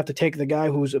 And you have to take the guy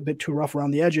who's a bit too rough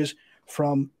around the edges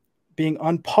from being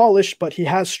unpolished, but he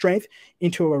has strength,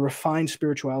 into a refined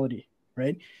spirituality,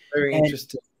 right? Very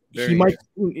interesting.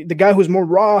 The guy who's more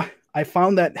raw, I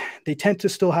found that they tend to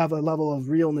still have a level of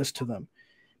realness to them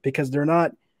because they're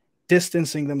not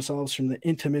distancing themselves from the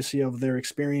intimacy of their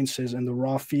experiences and the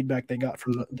raw feedback they got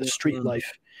from the street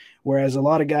life. Whereas a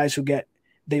lot of guys who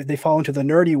they fall into the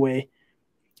nerdy way,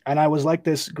 and I was like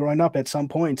this growing up at some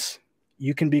points,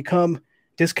 you can become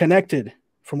disconnected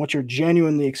from what you're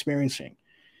genuinely experiencing.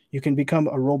 You can become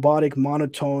a robotic,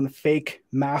 monotone, fake,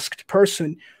 masked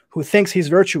person who thinks he's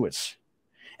virtuous.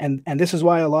 And this is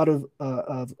why a lot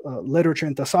of literature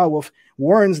in tasawwuf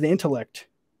warns the intellect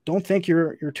Don't think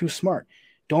you're too smart.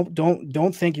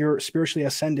 Don't think you're spiritually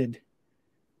ascended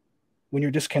when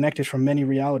you're disconnected from many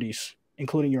realities,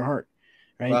 including your heart,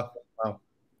 right? Wow. Wow.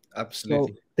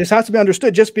 Absolutely. So this has to be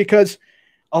understood, just because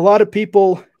a lot of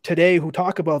people today who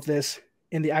talk about this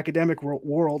in the academic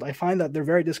world, I find that they're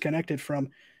very disconnected from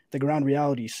the ground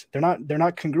realities. They're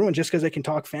not congruent. Just because they can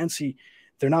talk fancy,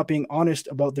 they're not being honest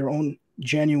about their own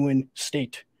genuine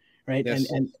state, right? Yes.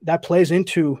 And that plays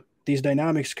into these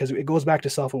dynamics, because it goes back to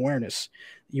self-awareness.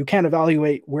 You can't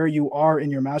evaluate where you are in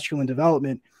your masculine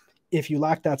development if you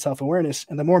lack that self-awareness.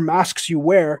 And the more masks you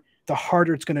wear, the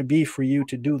harder it's going to be for you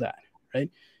to do that,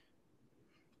 right?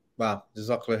 Wow.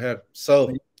 Jazakallah khair.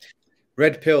 So,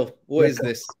 red pill. What is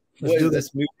this? What is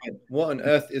this movement? What on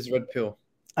earth is red pill?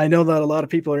 I know that a lot of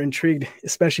people are intrigued,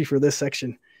 especially for this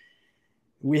section.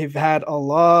 We've had a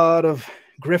lot of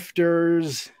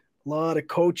grifters, a lot of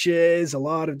coaches, a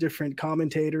lot of different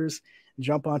commentators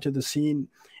jump onto the scene,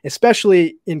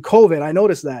 especially in COVID. I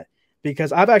noticed that,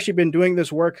 because I've actually been doing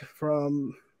this work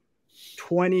from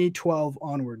 2012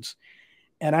 onwards.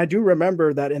 And I do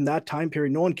remember that in that time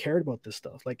period, no one cared about this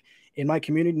stuff. Like in my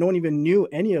community, no one even knew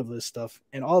any of this stuff.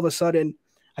 And all of a sudden,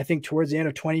 I think towards the end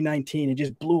of 2019, it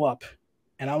just blew up.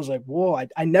 And I was like, whoa,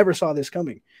 I never saw this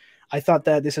coming. I thought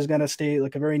that this is going to stay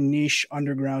like a very niche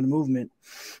underground movement.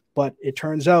 But it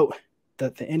turns out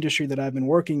that the industry that I've been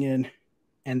working in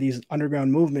and these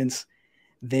underground movements,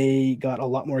 they got a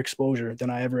lot more exposure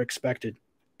than I ever expected.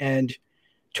 And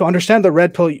to understand the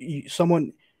red pill,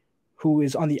 someone who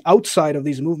is on the outside of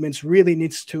these movements really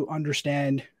needs to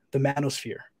understand the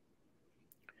manosphere.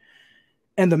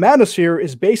 And the manosphere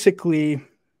is basically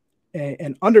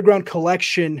an underground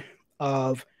collection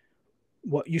of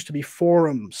what used to be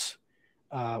forums,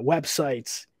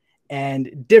 websites,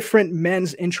 and different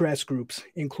men's interest groups,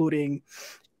 including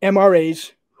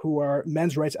MRAs, who are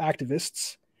men's rights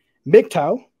activists,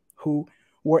 MGTOW, who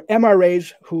were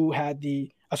MRAs who had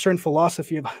a certain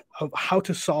philosophy of how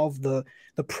to solve the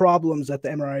problems that the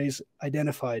MRAs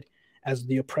identified as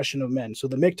the oppression of men. So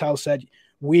the MGTOW said,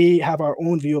 we have our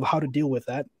own view of how to deal with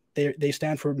that. They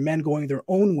stand for men going their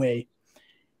own way.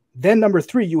 Then number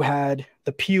 3, you had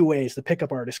the PUAs, the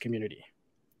pickup artist community,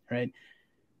 right?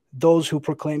 Those who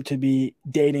proclaim to be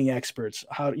dating experts.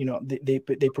 How, they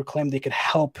proclaim they could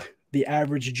help the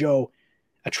average Joe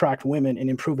attract women and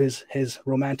improve his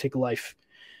romantic life.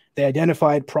 They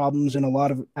identified problems in a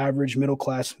lot of average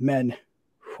middle-class men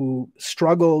who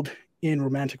struggled in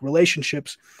romantic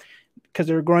relationships because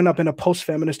they're growing up in a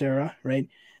post-feminist era, right?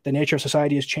 The nature of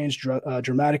society has changed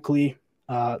dramatically.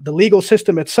 The legal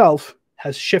system itself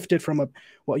has shifted from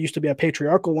what used to be a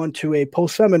patriarchal one to a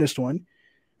post-feminist one.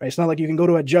 Right? It's not like you can go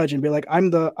to a judge and be like, I'm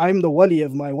the wali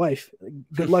of my wife.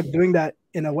 Good luck doing that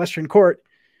in a Western court,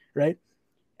 right?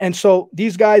 And so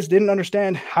these guys didn't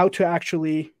understand how to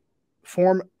actually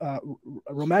form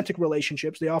romantic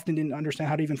relationships. They often didn't understand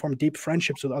how to even form deep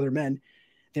friendships with other men.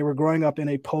 They were growing up in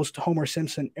a post-Homer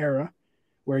Simpson era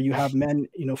where you have men,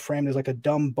 framed as like a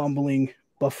dumb, bumbling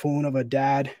buffoon of a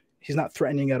dad. He's not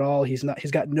threatening at all. He's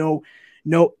got no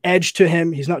edge to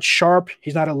him. He's not sharp.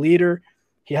 He's not a leader.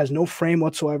 He has no frame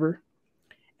whatsoever.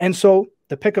 And so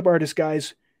the pickup artist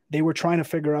guys, they were trying to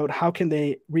figure out how can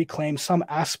they reclaim some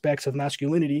aspects of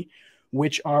masculinity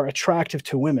which are attractive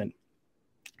to women.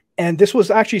 And this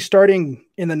was actually starting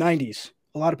in the 90s.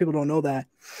 A lot of people don't know that.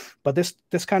 But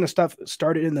this kind of stuff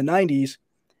started in the 90s.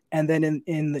 And then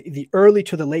in the early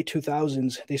to the late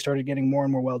 2000s, they started getting more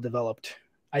and more well developed.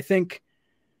 I think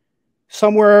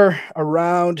somewhere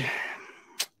around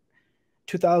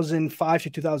 2005 to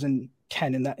 2010,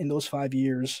 in those 5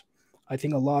 years, I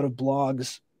think a lot of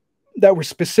blogs that were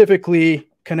specifically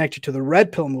connected to the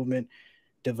red pill movement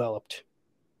developed.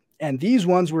 And these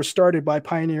ones were started by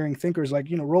pioneering thinkers like,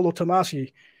 Rollo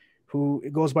Tomassi, who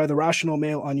goes by the Rational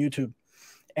Male on YouTube,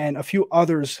 and a few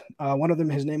others. One of them,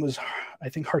 his name was, I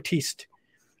think, Hartiste.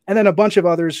 And then a bunch of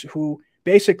others who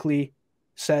basically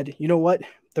said, you know what?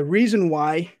 The reason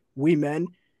why we men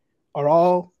are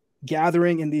all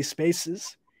gathering in these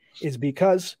spaces is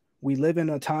because we live in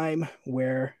a time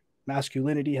where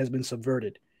masculinity has been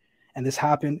subverted. And this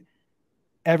happened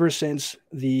ever since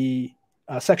the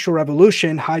sexual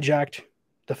revolution hijacked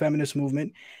the feminist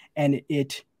movement, and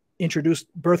it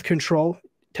introduced birth control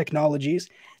technologies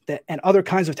and other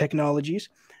kinds of technologies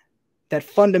that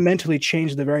fundamentally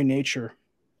changed the very nature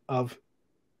of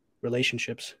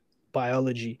relationships,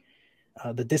 biology,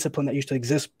 the discipline that used to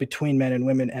exist between men and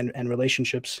women and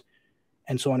relationships,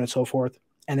 and so on and so forth.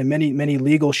 And then many, many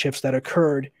legal shifts that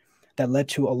occurred that led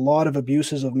to a lot of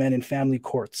abuses of men in family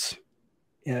courts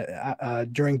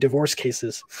during divorce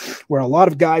cases, where a lot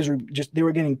of guys were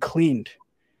getting cleaned.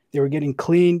 They were getting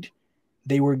cleaned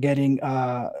They were getting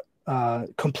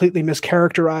completely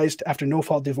mischaracterized after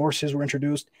no-fault divorces were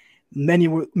introduced. Many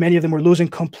of them were losing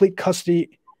complete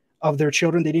custody of their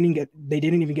children. They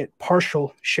didn't even get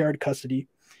partial shared custody,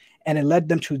 and it led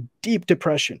them to deep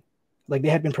depression. Like, they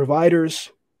had been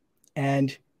providers,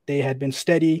 and they had been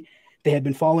steady. They had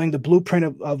been following the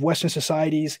blueprint of Western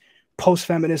society's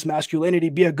post-feminist masculinity.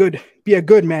 Be a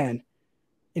good man,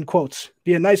 in quotes.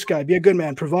 Be a nice guy. Be a good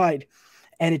man. Provide.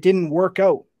 And it didn't work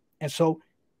out. And so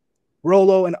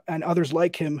Rollo and others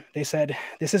like him, they said,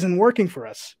 this isn't working for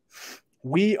us.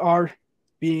 We are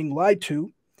being lied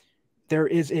to. There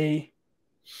is a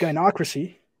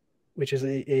gynocracy, which is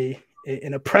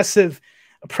an oppressive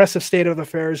state of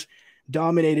affairs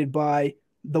dominated by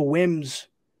the whims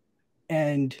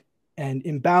and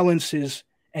imbalances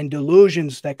and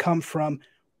delusions that come from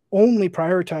only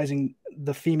prioritizing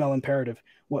the female imperative,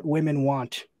 what women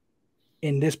want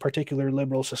in this particular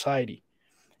liberal society.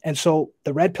 And so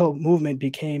the red pill movement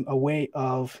became a way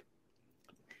of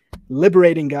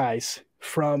liberating guys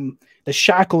from the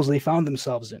shackles they found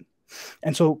themselves in.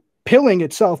 And so pilling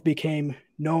itself became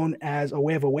known as a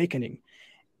way of awakening.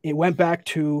 It went back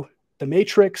to the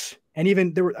Matrix, and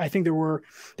even there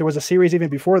was a series even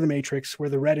before the Matrix where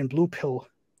the red and blue pill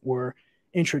were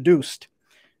introduced.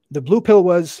 The blue pill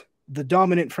was the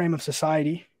dominant frame of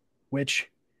society, which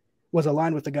was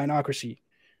aligned with the gynocracy,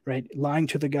 right? Lying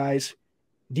to the guys,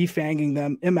 defanging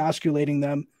them, emasculating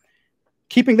them,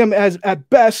 keeping them as, at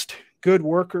best, good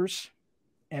workers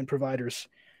and providers,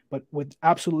 but with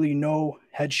absolutely no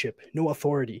headship, no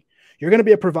authority. You're going to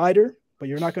be a provider, but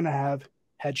you're not going to have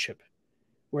headship.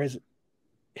 Whereas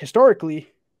historically,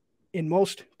 in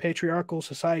most patriarchal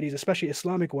societies, especially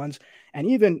Islamic ones, and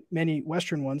even many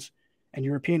Western ones and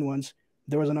European ones,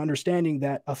 there was an understanding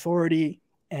that authority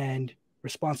and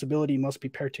responsibility must be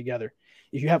paired together.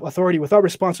 If you have authority without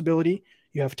responsibility,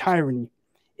 you have tyranny.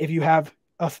 If you have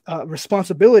a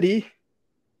responsibility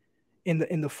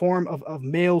in the form of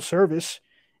male service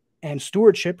and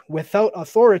stewardship without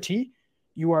authority,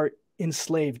 you are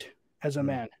enslaved as a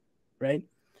man, right?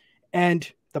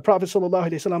 And the Prophet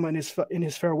ﷺ in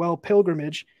his farewell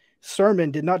pilgrimage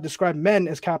sermon did not describe men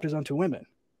as captives unto women.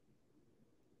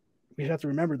 We have to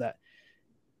remember that.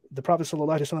 The Prophet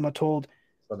ﷺ told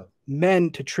men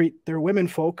to treat their women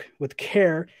folk with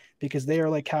care because they are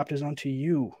like captives unto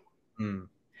you. And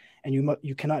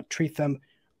you cannot treat them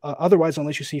otherwise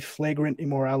unless you see flagrant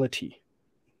immorality,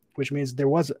 which means there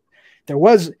was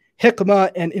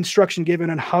hikmah and instruction given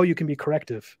on how you can be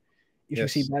corrective if you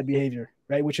see bad behavior,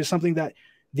 right? Which is something that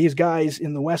these guys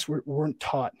in the West weren't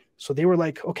taught. So they were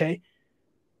like, okay,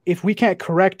 if we can't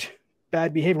correct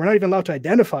bad behavior, we're not even allowed to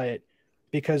identify it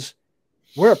because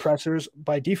we're oppressors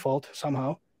by default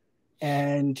somehow,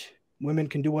 and women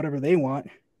can do whatever they want,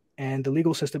 and the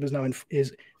legal system is now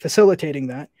is facilitating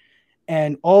that.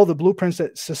 And all the blueprints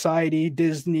that society,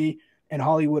 Disney, and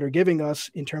Hollywood are giving us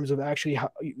in terms of actually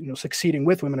succeeding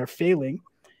with women are failing,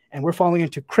 and we're falling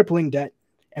into crippling debt,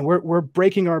 and we're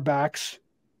breaking our backs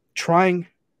trying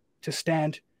to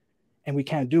stand, and we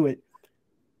can't do it.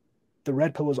 The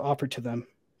red pill was offered to them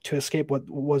to escape what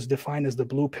was defined as the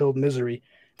blue pill misery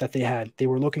that they had. They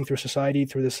were looking through society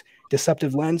through this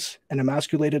deceptive lens, an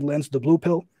emasculated lens, the blue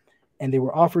pill, and they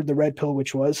were offered the red pill,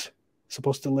 which was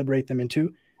supposed to liberate them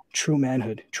into true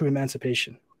manhood, true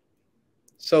emancipation.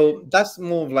 So that's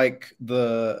more of like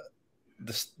the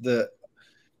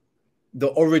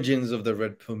origins of the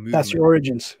red pill movement. That's the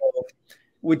origins,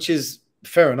 which is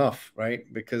fair enough, right?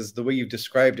 Because the way you've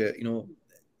described it,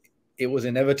 it was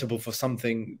inevitable for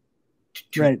something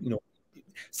to right.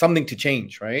 Something to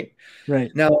change, right?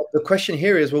 Right. Now the question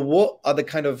here is, well, what are the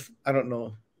kind of, I don't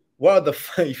know, what are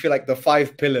the you feel like the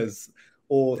 5 pillars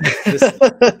or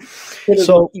pillars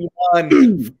so of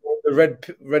Iman,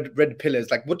 the red pillars?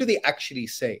 Like, what do they actually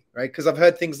say, right? Because I've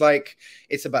heard things like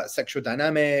it's about sexual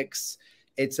dynamics,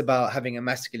 it's about having a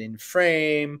masculine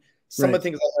frame. Some of the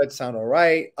things I've heard sound all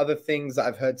right. Other things that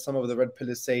I've heard some of the red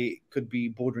pillars say could be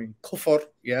bordering kufr.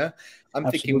 Yeah, I'm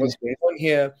thinking what's going on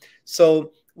here.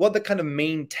 So what are the kind of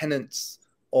main tenets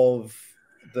of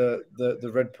the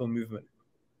red pill movement?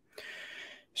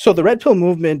 So the red pill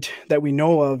movement that we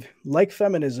know of, like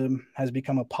feminism, has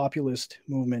become a populist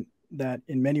movement that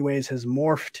in many ways has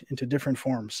morphed into different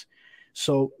forms.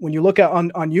 So when you look at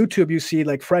on YouTube, you see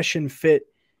like Fresh and Fit.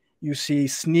 You see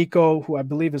Sneeko, who I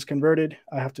believe is converted.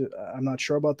 I'm not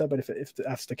sure about that, but if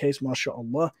that's the case,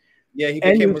 mashallah. Yeah, he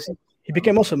became Muslim. He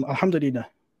became Muslim, alhamdulillah,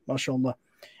 mashallah.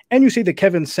 And you see the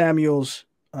Kevin Samuels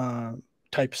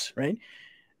types, right?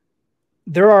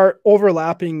 There are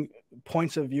overlapping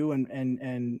points of view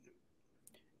and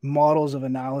models of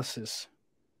analysis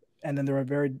and then there are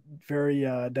very, very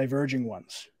diverging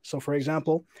ones. So, for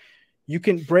example, you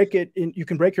can break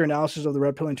your analysis of the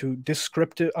red pill into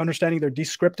understanding their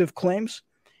descriptive claims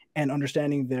and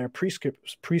understanding their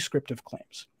prescriptive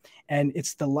claims. And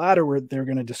it's the latter where they're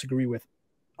going to disagree with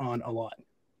on a lot.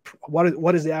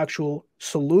 What is the actual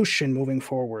solution moving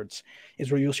forwards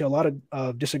is where you'll see a lot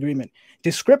of disagreement.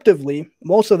 Descriptively,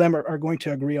 most of them are going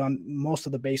to agree on most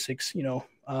of the basics.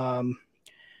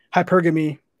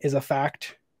 Hypergamy is a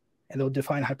fact, and they'll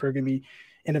define hypergamy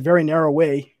in a very narrow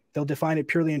way. They'll define it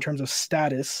purely in terms of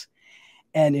status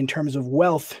and in terms of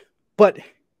wealth. But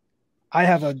I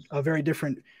have a very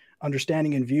different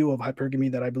understanding and view of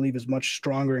hypergamy that I believe is much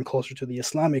stronger and closer to the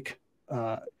Islamic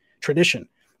tradition,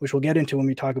 which we'll get into when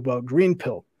we talk about green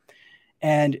pill.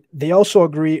 And they also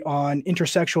agree on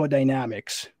intersexual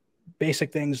dynamics,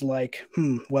 basic things like,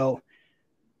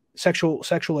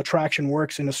 sexual attraction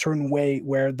works in a certain way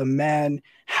where the man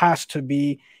has to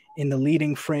be in the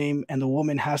leading frame and the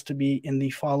woman has to be in the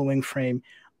following frame.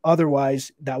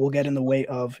 Otherwise, that will get in the way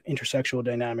of intersexual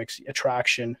dynamics,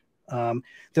 attraction.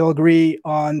 They'll agree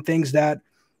on things that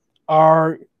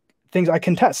are things I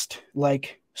contest,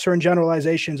 like certain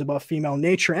generalizations about female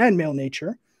nature and male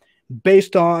nature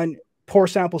based on poor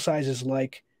sample sizes,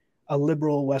 like a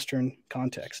liberal Western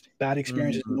context, bad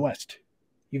experiences in the West.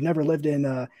 You've never lived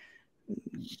in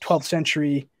 12th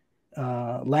century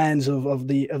lands of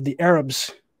the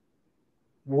Arabs.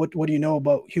 What do you know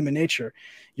about human nature?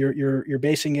 You're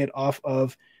basing it off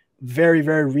of very,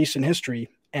 very recent history,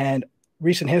 and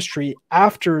recent history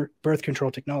after birth control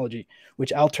technology,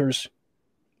 which alters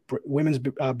women's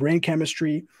brain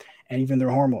chemistry and even their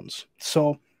hormones.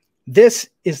 So this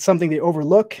is something they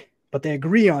overlook, but they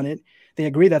agree on it. They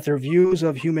agree that their views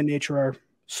of human nature are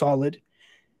solid.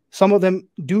 Some of them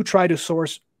do try to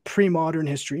source pre-modern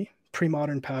history,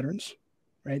 pre-modern patterns,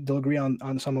 right? They'll agree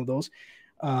on some of those.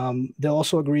 They'll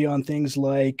also agree on things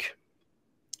like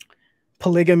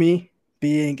polygamy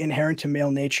being inherent to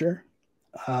male nature.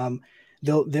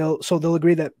 They'll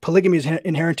agree that polygamy is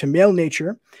inherent to male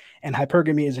nature and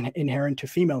hypergamy is inherent to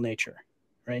female nature,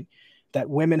 right? That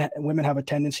women have a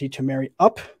tendency to marry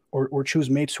up or choose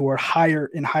mates who are higher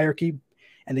in hierarchy,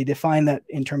 and they define that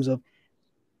in terms of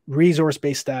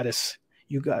resource-based status.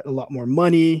 You got a lot more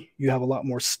money, you have a lot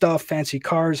more stuff, fancy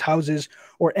cars, houses,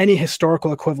 or any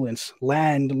historical equivalents,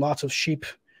 land, lots of sheep,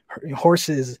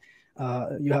 horses.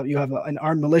 You have an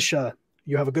armed militia.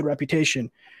 You have a good reputation,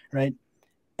 right?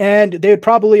 And they would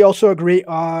probably also agree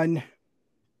on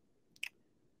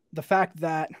the fact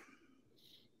that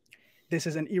this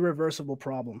is an irreversible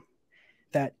problem,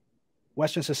 that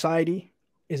Western society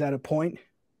is at a point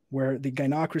where the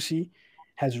gynocracy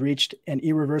has reached an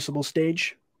irreversible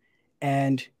stage,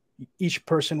 and each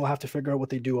person will have to figure out what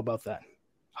they do about that.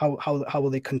 How will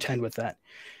they contend with that?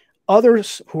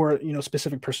 Others who are,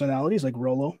 specific personalities like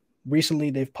Rollo, recently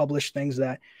they've published things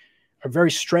that are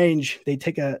very strange. They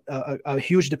take a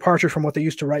huge departure from what they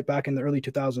used to write back in the early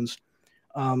 2000s,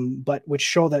 but which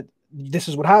show that this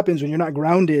is what happens when you're not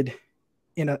grounded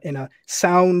in a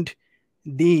sound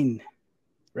deen,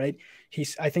 right?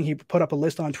 I think he put up a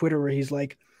list on Twitter where he's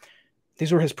like,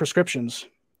 these were his prescriptions.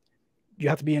 You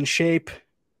have to be in shape.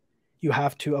 You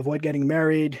have to avoid getting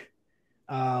married.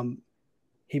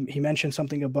 He mentioned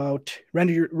something about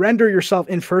render yourself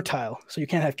infertile so you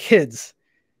can't have kids,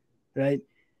 right?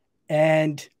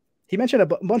 And he mentioned a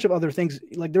bunch of other things.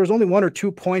 Like there was only 1 or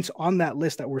 2 points on that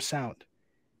list that were sound,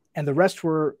 and the rest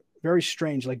were very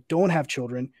strange. Like don't have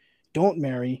children, don't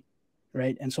marry,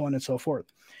 right, and so on and so forth,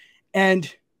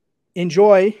 and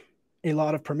enjoy a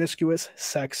lot of promiscuous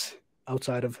sex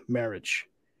outside of marriage.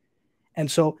 And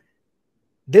so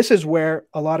this is where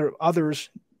a lot of others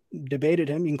debated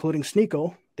him, including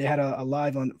Sneeko. They had a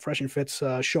live on Fresh and Fit's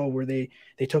show where they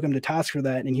took him to task for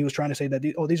that. And he was trying to say that,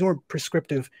 these weren't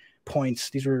prescriptive points.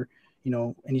 These were,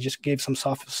 and he just gave some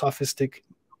sophistic,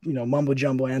 mumbo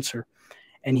jumbo answer.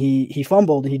 And he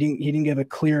fumbled. He didn't give a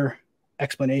clear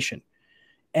explanation.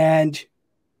 And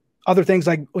other things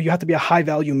like, you have to be a high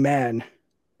value man,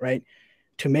 right,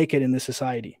 to make it in this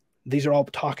society. These are all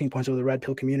talking points of the red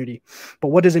pill community. But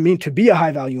what does it mean to be a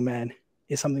high value man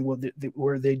is something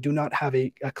where they do not have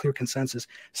a clear consensus.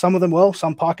 Some of them will,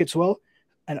 some pockets will.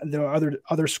 And there are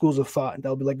other schools of thought.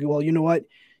 They'll be like, well, you know what?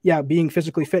 Yeah, being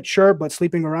physically fit, sure, but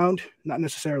sleeping around, not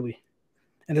necessarily.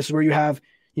 And this is where you have,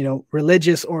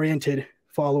 religious oriented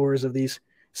followers of these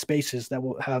spaces that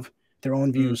will have their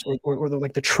own views, or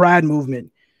like the trad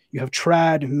movement. You have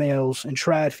trad males and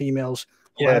trad females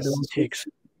who have their own takes.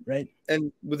 Right.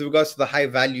 And with regards to the high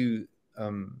value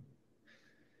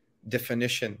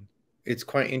definition, it's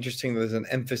quite interesting. There's an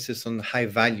emphasis on high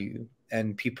value,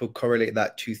 and people correlate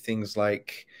that to things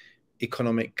like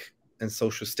economic and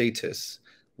social status,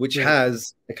 which Right.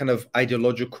 has a kind of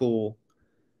ideological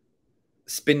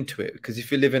spin to it. Because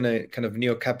if you live in a kind of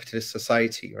neo-capitalist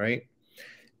society, right,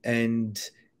 and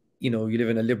you live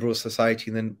in a liberal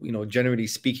society, then generally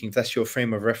speaking, if that's your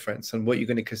frame of reference, and what you're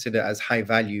going to consider as high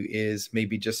value is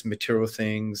maybe just material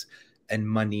things and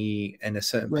money and a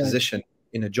certain Right. position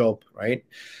in a job, right?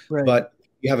 Right. But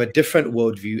you have a different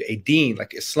worldview, a deen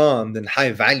like Islam, then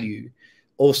high value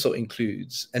also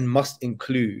includes and must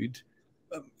include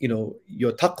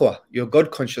your taqwa, your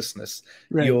God consciousness,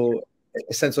 Right. your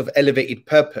a sense of elevated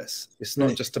purpose. It's not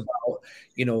Right. just about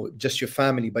just your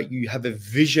family, but you have a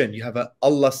vision. You have an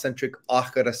Allah-centric,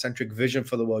 akhirah-centric vision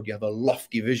for the world. You have a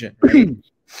lofty vision, right?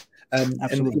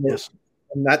 Absolutely, yes.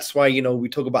 And that's why we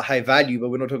talk about high value, but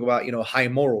we don't talk about high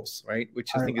morals, right? Which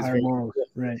I think is very morals.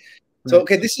 Right. So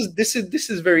okay, this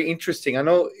is very interesting. I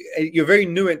know you're very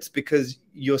nuanced because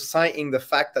you're citing the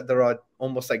fact that there are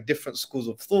almost like different schools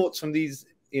of thoughts from these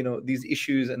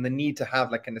issues, and the need to have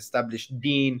like an established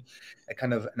deen, a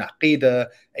kind of an aqidah,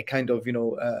 a kind of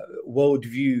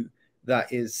worldview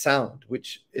that is sound,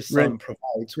 which Islam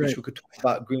provides, which we could talk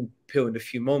about green pill in a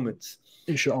few moments.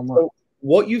 Inshallah. So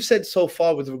what you've said so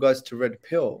far with regards to red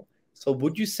pill, so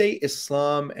would you say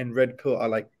Islam and red pill are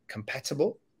like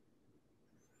compatible?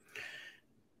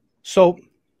 So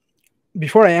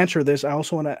before I answer this, I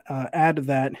also want to add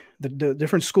that the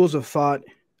different schools of thought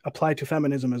apply to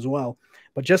feminism as well.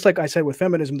 But just like I said with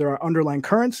feminism, there are underlying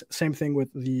currents. Same thing with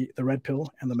the red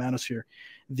pill and the manosphere.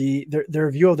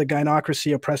 Their view of the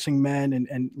gynocracy oppressing men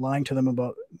and lying to them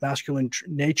about masculine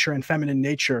nature and feminine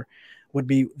nature would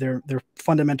be their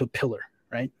fundamental pillar,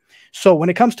 right? So when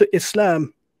it comes to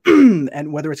Islam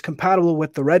and whether it's compatible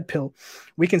with the red pill,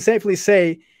 we can safely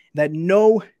say that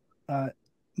no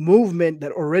movement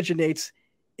that originates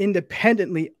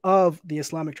independently of the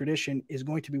Islamic tradition is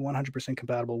going to be 100%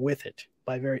 compatible with it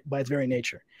by its very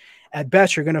nature. At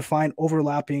best, you're going to find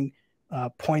overlapping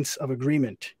points of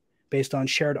agreement based on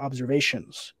shared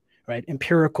observations, right?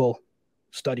 Empirical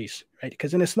studies, right?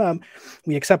 Because in Islam,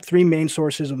 we accept three main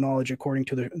sources of knowledge according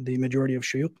to the majority of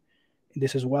shuyukh.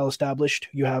 This is well established.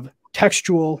 You have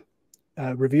textual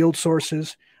revealed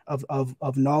sources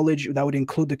of knowledge that would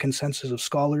include the consensus of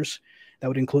scholars. That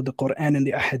would include the Quran and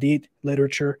the Ahadith,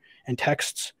 literature and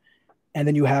texts. And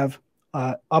then you have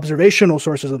observational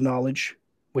sources of knowledge,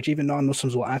 which even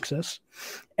non-Muslims will access.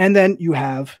 And then you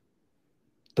have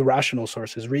the rational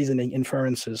sources, reasoning,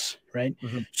 inferences, right?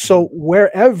 Mm-hmm. So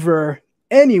wherever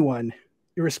anyone,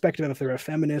 irrespective of if they're a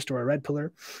feminist or a red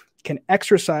pillar, can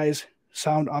exercise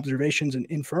sound observations and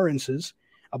inferences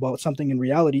about something in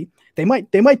reality, they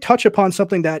might touch upon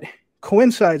something that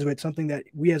coincides with something that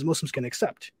we as Muslims can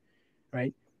accept.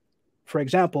 Right? For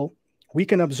example, we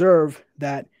can observe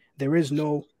that there is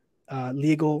no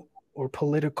legal or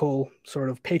political sort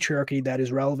of patriarchy that is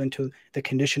relevant to the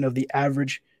condition of the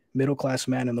average middle-class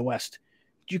man in the West.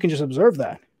 You can just observe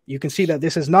that. You can see that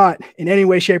this is not in any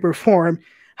way, shape, or form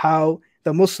how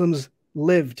the Muslims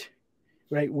lived,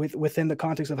 right, within the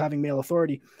context of having male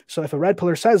authority. So if a red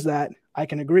pillar says that, I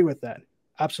can agree with that.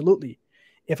 Absolutely.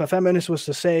 If a feminist was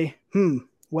to say,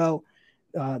 well,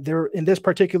 there in this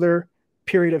particular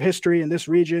period of history in this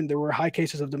region, there were high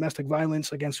cases of domestic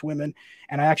violence against women,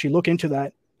 and I actually look into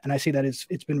that and I see that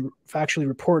it's been factually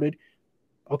reported.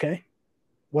 Okay,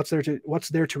 what's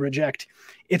there to reject?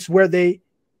 It's where they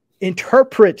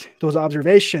interpret those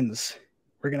observations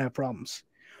we're gonna have problems,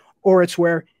 or it's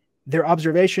where their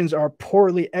observations are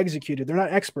poorly executed. They're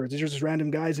not experts. They're just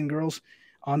random guys and girls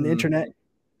on the internet.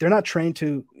 They're not trained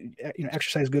to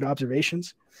exercise good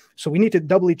observations. So we need to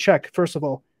doubly check, first of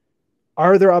all,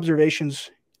 are their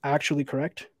observations actually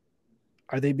correct?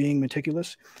 Are they being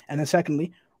meticulous? And then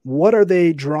secondly, what are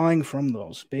they drawing from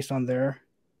those based on their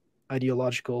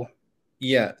ideological?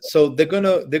 Yeah, so they're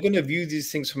gonna view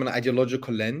these things from an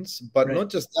ideological lens, but not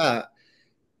just that.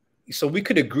 So we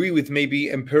could agree with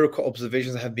maybe empirical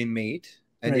observations that have been made,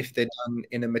 and if they're done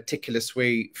in a meticulous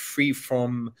way, free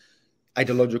from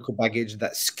ideological baggage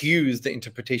that skews the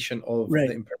interpretation of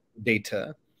the empirical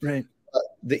data. Right. But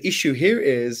the issue here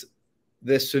is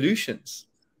the solutions.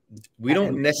 We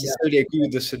don't necessarily agree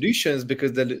with the solutions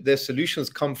because their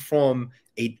solutions come from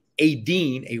a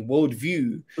deen, a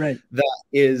worldview that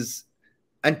is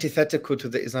antithetical to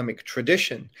the Islamic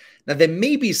tradition. Now, there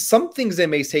may be some things they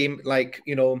may say, like,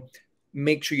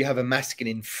 make sure you have a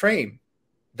masculine frame.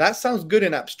 That sounds good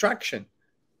in abstraction,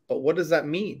 but what does that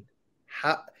mean?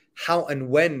 How and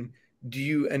when do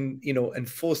you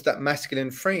enforce that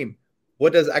masculine frame?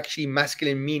 What does actually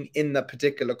masculine mean in that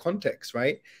particular context,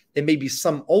 right? There may be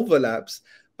some overlaps,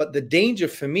 but the danger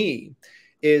for me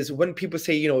is when people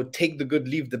say, you know, take the good,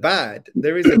 leave the bad,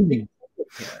 there is a big problem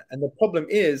here. And the problem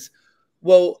is,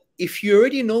 well, if you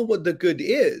already know what the good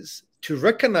is, to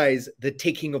recognize the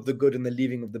taking of the good and the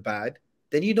leaving of the bad,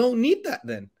 then you don't need that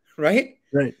then, right?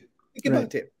 Right. Think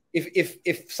about it.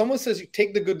 If someone says you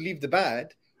take the good, leave the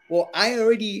bad, well, I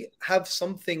already have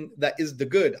something that is the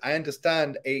good. I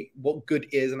understand what good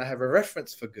is, and I have a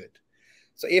reference for good.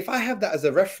 So if I have that as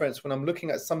a reference when I'm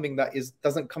looking at something that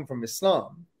doesn't come from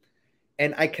Islam,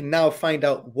 and I can now find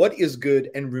out what is good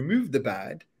and remove the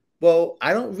bad, well,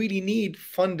 I don't really need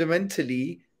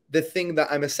fundamentally the thing that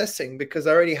I'm assessing, because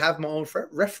I already have my own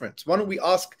reference. Why don't we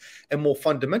ask a more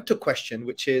fundamental question,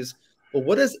 which is, well,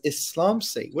 what does Islam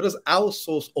say? What does our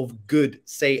source of good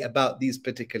say about these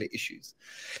particular issues?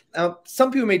 Now,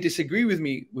 some people may disagree with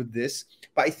me with this,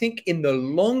 but I think in the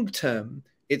long term,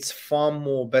 it's far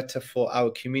more better for our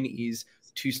communities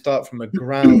to start from a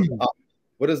ground up.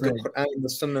 What does the Quran and the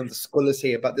Sunnah and the scholars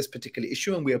say about this particular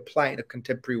issue? And we apply it in a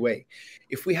contemporary way.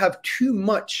 If we have too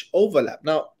much overlap,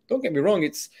 now, don't get me wrong,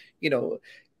 it's, you know,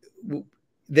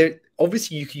 there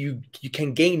obviously you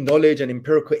can gain knowledge and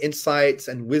empirical insights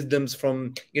and wisdoms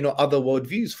from, you know, other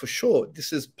worldviews, for sure.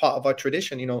 This is part of our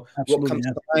tradition. You know, what comes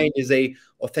to mind is a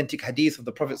authentic hadith of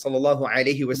the Prophet sallallahu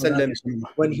alaihi wasallam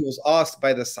when he was asked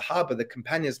by the Sahaba, the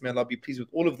companions, may Allah be pleased with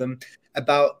all of them,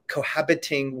 about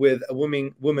cohabiting with a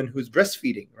woman who's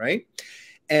breastfeeding, right?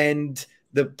 And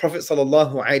the Prophet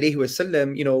sallallahu alaihi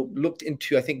wasallam, you know, looked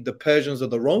into, I think, the Persians or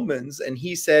the Romans, and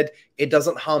he said it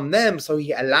doesn't harm them, so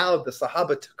he allowed the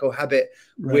Sahaba to cohabit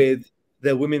with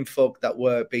the women folk that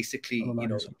were basically, you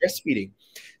know, breastfeeding.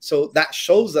 So that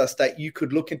shows us that you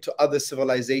could look into other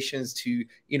civilizations to,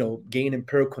 you know, gain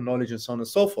empirical knowledge and so on and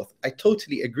so forth. I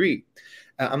totally agree.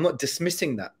 I'm not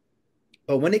dismissing that.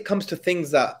 But when it comes to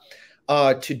things that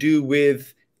are to do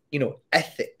with, you know,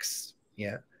 ethics,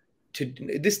 yeah,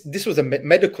 this was a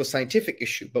medical scientific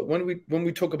issue, but when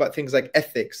we talk about things like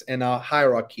ethics and our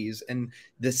hierarchies and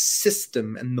the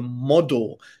system and the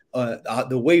model,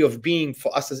 the way of being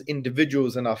for us as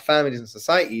individuals and our families and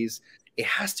societies, it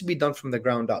has to be done from the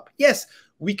ground up. Yes,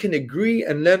 we can agree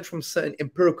and learn from certain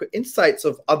empirical insights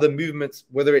of other movements,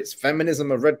 whether it's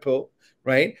feminism or red pill,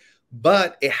 right?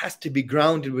 But it has to be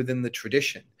grounded within the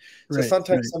tradition. So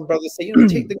sometimes some brothers say, you know,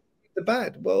 take the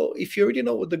bad. Well, if you already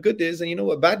know what the good is and you know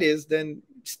what bad is, then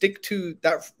stick to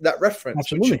that reference.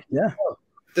 Absolutely. Yeah.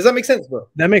 Does that make sense, bro?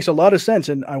 That makes a lot of sense.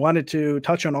 And I wanted to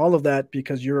touch on all of that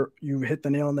because you hit the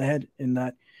nail on the head in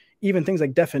that even things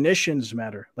like definitions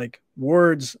matter, like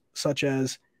words such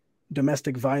as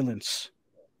domestic violence.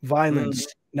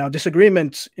 Now,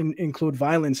 disagreements include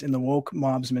violence in the woke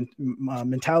mobs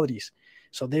mentalities.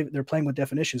 So they're playing with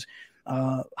definitions.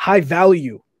 High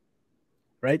value.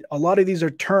 Right? A lot of these are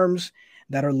terms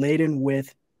that are laden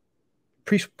with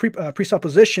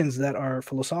presuppositions that are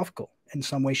philosophical in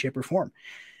some way, shape, or form.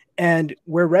 And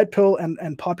where red pill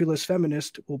and populist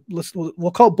feminist,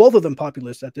 we'll call both of them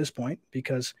populist at this point,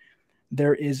 because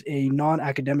there is a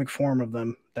non-academic form of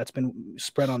them that's been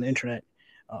spread on the internet.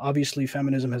 Obviously,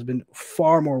 feminism has been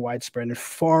far more widespread and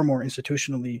far more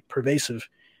institutionally pervasive,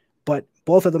 but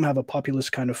both of them have a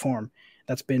populist kind of form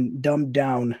that's been dumbed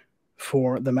down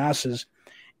for the masses.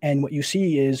 And what you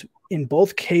see is, in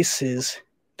both cases,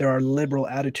 there are liberal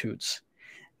attitudes.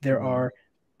 There are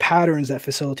patterns that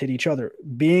facilitate each other.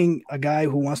 Being a guy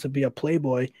who wants to be a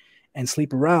playboy and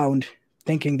sleep around,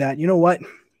 thinking that, you know what,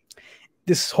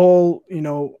 this whole, you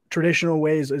know, traditional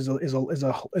ways is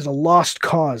a lost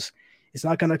cause. It's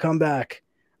not going to come back.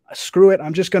 Screw it.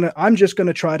 I'm just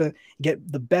gonna try to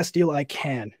get the best deal I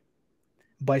can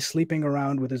by sleeping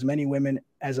around with as many women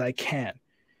as I can.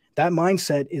 That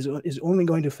mindset is only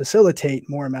going to facilitate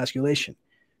more emasculation,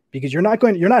 because you're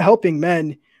not helping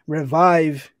men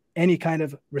revive any kind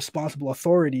of responsible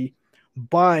authority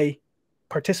by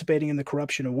participating in the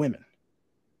corruption of women,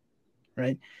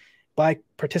 right? By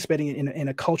participating in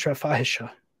a culture fahisha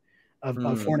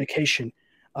of fornication,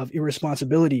 of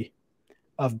irresponsibility,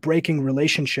 of breaking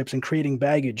relationships and creating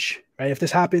baggage, right? If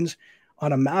this happens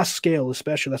on a mass scale,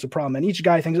 especially, that's a problem. And each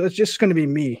guy thinks it's just going to be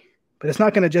me. But it's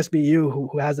not going to just be you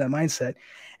who has that mindset.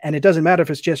 And it doesn't matter if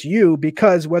it's just you,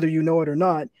 because whether you know it or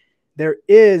not, there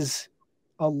is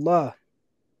Allah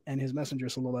and his messenger,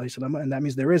 sallallahu alaihi wasallam, and that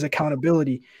means there is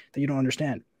accountability that you don't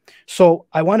understand. So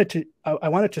I wanted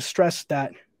to stress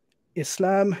that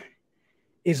Islam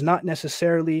is not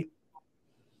necessarily,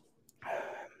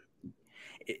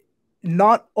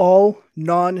 not all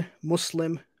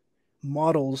non-Muslim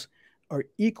models are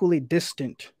equally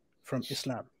distant from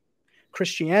Islam.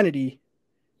 Christianity,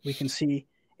 we can see,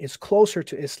 is closer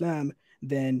to Islam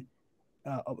than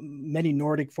many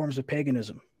Nordic forms of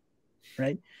paganism,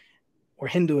 right? Or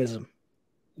Hinduism.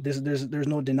 There's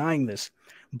no denying this.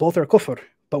 Both are kufr.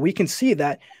 But we can see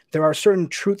that there are certain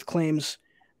truth claims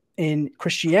in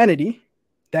Christianity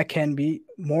that can be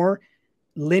more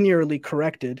linearly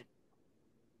corrected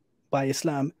by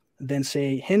Islam than,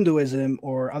 say, Hinduism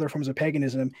or other forms of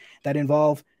paganism that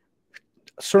involve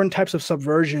certain types of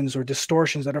subversions or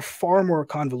distortions that are far more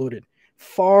convoluted,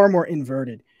 far more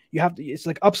inverted. It's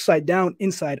like upside down,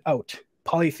 inside out,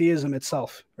 polytheism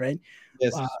itself, right?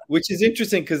 Yes, which is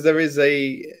interesting because there is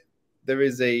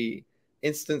a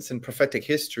instance in prophetic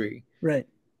history, right?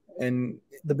 And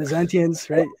the Byzantines,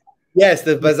 right? Yes,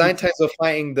 the Byzantines were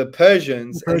fighting the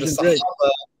Persians, and the Sahaba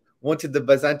right, wanted the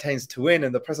Byzantines to win,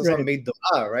 and the Prophet made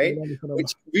dua, right?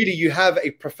 Which really, you have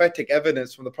a prophetic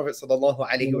evidence from the Prophet sallallahu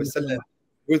alaihi wasallam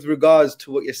with regards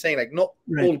to what you're saying. Like, not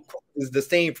all is the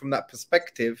same from that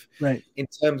perspective, right? In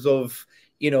terms of,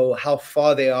 you know, how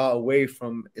far they are away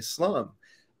from Islam.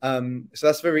 So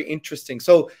that's very interesting.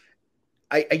 So,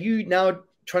 are you now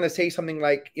trying to say something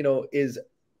like, you know, is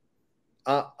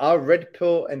our red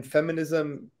pill and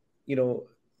feminism, you know,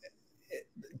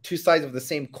 two sides of the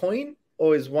same coin,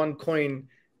 or is one coin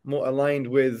more aligned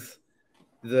with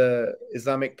the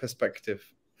Islamic perspective?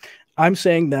 I'm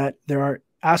saying that there are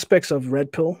aspects of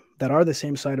red pill that are the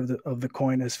same side of the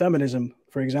coin as feminism.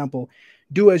 For example,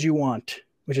 do as you want,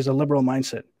 which is a liberal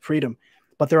mindset, freedom.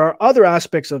 But there are other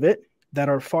aspects of it that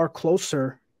are far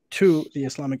closer to the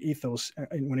Islamic ethos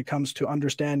when it comes to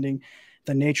understanding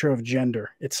the nature of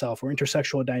gender itself, or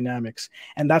intersexual dynamics.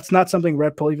 And that's not something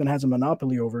red pill even has a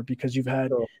monopoly over, because you've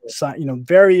had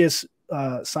various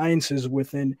sciences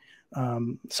within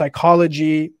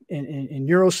psychology, in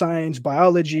neuroscience,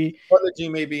 biology,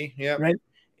 maybe, yeah, right,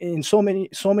 in so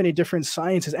many different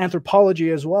sciences, anthropology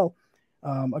as well.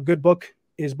 A good book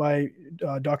is by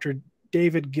Dr.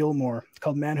 David Gilmour,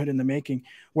 called Manhood in the Making,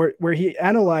 where he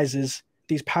analyzes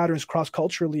these patterns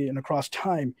cross-culturally and across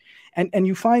time. And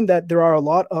you find that there are a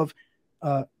lot of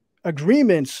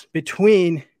agreements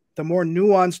between the more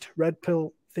nuanced red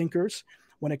pill thinkers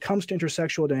when it comes to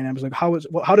intersexual dynamics, like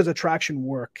how does attraction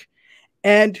work,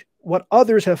 and what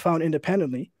others have found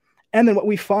independently, and then what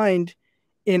we find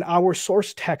in our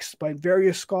source texts by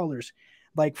various scholars.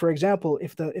 Like, for example,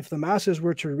 if the masses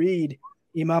were to read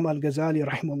Imam al-Ghazali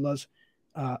rahimahullah's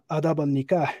Adab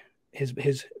al-Nikah, his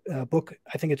book,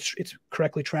 I think it's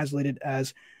correctly translated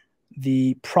as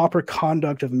The Proper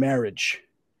Conduct of Marriage,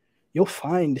 you'll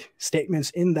find statements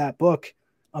in that book,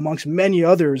 amongst many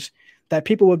others, that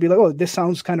people would be like, oh, this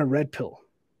sounds kind of red pill,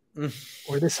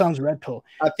 or this sounds red pill.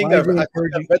 I think I've read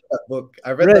that book.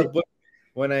 I read that book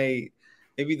when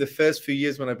maybe the first few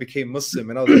years when I became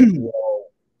Muslim, and I was like, whoa.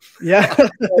 Yeah.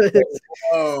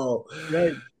 Whoa.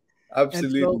 Right.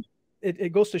 Absolutely.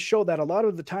 It goes to show that a lot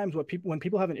of the times when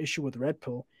people have an issue with red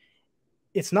pill,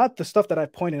 it's not the stuff that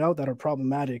I've pointed out that are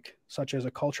problematic, such as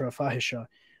a culture of fahisha,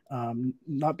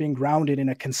 not being grounded in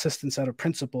a consistent set of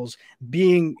principles,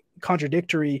 being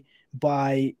contradictory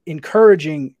by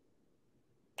encouraging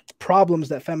problems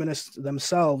that feminists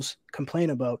themselves complain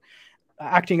about,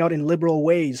 acting out in liberal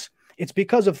ways. It's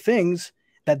because of things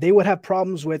that they would have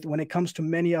problems with when it comes to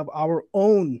many of our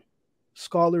own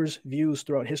scholars' views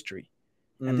throughout history.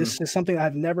 And this is something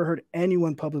I've never heard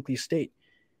anyone publicly state,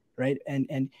 right?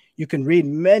 And you can read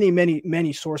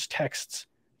many source texts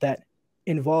that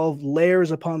involve layers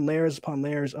upon layers upon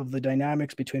layers of the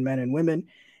dynamics between men and women,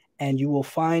 and you will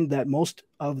find that most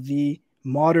of the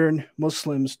modern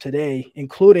Muslims today,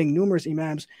 including numerous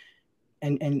imams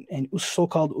and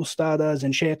so-called ustadas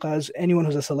and shaykhas, anyone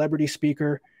who's a celebrity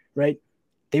speaker, right,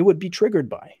 they would be triggered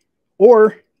by,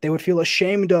 or they would feel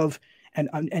ashamed of,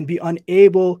 and be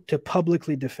unable to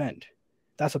publicly defend.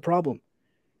 That's a problem,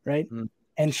 right?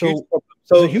 And so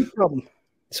it's a huge problem.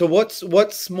 So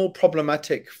what's more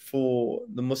problematic for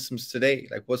the Muslims today?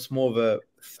 Like, what's more of a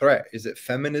threat? Is it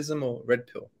feminism or red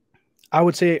pill? I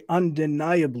would say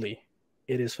undeniably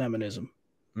it is feminism.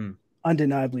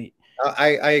 Undeniably.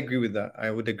 I agree with that.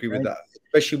 I would agree with that,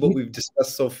 especially what we've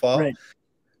discussed so far,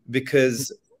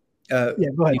 because go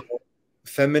ahead.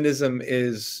 Feminism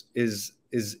is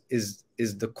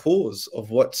the cause of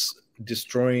what's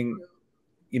destroying,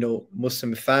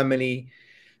 Muslim family,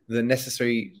 the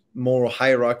necessary moral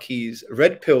hierarchies.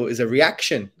 Red pill is a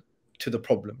reaction to the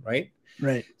problem, right?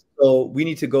 Right. So we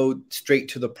need to go straight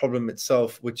to the problem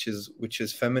itself, which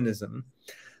is feminism,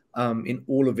 in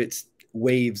all of its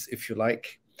waves, if you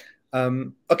like.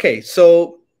 Okay,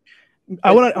 so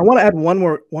I want to add one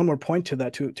more point to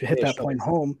that to hit that point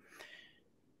home.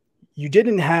 You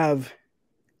didn't have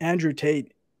Andrew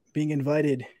Tate being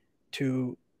invited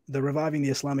to the Reviving the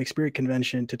Islamic Spirit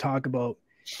Convention to talk about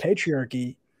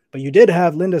patriarchy, but you did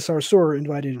have Linda Sarsour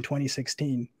invited in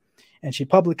 2016. And she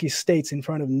publicly states in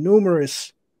front of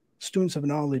numerous students of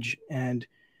knowledge and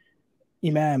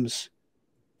imams,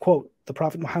 quote, the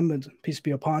Prophet Muhammad, peace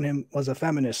be upon him, was a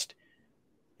feminist,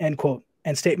 end quote.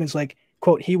 And statements like,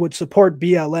 quote, he would support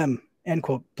BLM, end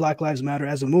quote, Black Lives Matter,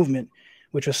 as a movement,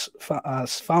 which was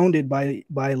founded by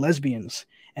lesbians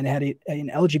and had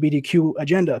an LGBTQ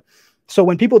agenda. So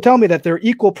when people tell me that they're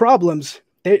equal problems,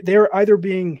 they're either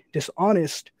being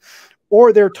dishonest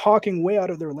or they're talking way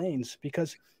out of their lanes,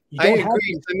 because you don't I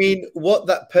agree. I mean, what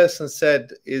that person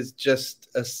said is just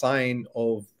a sign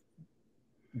of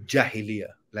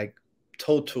jahiliyyah, like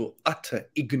total, utter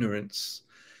ignorance.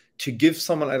 To give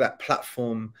someone like that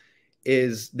platform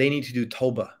is they need to do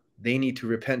tawbah. They need to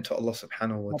repent to Allah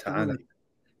subhanahu wa ta'ala.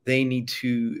 They need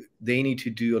to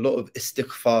do a lot of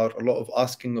istighfar, a lot of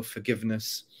asking of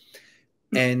forgiveness.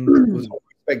 And with all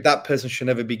respect, that person should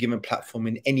never be given platform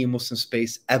in any Muslim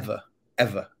space ever.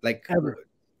 Like ever.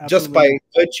 Just by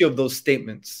virtue of those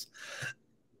statements.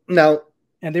 Now,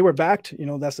 and they were backed, you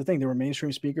know, that's the thing. There were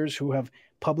mainstream speakers who have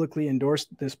publicly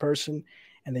endorsed this person,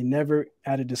 and they never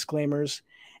added disclaimers.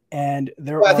 And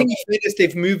I think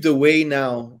they've moved away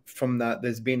now from that.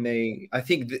 There's been I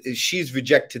think she's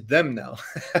rejected them now.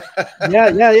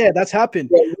 yeah, that's happened.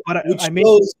 Yeah, but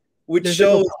which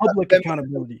shows public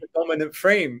accountability, the dominant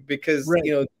frame, because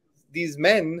you know, these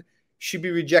men should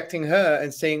be rejecting her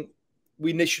and saying,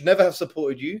 we should never have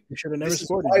supported you. We should have never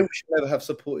supported you. We should never have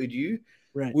supported you.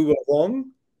 Right. We were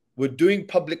wrong. We're doing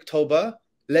public tawbah.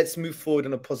 Let's move forward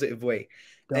in a positive way.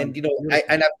 Done. And you know,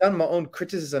 I've done my own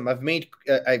criticism. I've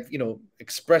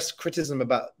expressed criticism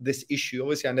about this issue.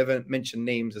 Obviously, I never mention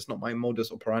names. It's not my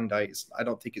modus operandi. I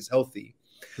don't think it's healthy.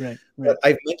 Right. But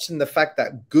I've mentioned the fact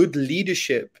that good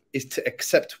leadership is to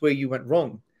accept where you went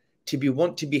wrong,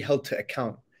 want to be held to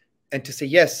account, and to say,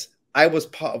 yes, I was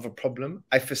part of a problem.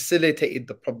 I facilitated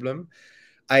the problem.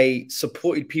 I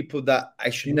supported people that I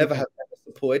should never have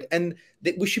supported. And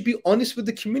we should be honest with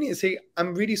the community and say,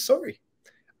 I'm really sorry.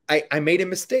 I made a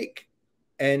mistake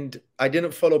and I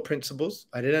didn't follow principles.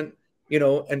 I didn't,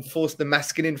 enforce the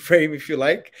masculine frame, if you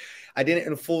like. I didn't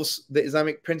enforce the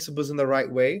Islamic principles in the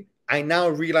right way. I now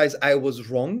realize I was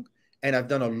wrong and I've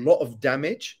done a lot of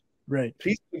damage. Right.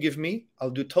 Please forgive me. I'll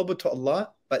do tawbah to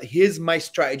Allah. But here's my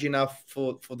strategy now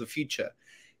for the future.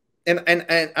 And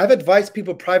I've advised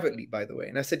people privately, by the way.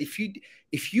 And I said,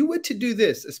 if you were to do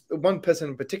this, one person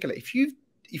in particular, if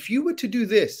you were to do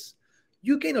this,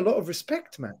 you gain a lot of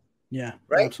respect, man. Yeah.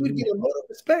 Right? Absolutely. You gain a lot of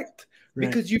respect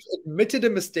because you've admitted a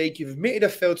mistake, you've admitted a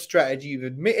failed strategy, you've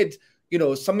admitted,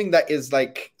 something that is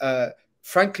like,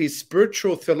 frankly,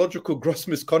 spiritual, theological gross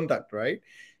misconduct, right?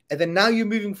 And then now you're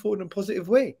moving forward in a positive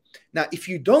way. Now, if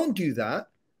you don't do that,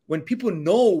 when people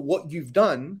know what you've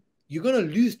done, you're going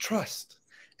to lose trust.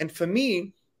 And for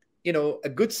me, a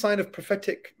good sign of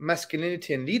prophetic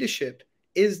masculinity and leadership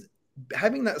is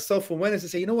having that self-awareness to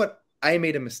say, you know what? I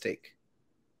made a mistake.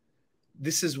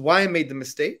 This is why I made the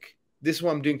mistake. This is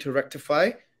what I'm doing to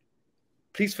rectify.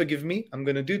 Please forgive me. I'm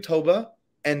going to do tawbah.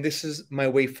 And this is my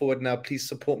way forward now. Please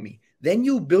support me. Then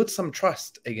you build some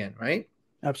trust again, right?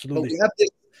 Absolutely. But we have this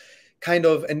kind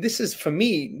of, and this is for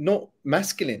me, not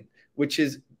masculine, which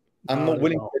is I'm not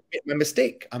willing to admit my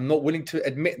mistake. I'm not willing to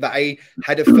admit that I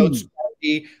had a failed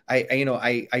strategy.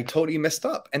 I totally messed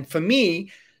up. And for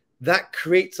me, that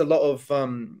creates a lot of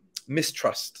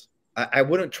mistrust. I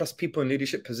wouldn't trust people in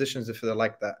leadership positions if they're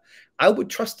like that. I would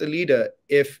trust a leader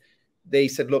if they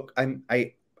said, look,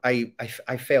 I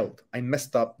failed. I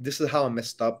messed up. This is how I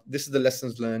messed up. This is the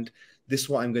lessons learned. This is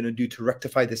what I'm going to do to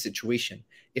rectify the situation.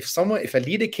 If a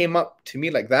leader came up to me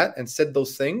like that and said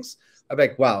those things, I'd be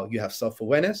like, wow, you have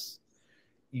self-awareness.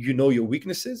 You know your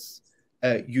weaknesses.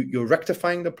 You're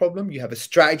rectifying the problem. You have a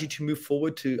strategy to move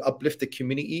forward to uplift the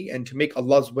community and to make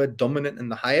Allah's word dominant and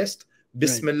the highest.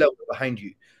 Bismillah, we're behind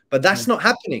you. But that's not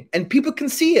happening. And people can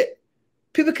see it.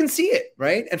 People can see it,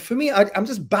 right? And for me, I'm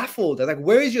just baffled. I'm like,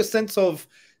 where is your sense of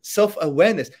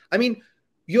self-awareness? I mean,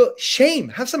 your shame.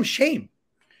 Have some shame.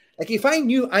 Like if I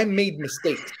knew I made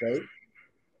mistakes, right?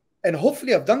 And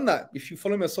hopefully I've done that. If you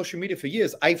follow me on social media for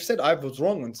years, I've said I was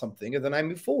wrong on something and then I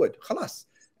move forward. Khalas.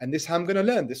 And this is how I'm going to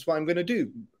learn. This is what I'm going to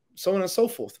do. So on and so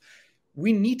forth.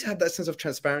 We need to have that sense of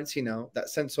transparency now, that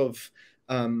sense of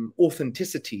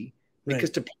authenticity.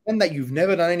 Because to pretend that you've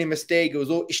never done any mistake, it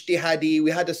was all ijtihadi, we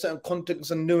had a certain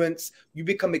context and nuance, you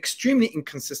become extremely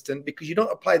inconsistent because you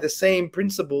don't apply the same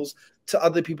principles to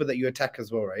other people that you attack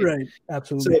as well, right? Right,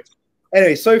 absolutely. So,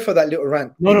 anyway, sorry for that little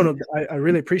rant. No. I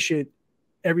really appreciate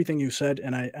everything you said,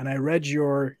 and I read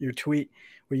your tweet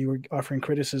where you were offering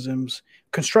criticisms,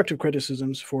 constructive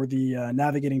criticisms for the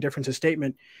navigating differences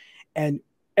statement, and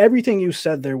everything you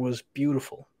said there was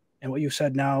beautiful. And what you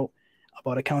said now,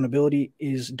 about accountability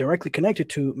is directly connected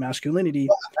to masculinity.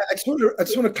 Well, I just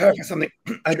want to clarify something.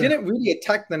 I didn't really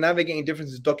attack the Navigating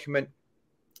Differences document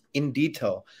in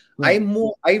detail. Right.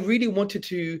 I really wanted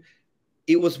to,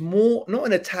 it was more, not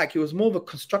an attack, it was more of a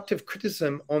constructive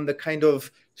criticism on the kind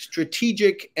of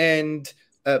strategic and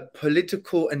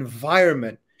political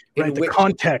environment. Right, the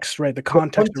context, right? The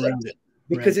context around it.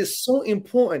 Because it's so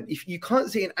important. If you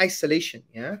can't say in isolation,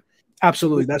 yeah?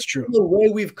 Absolutely, that's true.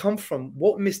 Where we've come from,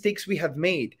 what mistakes we have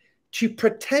made, to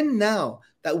pretend now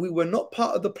that we were not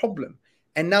part of the problem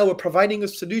and now we're providing a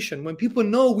solution when people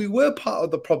know we were part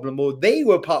of the problem or they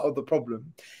were part of the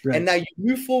problem. Right. And now you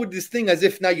move forward this thing as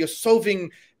if now you're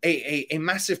solving a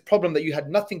massive problem that you had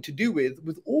nothing to do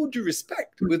with all due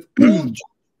respect,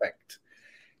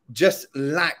 just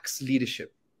lacks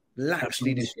leadership.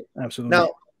 Leadership. Absolutely. Now,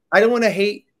 I don't want to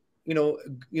hate,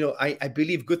 I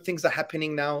believe good things are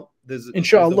happening now.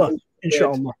 Inshallah.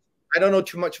 I don't know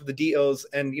too much of the details,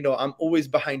 and I'm always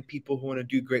behind people who want to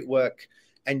do great work,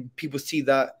 and people see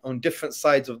that on different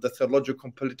sides of the theological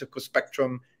and political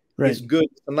spectrum. Right. It's good,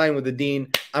 it's in line with the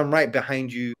deen. I'm right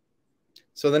behind you.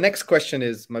 So the next question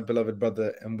is, my beloved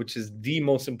brother, and which is the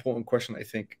most important question, I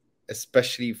think,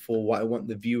 especially for what I want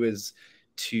the viewers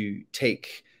to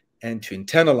take and to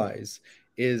internalize,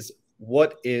 is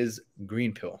what is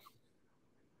green pill?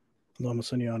 I want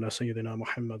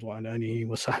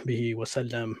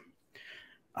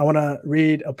to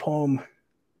read a poem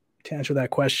to answer that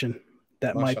question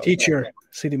that my teacher,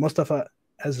 Sidi Mustafa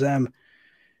Azam,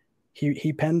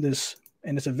 he penned this,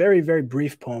 and it's a very, very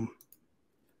brief poem,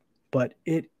 but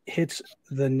it hits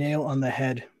the nail on the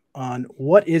head on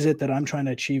what is it that I'm trying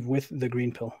to achieve with the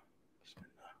green pill.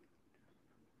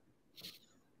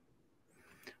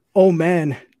 Oh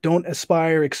man, don't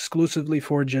aspire exclusively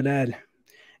for Jalal,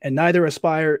 and neither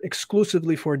aspire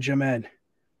exclusively for Jamal,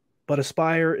 but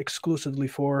aspire exclusively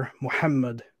for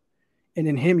Muhammad, and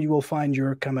in him you will find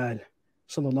your Kamal.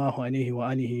 Sallallahu alayhi wa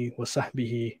alihi wa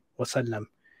sahbihi wa sallam.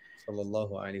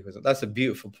 Sallallahu alayhi wa sallam. That's a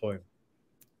beautiful poem.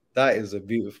 That is a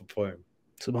beautiful poem.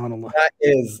 Subhanallah. That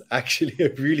is actually a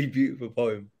really beautiful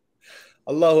poem.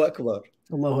 Allahu Akbar.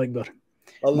 Allahu Akbar.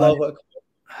 Allahu Akbar.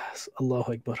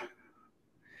 Allahu Akbar.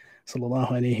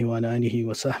 Sallallahu alayhi wa alihi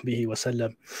wa sahbihi wa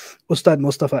sallam. Ustad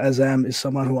Mustafa Azam is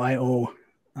someone who I owe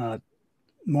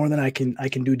more than I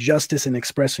can do justice in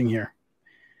expressing here.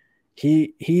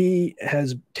 He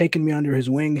has taken me under his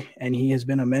wing, and he has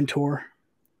been a mentor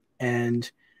and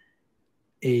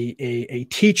a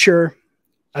teacher,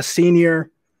 a senior,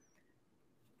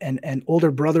 and an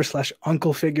older brother /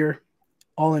 uncle figure,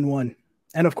 all in one,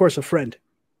 and of course a friend.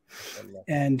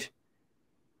 And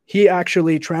he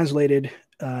actually translated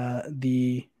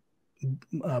the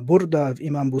Burda of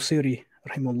Imam Busiri,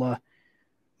 rahimullah,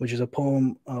 which is a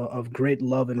poem of great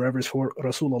love and reverence for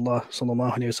Rasulullah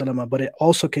sallallahu alaihi wasallam, but it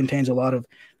also contains a lot of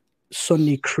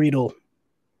Sunni creedal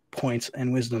points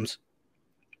and wisdoms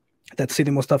that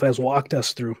Sidi Mustafa has walked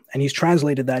us through, and he's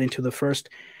translated that into the first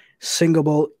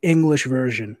singable English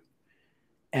version.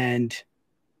 And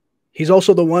he's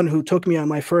also the one who took me on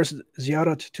my first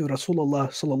ziyarat to Rasulullah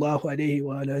sallallahu alaihi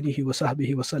wa alihi wa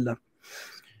sahbihi wa sallam.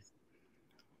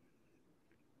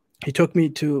 He took me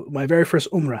to my very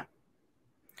first Umrah.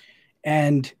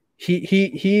 And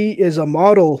he is a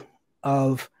model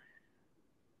of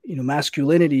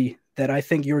masculinity that I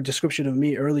think your description of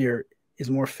me earlier is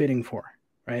more fitting for,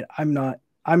 right? I'm not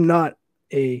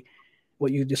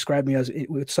what you described me as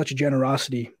with such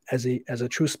generosity as a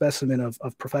true specimen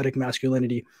of prophetic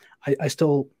masculinity. I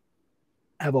still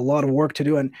have a lot of work to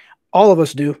do, and all of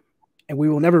us do, and we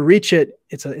will never reach it.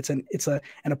 It's an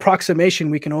approximation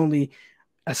we can only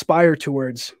aspire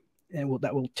towards, and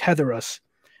that will tether us.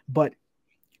 But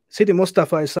Sidi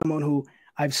Mustafa is someone who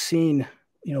I've seen,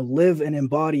 live and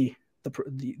embody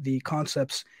the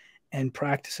concepts and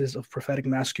practices of prophetic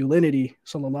masculinity,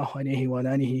 sallallahu alaihi wa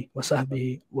alihi wa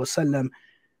sahbihi wa sallam,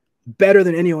 better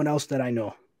than anyone else that I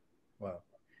know. Wow.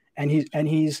 And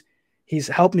he's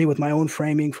helped me with my own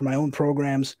framing for my own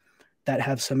programs that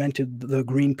have cemented the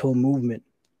green pill movement.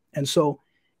 And so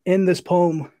in this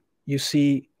poem, you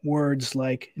see words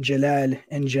like Jalal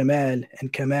and Jamal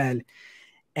and Kamal,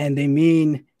 and they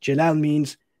mean, Jalal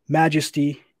means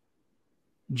majesty,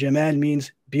 Jamal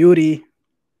means beauty.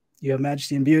 You have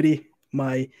majesty and beauty,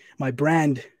 my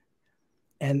brand,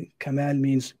 and Kamal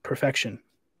means perfection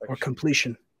or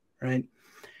completion, right?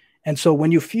 And so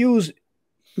when you fuse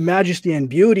majesty and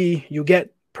beauty, you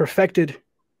get perfected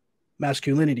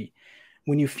masculinity.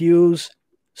 When you fuse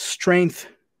strength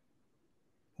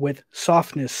with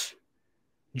softness,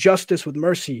 justice with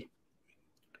mercy,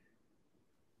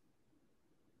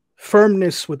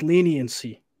 firmness with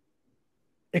leniency,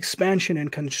 expansion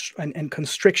and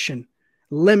constriction,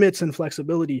 limits and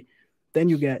flexibility, then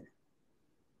you get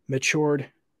matured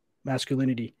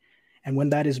masculinity. And when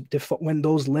that is when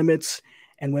those limits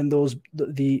and when those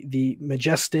the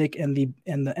majestic and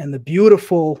the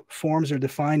beautiful forms are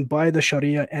defined by the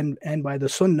Sharia and by the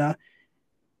Sunnah,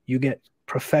 you get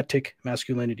prophetic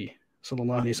masculinity.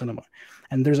 Sallallahu Alaihi Wasallam.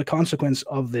 And there's a consequence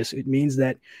of this. It means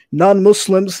that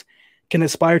non-Muslims can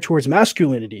aspire towards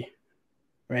masculinity,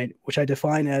 right? Which I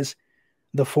define as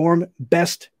the form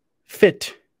best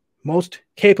fit, most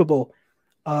capable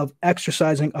of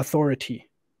exercising authority.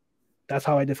 That's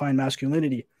how I define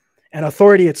masculinity. And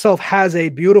authority itself has a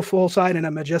beautiful side and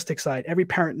a majestic side. Every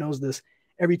parent knows this.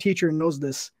 Every teacher knows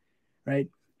this, right?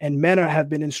 And men have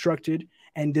been instructed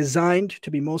and designed to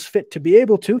be most fit to be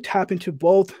able to tap into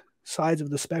both sides of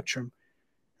the spectrum,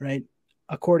 right?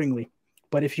 Accordingly.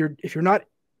 But if you're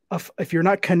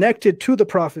not connected to the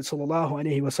Prophet sallallahu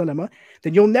alaihi wasallam,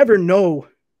 then you'll never know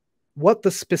what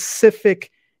the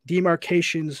specific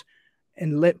demarcations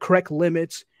and correct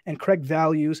limits and correct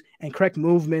values and correct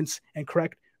movements and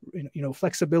correct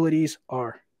flexibilities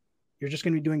are. You're just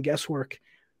going to be doing guesswork.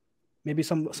 Maybe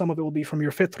some of it will be from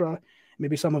your fitra,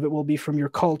 maybe some of it will be from your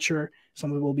culture,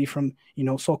 some of it will be from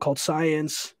so-called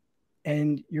science,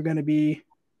 and you're going to be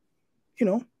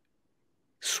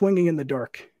swinging in the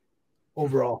dark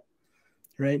overall,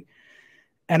 right?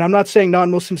 And I'm not saying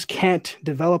non-Muslims can't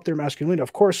develop their masculinity.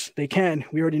 Of course they can.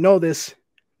 We already know this,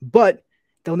 but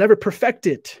they'll never perfect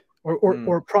it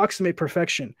or approximate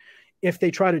perfection if they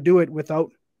try to do it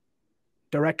without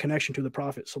direct connection to the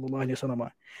Prophet sallallahu alaihi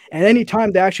wasallam. And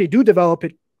anytime they actually do develop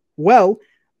it well,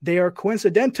 they are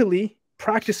coincidentally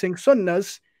practicing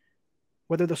sunnahs,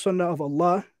 whether the sunnah of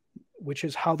Allah, which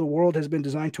is how the world has been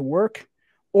designed to work,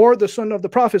 or the sunnah of the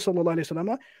Prophet sallallahu alaihi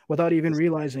wasallam, without even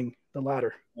realizing the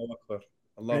latter. Allahu Akbar.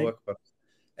 Allahu Akbar.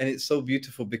 And it's so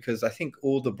beautiful because I think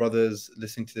all the brothers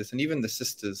listening to this, and even the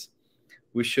sisters,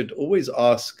 we should always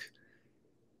ask,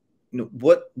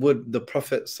 what would the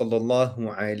Prophet sallallahu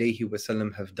alaihi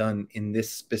wasallam have done in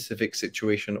this specific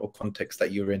situation or context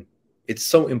that you're in? It's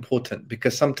so important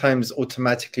because sometimes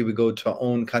automatically we go to our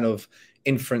own kind of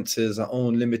inferences, our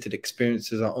own limited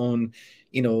experiences, our own,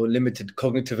 limited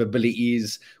cognitive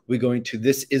abilities. We go into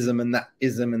this ism and that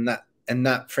ism and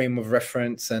that frame of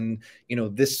reference and,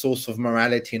 this source of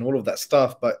morality and all of that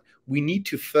stuff. But we need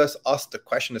to first ask the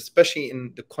question, especially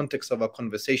in the context of our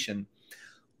conversation,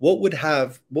 what would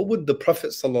the Prophet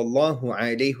sallallahu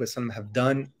alaihi wasallam have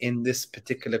done in this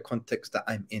particular context that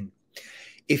I'm in?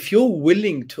 If you're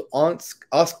willing to ask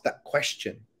that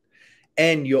question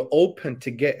and you're open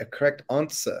to get a correct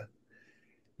answer,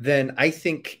 then I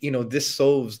think, this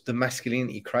solves the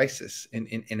masculinity crisis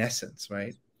in essence,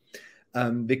 right?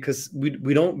 Because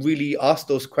we don't really ask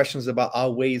those questions about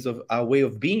our way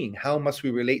of being. How must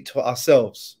we relate to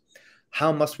ourselves?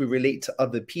 How must we relate to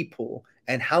other people?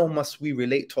 And how must we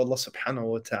relate to Allah subhanahu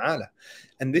wa ta'ala?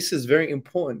 And this is very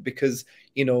important because,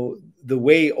 the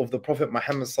way of the Prophet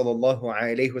Muhammad sallallahu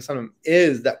alaihi wasallam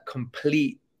is that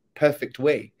complete, perfect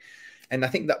way. And I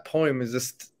think that poem is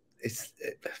it's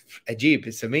ajib,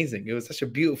 it's amazing. It was such a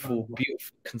beautiful,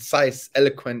 concise,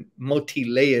 eloquent,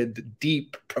 multi-layered,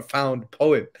 deep, profound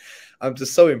poem. I'm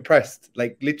just so impressed,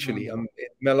 like literally.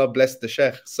 May Allah bless the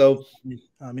Sheikh. So,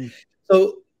 Ameen.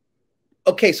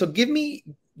 Okay, so give me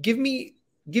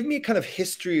a kind of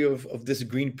history of this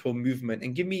green pill movement,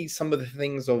 and give me some of the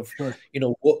things of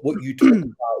what you talk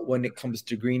about when it comes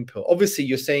to green pill. Obviously,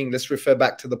 you're saying let's refer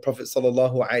back to the Prophet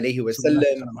sallallahu alaihi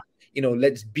wasallam.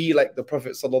 Let's be like the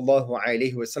Prophet sallallahu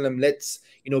alaihi wasallam. Let's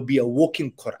be a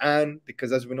walking Quran,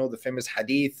 because as we know, the famous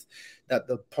hadith that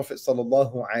the Prophet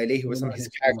sallallahu alaihi wasallam, his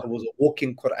character was a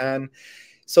walking Quran.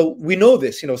 So we know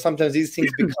this. Sometimes these things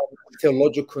become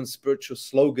theological and spiritual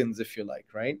slogans, if you like,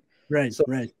 right? Right. So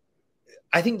right.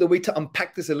 I think the way to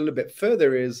unpack this a little bit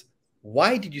further is,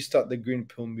 why did you start the green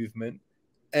pill movement,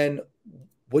 and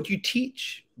what do you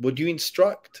teach? What do you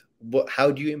instruct?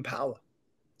 How do you empower?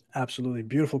 Absolutely.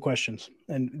 Beautiful questions.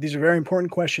 And these are very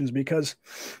important questions because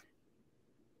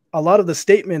a lot of the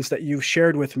statements that you've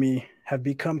shared with me have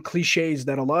become cliches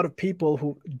that a lot of people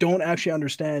who don't actually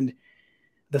understand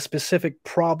the specific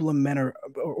problem men are,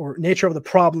 or nature of the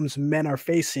problems men are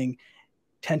facing,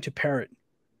 tend to parrot.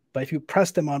 But if you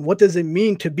press them on what does it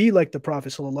mean to be like the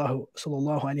Prophet sallallahu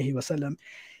alaihi wasallam,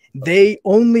 they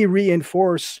only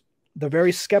reinforce the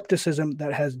very skepticism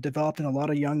that has developed in a lot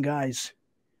of young guys,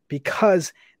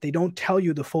 because they don't tell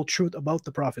you the full truth about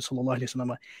the Prophet sallallahu alaihi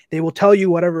wasallam. They will tell you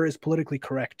whatever is politically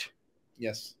correct.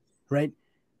 Yes. Right?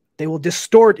 They will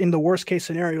distort, in the worst case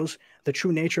scenarios, the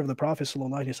true nature of the Prophet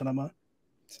sallallahu alaihi wasallam.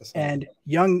 And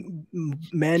young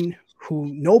men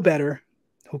who know better,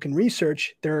 who can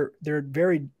research, they're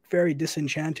very, very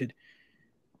disenchanted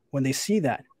when they see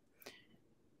that.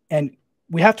 And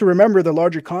we have to remember the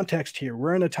larger context here.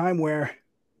 We're in a time where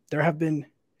there have been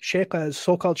sheikhs,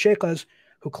 so-called sheikhs,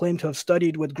 who claim to have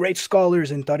studied with great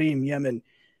scholars in Tarim, Yemen,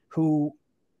 who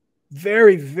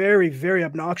very, very, very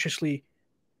obnoxiously,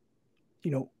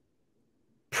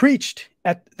 preached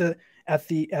at the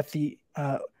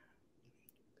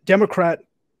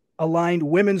Democrat-aligned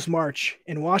Women's March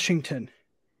in Washington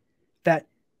that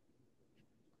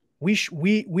we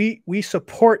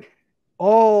support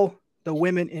all the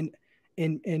women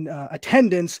in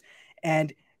attendance,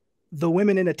 and the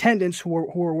women in attendance who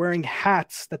were wearing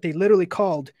hats that they literally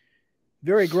called,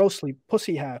 very grossly,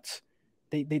 pussy hats.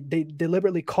 They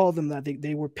deliberately called them that.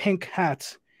 They were pink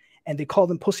hats, and they called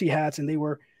them pussy hats, and they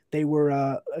were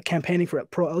campaigning for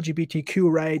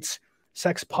pro-LGBTQ rights,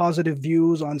 sex-positive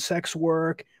views on sex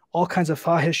work, all kinds of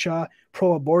fahisha,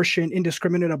 pro-abortion,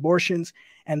 indiscriminate abortions.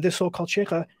 And this so-called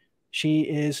sheikha, she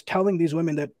is telling these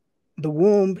women that the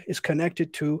womb is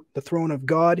connected to the throne of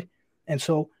God, and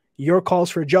so your calls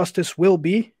for justice will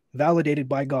be validated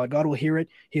by God. God will hear it.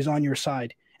 He's on your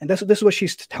side. And this is what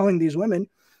she's telling these women.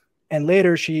 And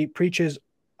later she preaches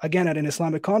again at an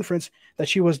Islamic conference that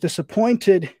she was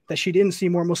disappointed that she didn't see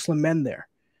more Muslim men there.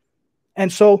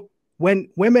 And so when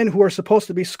women who are supposed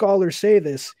to be scholars say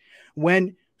this,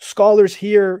 when scholars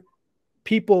hear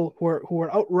people who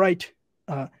are outright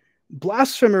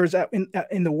blasphemers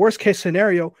in the worst case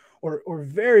scenario, or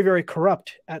very, very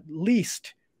corrupt, at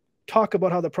least talk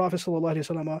about how the Prophet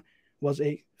ﷺ was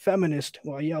a feminist,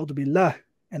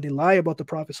 and they lie about the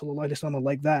Prophet ﷺ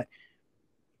like that,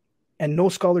 and no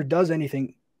scholar does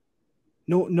anything,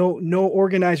 no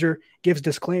organizer gives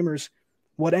disclaimers,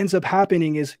 what ends up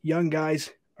happening is young guys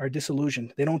are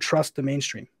disillusioned. They don't trust the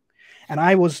mainstream. And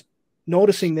I was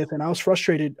noticing this, and I was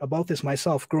frustrated about this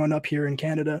myself growing up here in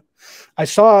Canada. I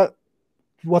saw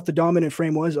what the dominant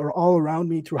frame was or all around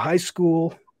me through high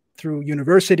school, through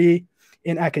university,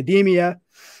 in academia,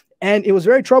 and it was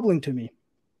very troubling to me.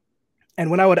 And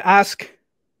when I would ask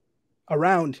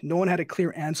around, no one had a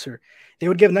clear answer. They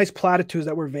would give nice platitudes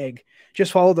that were vague.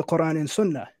 Just follow the Quran and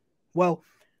Sunnah. Well,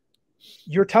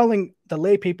 you're telling the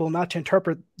lay people not to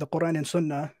interpret the Quran and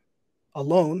Sunnah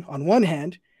alone on one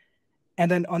hand,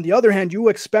 and then on the other hand, you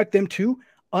expect them to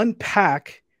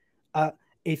unpack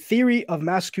a theory of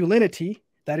masculinity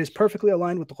that is perfectly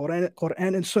aligned with the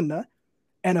Quran and Sunnah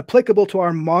and applicable to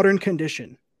our modern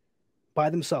condition by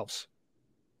themselves.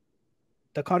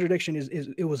 The contradiction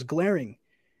it was glaring,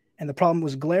 and the problem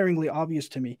was glaringly obvious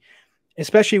to me,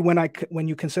 especially when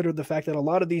you consider the fact that a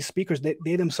lot of these speakers,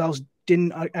 they themselves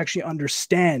didn't actually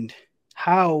understand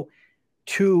how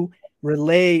to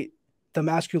relay the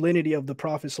masculinity of the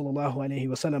Prophet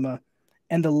ﷺ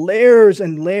and the layers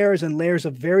and layers and layers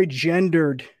of very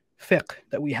gendered fiqh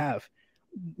that we have.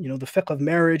 The fiqh of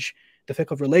marriage, the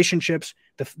fiqh of relationships,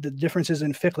 the differences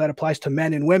in fiqh that applies to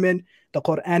men and women, the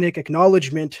Quranic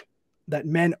acknowledgement that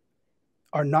men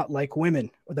are not like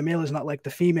women, or the male is not like the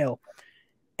female,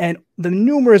 and the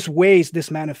numerous ways this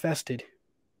manifested.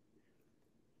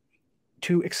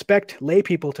 To expect lay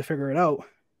people to figure it out,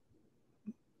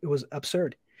 it was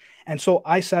absurd. And so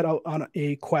I set out on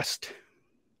a quest.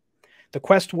 The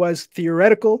quest was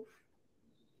theoretical,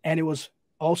 and it was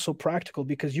also practical,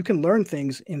 because you can learn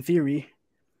things in theory,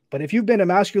 but if you've been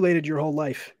emasculated your whole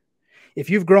life, if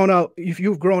you've grown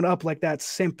up like that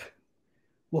simp,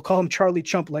 we'll call him Charlie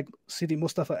Chump, like Ustad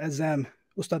Mustafa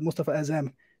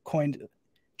Azam coined.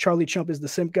 Charlie Chump is the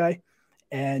simp guy,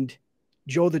 and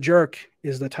Joe the jerk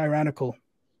is the tyrannical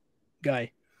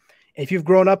guy. If you've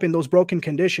grown up in those broken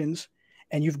conditions,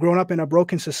 and you've grown up in a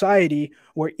broken society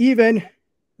where even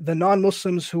the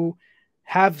non-Muslims who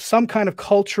have some kind of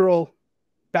cultural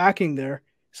backing there,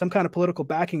 some kind of political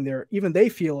backing there, even they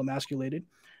feel emasculated,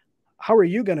 how are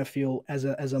you going to feel as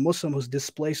a Muslim who's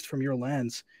displaced from your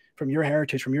lands, from your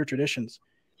heritage, from your traditions?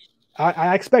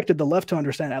 I expected the left to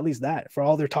understand at least that, for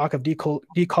all their talk of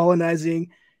decolonizing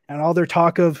and all their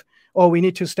talk of, oh, we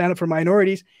need to stand up for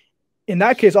minorities. In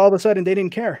that case, all of a sudden, they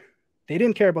didn't care. They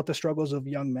didn't care about the struggles of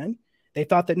young men. They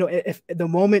thought that, no, if the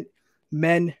moment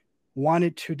men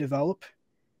wanted to develop,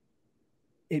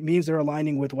 it means they're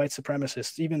aligning with white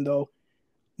supremacists, even though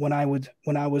when I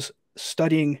was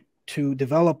studying to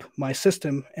develop my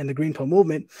system and the Green Pill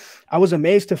movement, I was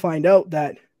amazed to find out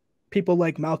that people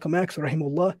like Malcolm X,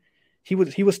 rahimullah, he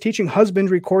was teaching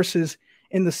husbandry courses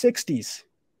in the 60s.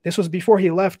 This was before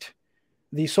he left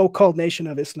the so-called Nation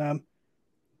of Islam.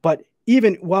 But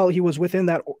even while he was within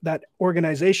that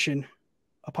organization,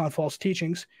 upon false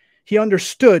teachings, he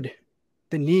understood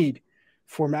the need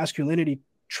for masculinity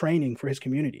training for his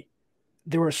community.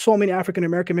 there were so many African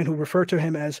American men who referred to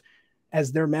him as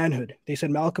their manhood. They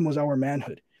said Malcolm was our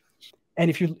manhood. And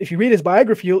if you read his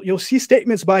biography, you'll see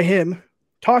statements by him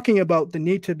talking about the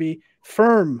need to be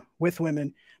firm with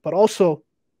women, but also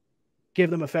give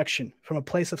them affection from a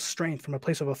place of strength, from a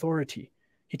place of authority.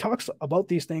 He talks about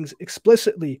these things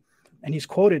explicitly, and he's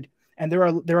quoted. And there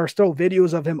are still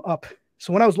videos of him up.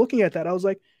 So when I was looking at that, I was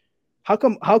like, how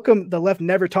come the left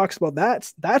never talks about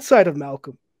that side of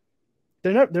Malcolm?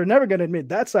 They're never going to admit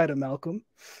that side of Malcolm.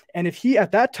 And if he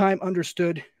at that time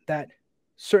understood that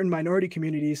certain minority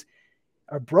communities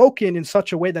are broken in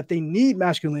such a way that they need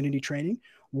masculinity training,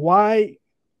 why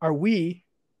are we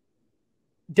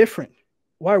different?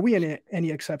 Why are we any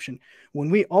exception when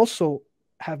we also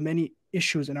have many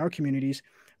issues in our communities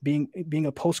being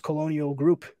a post-colonial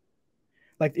group?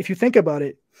 Like, if you think about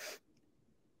it,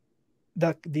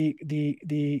 the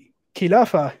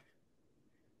Khilafah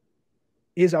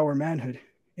is our manhood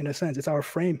in a sense. It's our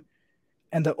frame.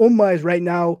 And the Ummah is right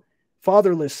now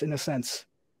fatherless in a sense.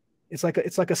 It's like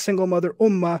a single mother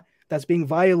Ummah that's being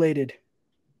violated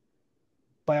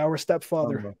by our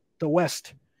stepfather, the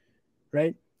West,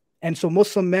 right? And so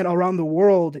Muslim men around the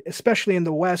world, especially in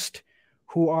the West,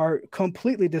 who are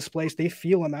completely displaced, they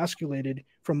feel emasculated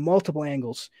from multiple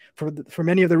angles. For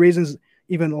many of the reasons,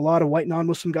 even a lot of white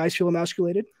non-Muslim guys feel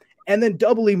emasculated, and then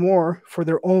doubly more for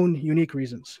their own unique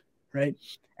reasons, right?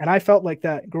 And I felt like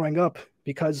that growing up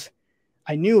because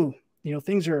I knew,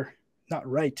 things are not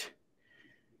right.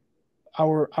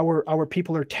 Our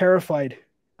people are terrified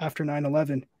after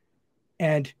 9/11,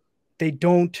 and they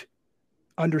don't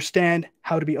understand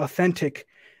how to be authentic.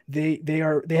 They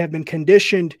have been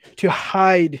conditioned to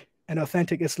hide an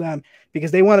authentic Islam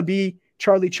because they want to be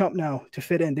Charlie Chump now to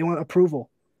fit in. They want approval,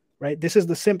 right? This is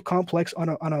the simp complex on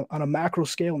a macro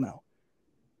scale now,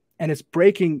 and it's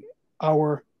breaking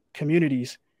our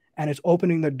communities, and it's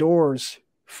opening the doors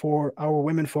for our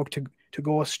women folk to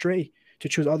go astray, to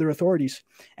choose other authorities.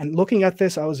 And looking at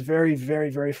this, I was very, very,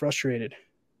 very frustrated.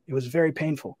 It was very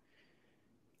painful.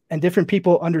 And different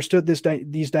people understood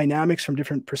these dynamics from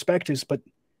different perspectives. But,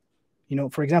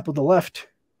 for example, the left,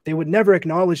 they would never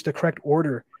acknowledge the correct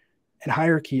order and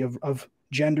hierarchy of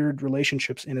gendered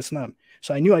relationships in Islam.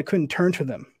 So I knew I couldn't turn to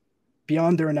them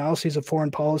beyond their analyses of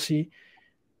foreign policy.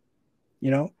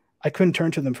 I couldn't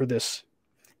turn to them for this.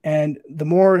 And the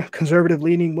more conservative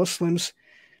leaning Muslims,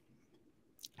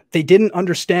 they didn't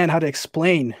understand how to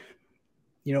explain,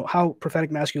 how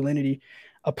prophetic masculinity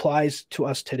applies to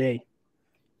us today,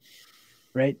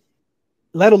 right?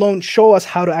 Let alone show us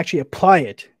how to actually apply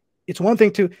it. It's one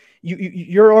thing to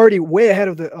you're already way ahead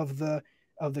of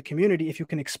the community if you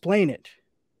can explain it,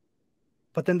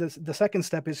 but then the second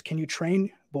step is, can you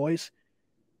train boys,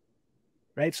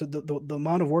 right? So the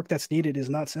amount of work that's needed is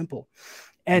not simple,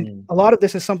 and a lot of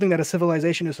this is something that a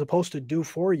civilization is supposed to do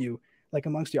for you. Like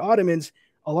amongst the Ottomans,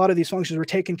 a lot of these functions were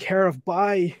taken care of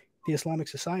by the Islamic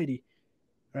society,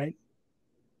 right?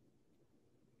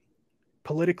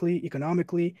 Politically,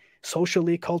 economically,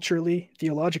 socially, culturally,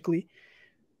 theologically.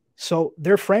 So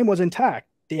their frame was intact.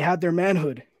 They had their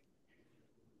manhood.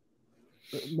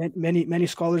 Many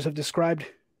scholars have described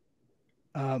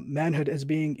manhood as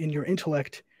being in your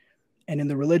intellect and in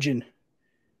the religion,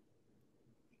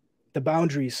 the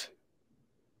boundaries,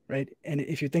 right? And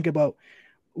if you think about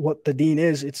what the deen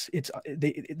is,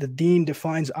 the deen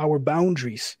defines our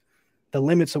boundaries, the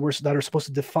limits that are supposed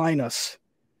to define us.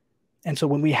 And so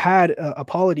when we had a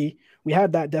polity, we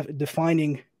had that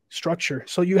defining structure.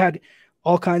 So you had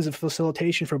all kinds of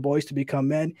facilitation for boys to become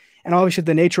men, and obviously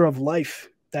the nature of life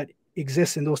that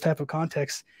exists in those type of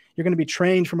contexts. You're going to be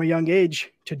trained from a young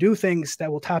age to do things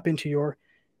that will tap into your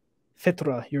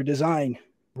fitra, your design,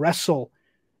 wrestle,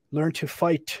 learn to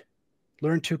fight,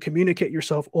 learn to communicate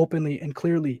yourself openly and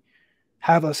clearly,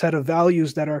 have a set of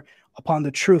values that are upon the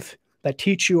truth, that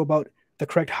teach you about the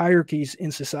correct hierarchies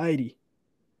in society.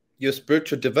 Your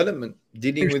spiritual development,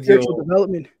 dealing with spiritual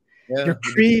development, your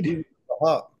creed,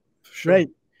 heart, sure. Right,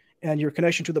 and your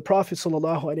connection to the Prophet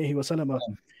sallallahu alaihi wasallam.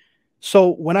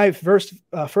 So when I first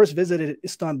visited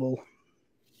Istanbul,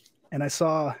 and I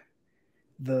saw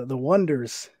the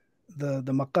wonders, the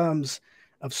maqams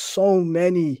of so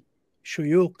many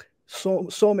shuyukh,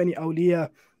 so many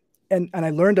awliya, and I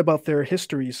learned about their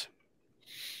histories,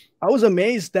 I was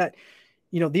amazed that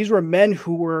these were men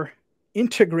who were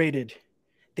integrated.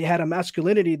 They had a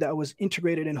masculinity that was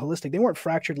integrated and holistic. They weren't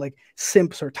fractured like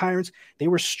simps or tyrants. They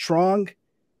were strong,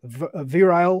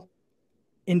 virile,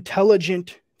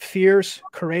 intelligent, fierce,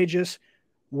 courageous,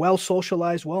 well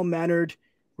socialized, well mannered,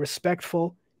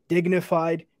 respectful,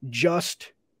 dignified,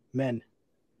 just men.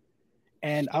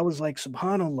 And I was like,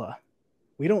 subhanallah,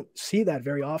 we don't see that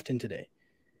very often today.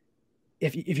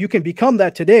 if you can become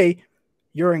that today,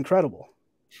 you're incredible.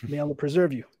 May Allah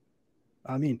preserve you.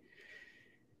 Ameen.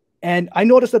 And I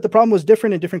noticed that the problem was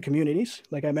different in different communities.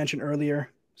 Like I mentioned earlier,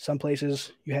 some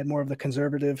places you had more of the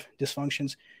conservative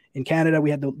dysfunctions. In Canada, we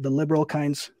had the liberal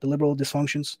kinds, the liberal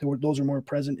dysfunctions. Those were more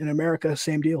present. In America,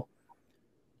 same deal.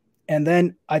 And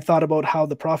then I thought about how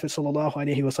the Prophet sallallahu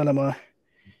alaihi wasallam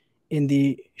in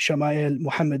the Shama'il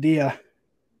Muhammadiyah,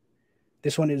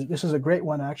 this is a great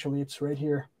one, actually. It's right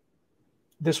here.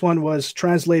 This one was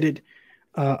translated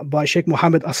by Sheikh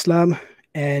Muhammad Aslam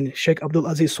and Sheikh Abdul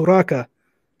Aziz Suraka,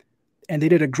 and they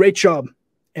did a great job.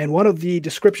 And one of the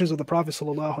descriptions of the Prophet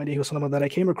sallallahu alaihi wasallam that I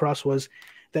came across was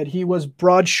that he was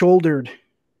broad-shouldered,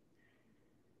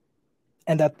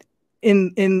 and that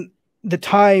in the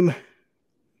time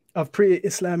of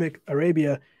pre-Islamic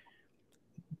Arabia,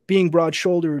 being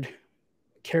broad-shouldered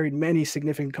carried many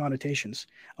significant connotations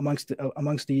amongst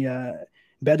the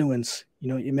Bedouins. You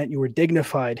know, it meant you were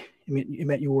dignified. It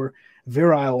meant you were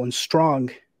virile and strong,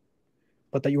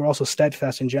 but that you were also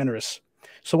steadfast and generous.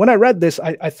 So when I read this,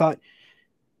 I thought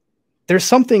there's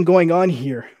something going on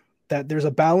here, that there's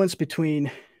a balance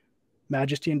between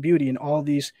majesty and beauty in all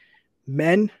these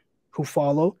men who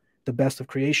follow the best of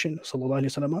creation, sallallahu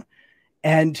alaihi wasallam.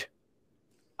 And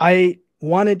I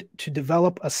wanted to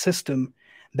develop a system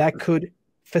that could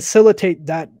facilitate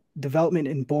that development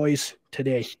in boys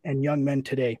today and young men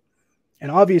today. And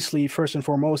obviously, first and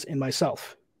foremost, in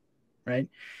myself, right?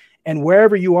 And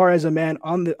wherever you are as a man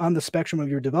on the spectrum of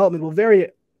your development will vary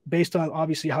based on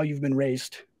obviously how you've been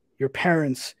raised, your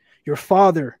parents, your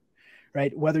father,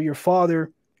 right? Whether your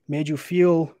father made you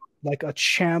feel like a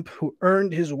champ who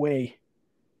earned his way,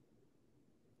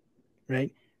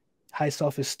 right? High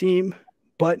self-esteem,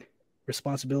 but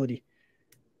responsibility.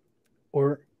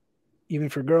 Or even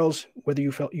for girls, whether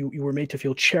you felt you were made to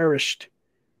feel cherished,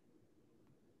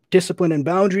 discipline and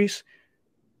boundaries,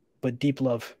 but deep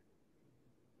love.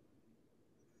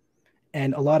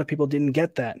 And a lot of people didn't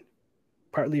get that,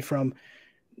 partly from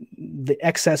the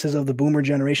excesses of the boomer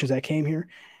generations that came here.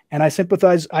 And I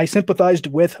sympathized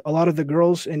with a lot of the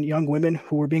girls and young women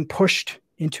who were being pushed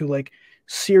into like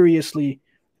seriously,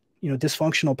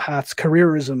 dysfunctional paths,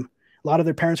 careerism. A lot of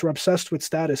their parents were obsessed with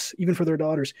status, even for their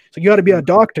daughters. So you got to be a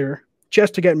doctor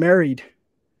just to get married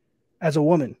as a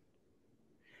woman.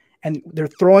 And they're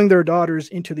throwing their daughters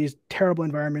into these terrible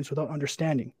environments without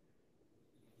understanding,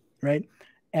 right?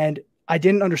 And I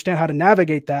didn't understand how to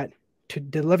navigate that to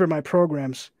deliver my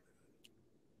programs,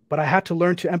 but I had to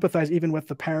learn to empathize even with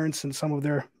the parents and some of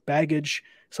their baggage,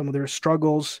 some of their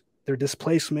struggles, their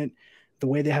displacement, the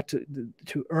way they had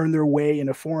to earn their way in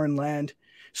a foreign land.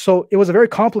 So it was a very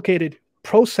complicated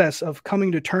process of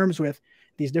coming to terms with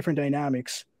these different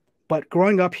dynamics. But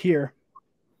growing up here,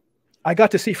 I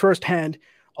got to see firsthand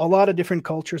a lot of different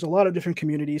cultures, a lot of different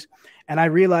communities. And I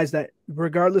realized that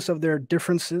regardless of their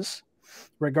differences,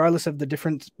 regardless of the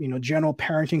different, general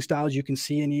parenting styles you can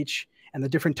see in each, and the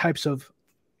different types of,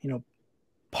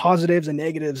 positives and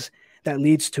negatives that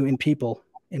leads to in people,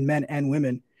 in men and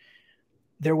women,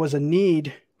 there was a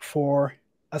need for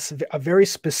a very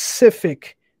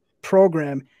specific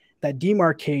program that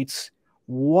demarcates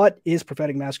what is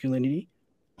prophetic masculinity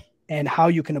and how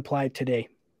you can apply it today.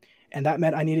 And that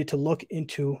meant I needed to look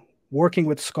into working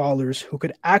with scholars who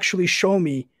could actually show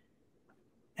me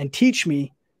and teach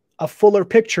me a fuller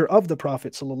picture of the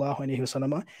Prophet sallallahu alaihi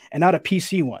wasallam, and not a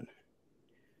PC one,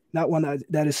 not one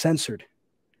that is censored.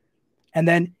 And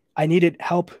then I needed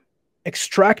help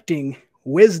extracting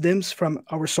wisdoms from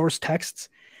our source texts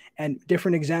and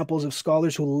different examples of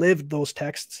scholars who lived those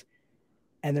texts.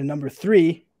 And then number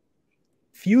three,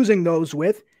 fusing those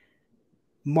with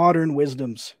modern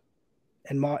wisdoms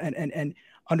and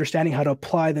understanding how to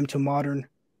apply them to modern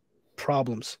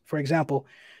problems. For example,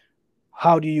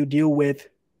 how do you deal with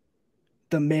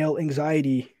the male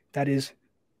anxiety that is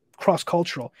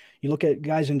cross-cultural? You look at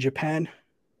guys in Japan,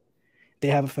 they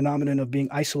have a phenomenon of being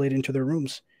isolated into their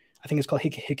rooms. I think it's called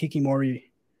hikikimori.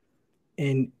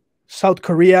 In South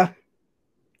Korea,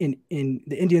 in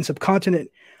the Indian subcontinent,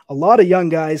 a lot of young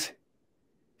guys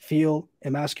feel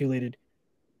emasculated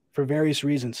for various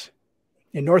reasons.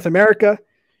 In North America,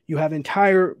 you have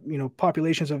entire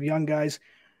populations of young guys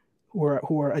who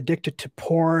are addicted to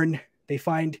porn. They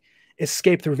find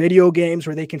escape through video games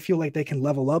where they can feel like they can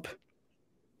level up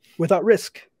without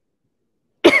risk.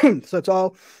 So it's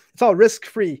all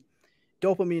risk-free,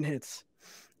 dopamine hits,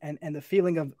 and the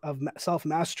feeling of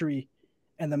self-mastery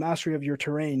and the mastery of your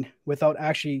terrain without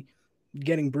actually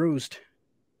getting bruised.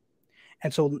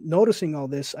 And so noticing all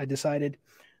this, I decided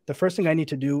the first thing I need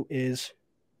to do is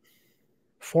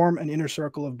form an inner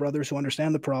circle of brothers who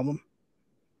understand the problem,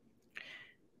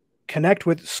 connect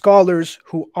with scholars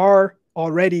who are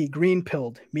already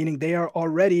green-pilled, meaning they are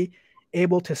already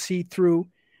able to see through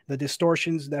the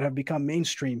distortions that have become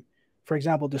mainstream. For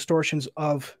example, distortions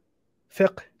of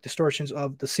fiqh, distortions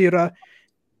of the seerah,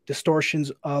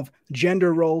 distortions of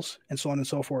gender roles, and so on and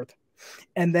so forth.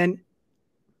 And then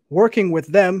working with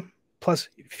them, plus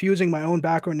fusing my own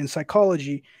background in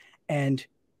psychology and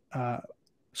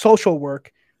social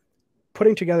work,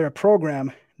 putting together a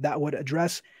program that would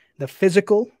address the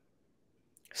physical,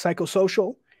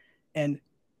 psychosocial, and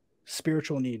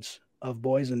spiritual needs of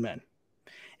boys and men.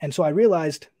 And so I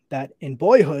realized that in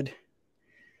boyhood,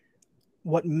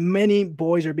 what many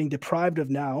boys are being deprived of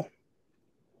now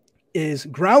is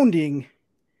grounding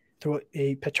through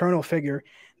a paternal figure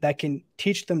that can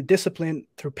teach them discipline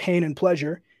through pain and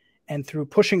pleasure, and through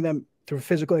pushing them through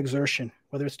physical exertion,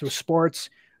 whether it's through sports,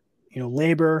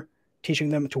 labor, teaching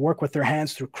them to work with their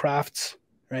hands through crafts,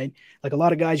 right? Like a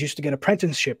lot of guys used to get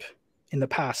apprenticeship in the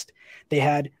past. They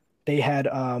had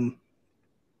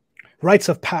rites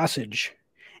of passage,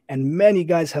 and many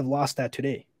guys have lost that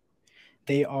today.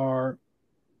 They are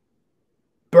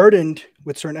burdened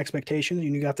with certain expectations.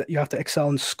 You have to excel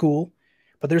in school,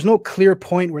 but there's no clear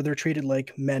point where they're treated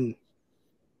like men,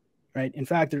 right? In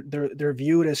fact, they're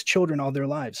viewed as children all their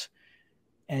lives,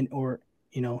 or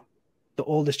the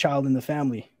oldest child in the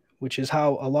family, which is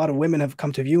how a lot of women have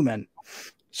come to view men.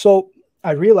 So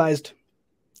I realized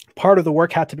part of the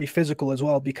work had to be physical as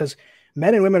well, because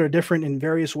men and women are different in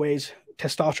various ways,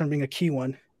 testosterone being a key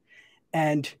one.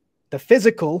 And the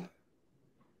physical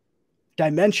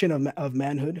dimension of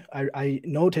manhood, I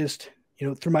noticed,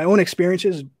 through my own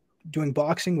experiences doing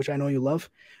boxing, which I know you love,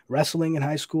 wrestling in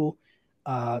high school,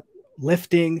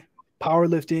 lifting,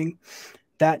 powerlifting,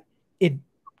 that it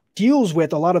deals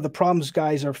with a lot of the problems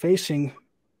guys are facing,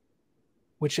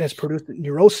 which has produced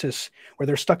neurosis, where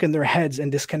they're stuck in their heads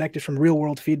and disconnected from real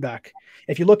world feedback.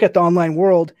 If you look at the online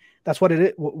world, that's what it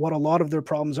is, what a lot of their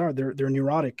problems are. They're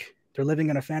neurotic. They're living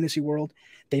in a fantasy world.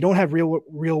 They don't have real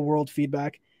world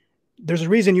feedback. There's a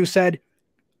reason you said,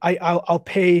 I'll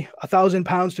pay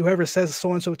 £1,000 to whoever says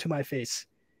so-and-so to my face.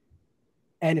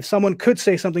 And if someone could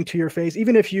say something to your face,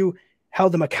 even if you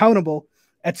held them accountable,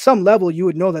 at some level, you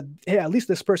would know that, hey, at least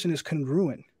this person is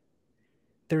congruent.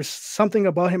 There's something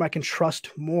about him I can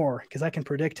trust more because I can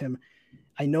predict him.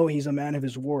 I know he's a man of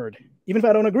his word, even if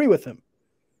I don't agree with him,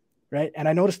 right? And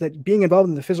I noticed that being involved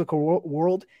in the physical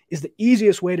world is the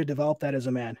easiest way to develop that as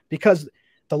a man, because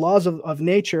the laws of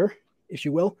nature, if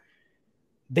you will,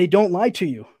 they don't lie to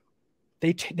you.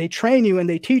 They train you and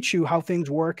they teach you how things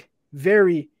work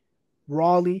very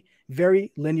rawly,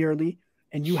 very linearly,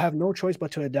 and you have no choice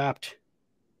but to adapt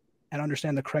and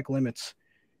understand the correct limits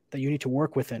that you need to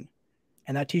work within.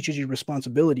 And that teaches you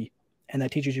responsibility, and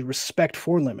that teaches you respect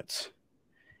for limits.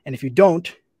 And if you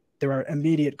don't, there are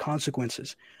immediate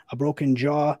consequences: a broken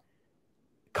jaw,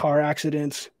 car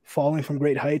accidents, falling from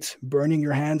great heights, burning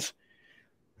your hands,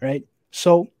 right?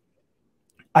 So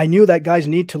I knew that guys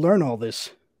need to learn all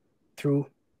this through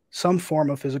some form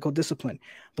of physical discipline.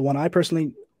 The one I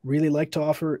personally really like to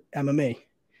offer, MMA,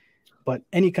 but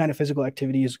any kind of physical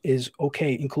activity is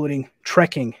okay, including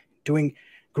trekking, doing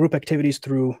group activities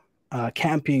through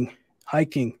camping,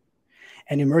 hiking,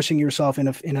 and immersing yourself in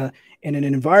an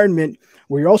environment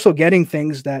where you're also getting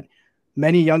things that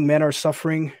many young men are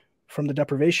suffering from the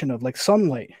deprivation of, like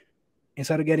sunlight.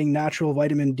 Instead of getting natural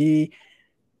vitamin D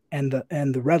and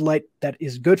the red light that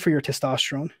is good for your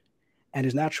testosterone and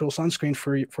is natural sunscreen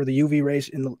for the UV rays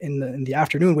in the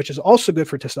afternoon, which is also good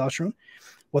for testosterone,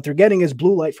 what they're getting is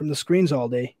blue light from the screens all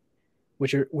day,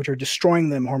 which are destroying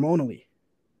them hormonally,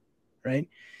 right?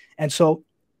 And so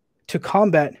to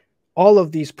combat all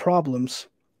of these problems,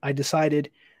 I decided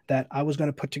that I was going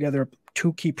to put together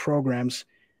 2 key programs.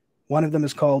 One of them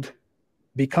is called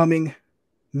Becoming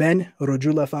Men,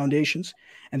 Rojula Foundations,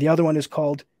 and the other one is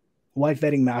called Wife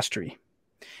Vetting Mastery.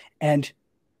 And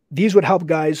these would help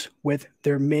guys with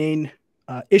their main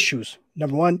issues.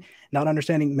 Number 1, not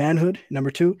understanding manhood.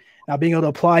 Number 2, not being able to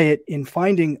apply it in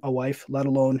finding a wife, let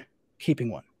alone keeping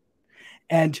one.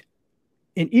 And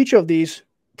in each of these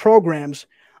programs,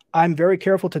 I'm very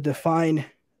careful to define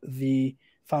the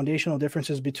foundational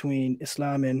differences between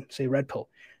Islam and, say, Red Pill.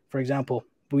 For example,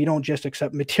 we don't just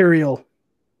accept material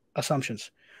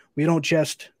assumptions. We don't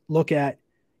just look at,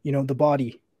 the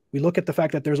body. We look at the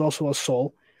fact that there's also a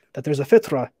soul, that there's a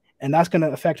fitra, and that's going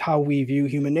to affect how we view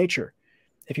human nature.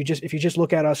 If you just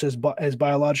look at us as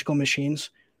biological machines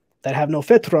that have no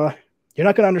fitra, you're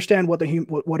not going to understand what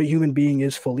a human being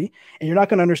is fully, and you're not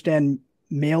going to understand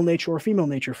male nature or female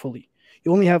nature fully.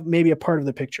 You only have maybe a part of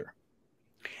the picture.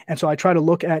 And so I try to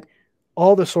look at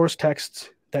all the source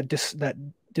texts that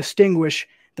distinguish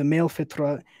the male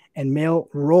fitra and male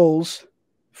roles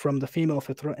from the female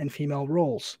fitra and female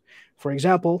roles. For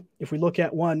example, if we look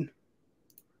at one,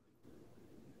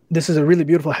 this is a really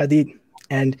beautiful hadith,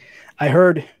 and I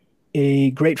heard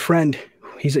a great friend,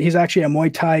 he's actually a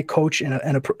Muay Thai coach and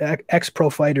an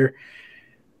ex-pro fighter.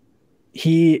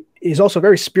 He is also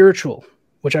very spiritual,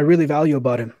 which I really value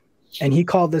about him. And he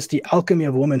called this the alchemy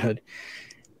of womanhood.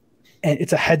 And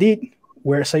it's a hadith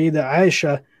where Sayyida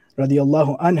Aisha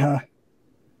radiallahu anha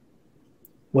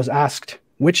was asked,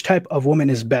 which type of woman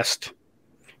is best?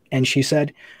 And she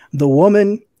said, the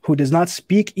woman who does not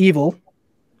speak evil,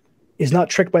 is not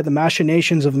tricked by the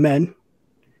machinations of men,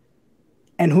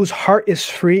 and whose heart is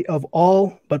free of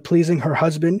all but pleasing her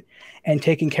husband and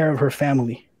taking care of her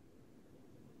family.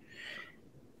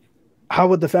 How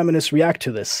would the feminists react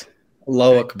to this?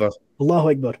 Allahu Akbar.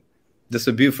 Allahu Akbar. That's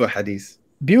a beautiful hadith.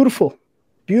 Beautiful.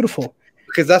 Beautiful.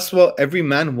 Because that's what every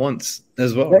man wants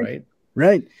as well, right?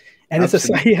 Right. And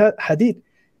absolutely. It's a sahih hadith.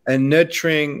 A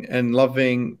nurturing and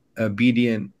loving,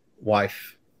 obedient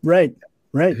wife. Right.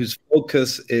 Right. Whose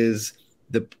focus is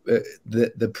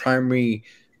the primary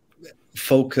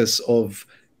focus of,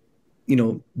 you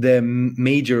know, their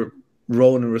major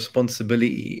role and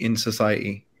responsibility in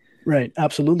society. Right.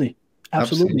 Absolutely.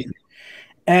 Absolutely.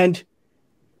 And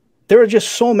there are just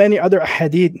so many other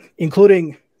hadith,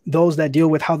 including those that deal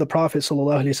with how the Prophet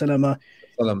sallallahu alaihi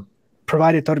wasallam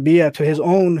provided tarbiyah to his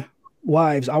own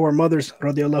wives, our mothers,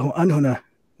 radiallahu anhuna,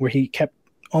 where he kept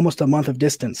almost a month of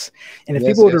distance. And if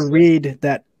people were to read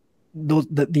that,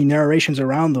 the narrations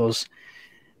around those,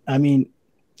 I mean,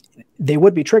 they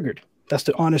would be triggered. That's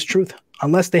the honest truth.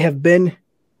 Unless they have been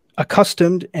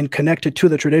accustomed and connected to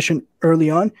the tradition early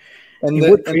on, and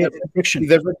the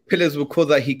red pillars will call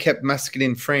that he kept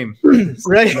masculine frame.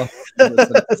 Right.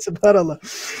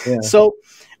 SubhanAllah. Yeah. So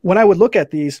when I would look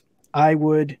at these, I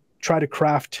would try to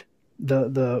craft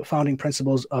the founding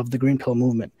principles of the Green Pill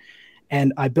movement.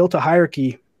 And I built a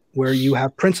hierarchy where you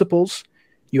have principles,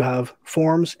 you have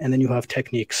forms, and then you have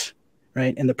techniques,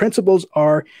 right? And the principles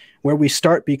are where we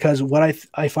start, because what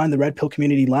I find the red pill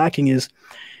community lacking is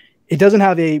it doesn't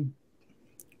have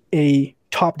a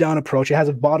top-down approach. It has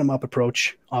a bottom-up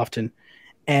approach often,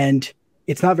 and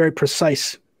it's not very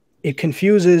precise. It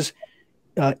confuses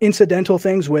incidental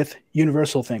things with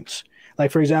universal things.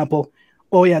 Like, for example,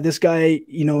 oh yeah, this guy,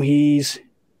 you know, he's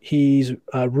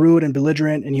rude and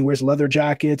belligerent, and he wears leather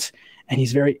jackets, and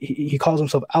he calls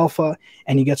himself alpha,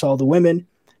 and he gets all the women,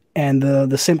 and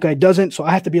the simp guy doesn't. So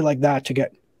I have to be like that to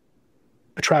get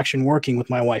attraction working with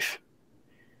my wife.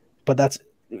 But that's,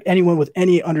 anyone with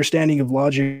any understanding of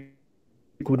logic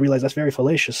would realize that's very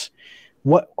fallacious.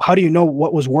 How do you know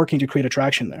what was working to create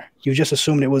attraction there? You just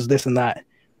assumed it was this and that,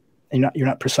 and you're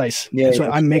not precise. Yeah. So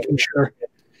I'm making sure,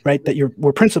 right, that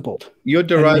we're principled. You're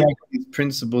deriving these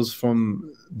principles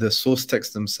from the source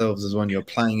text themselves as well. You're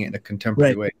applying it in a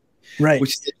contemporary way. Right.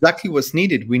 Which is exactly what's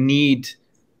needed. We need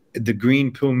the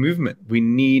Green Pill movement. We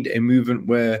need a movement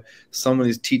where someone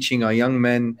is teaching our young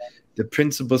men the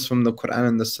principles from the Quran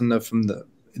and the Sunnah, from the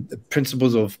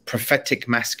principles of prophetic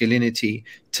masculinity,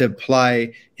 to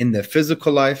apply in their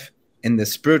physical life, in their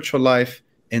spiritual life,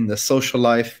 in the social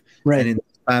life, and in the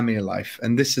family life.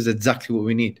 And this is exactly what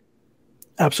we need.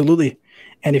 Absolutely.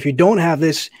 And if you don't have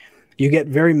this, you get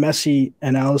very messy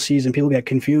analyses and people get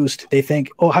confused. They think,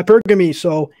 oh, hypergamy,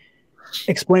 so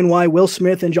explain why Will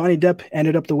Smith and Johnny Depp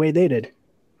ended up the way they did.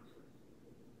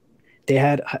 They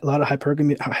had a lot of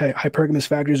hypergamous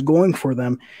factors going for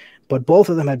them, but both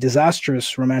of them had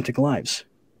disastrous romantic lives.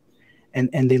 And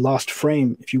they lost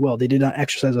frame, if you will. They did not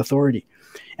exercise authority.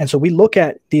 And so we look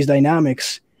at these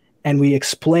dynamics and we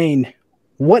explain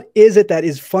what is it that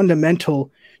is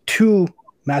fundamental to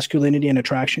masculinity and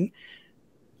attraction,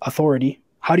 authority.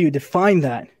 How do you define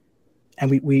that?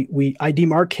 And I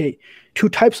demarcate two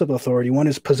types of authority. One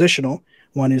is positional,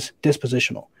 one is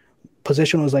dispositional.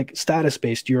 Positional is like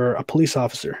status-based. You're a police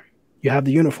officer. You have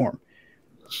the uniform.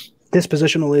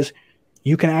 Dispositional is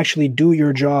you can actually do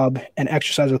your job and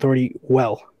exercise authority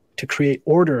well to create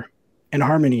order and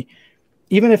harmony.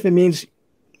 Even if it means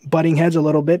butting heads a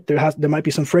little bit, there might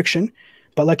be some friction,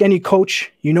 but like any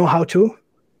coach, you know how to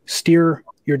steer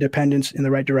your dependents in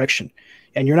the right direction.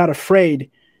 And you're not afraid.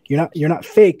 You're not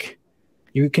fake.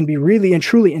 You can be really and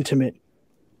truly intimate.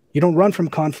 You don't run from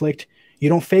conflict. You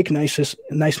don't fake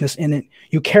niceness in it.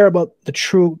 You care about the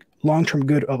true long-term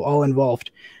good of all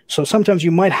involved. So sometimes you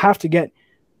might have to get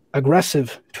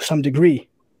aggressive to some degree,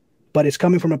 but it's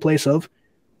coming from a place of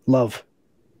love,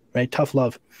 right? Tough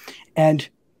love. And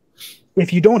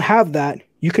if you don't have that,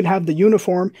 you can have the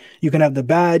uniform, you can have the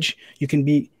badge, you can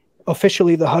be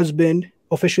officially the husband,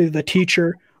 officially the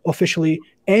teacher, officially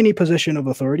any position of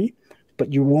authority.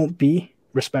 but you won't be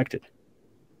respected.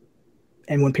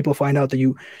 And when people find out that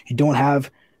you don't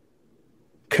have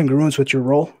congruence with your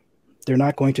role, they're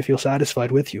not going to feel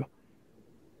satisfied with you,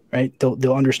 right?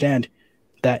 They'll understand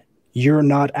that you're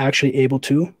not actually able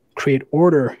to create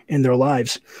order in their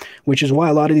lives, which is why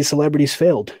a lot of these celebrities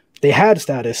failed. They had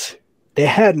status, they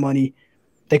had money,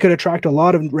 they could attract a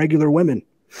lot of regular women,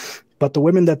 but the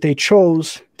women that they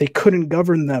chose, they couldn't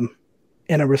govern them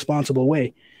in a responsible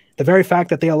way. The very fact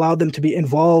that they allowed them to be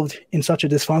involved in such a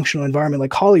dysfunctional environment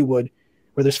like Hollywood,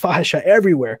 where there's fahisha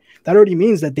everywhere, that already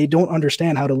means that they don't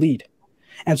understand how to lead.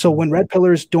 And so when red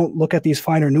pillars don't look at these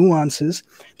finer nuances,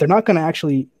 they're not going to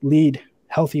actually lead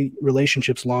healthy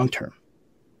relationships long term,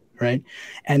 right?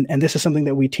 And this is something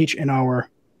that we teach in our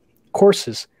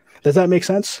courses. Does that make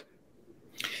sense?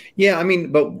 Yeah, I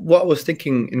mean, but what I was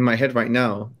thinking in my head right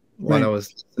now while I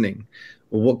was listening,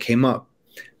 or what came up,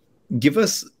 give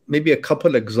us maybe a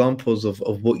couple examples of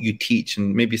what you teach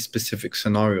and maybe specific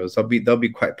scenarios. That'll be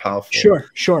quite powerful.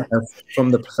 Sure. From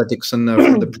the Prophetic Sunnah,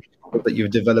 from the principles that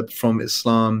you've developed from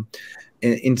Islam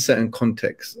in certain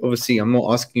contexts. Obviously, I'm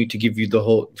not asking you to give you the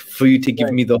whole, for you to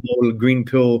give me the whole green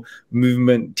pill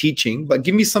movement teaching, but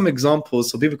give me some examples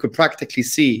so people could practically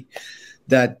see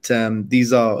that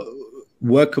these are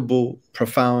workable,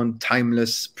 profound,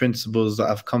 timeless principles that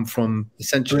have come from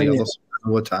essentially Allah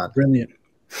subhanahu wa ta'ala. Brilliant.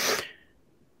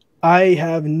 I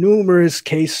have numerous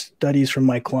case studies from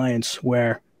my clients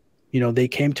where, they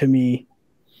came to me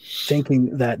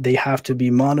thinking that they have to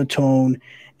be monotone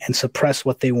and suppress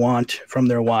what they want from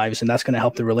their wives, and that's going to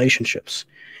help the relationships.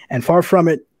 And far from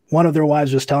it, one of their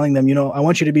wives was telling them, I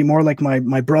want you to be more like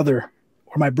my brother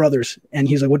or my brothers. And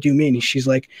he's like, what do you mean? She's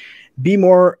like,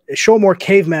 show more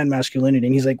caveman masculinity.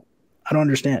 And he's like, I don't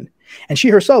understand. And she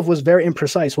herself was very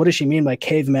imprecise. What does she mean by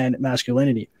caveman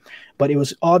masculinity? But it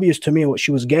was obvious to me what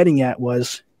she was getting at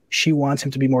was she wants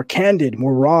him to be more candid,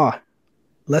 more raw,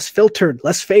 less filtered,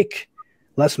 less fake,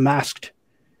 less masked.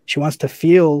 She wants to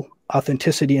feel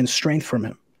authenticity and strength from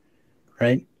him,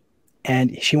 right?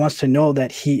 And she wants to know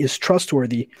that he is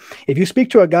trustworthy. If you speak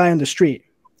to a guy on the street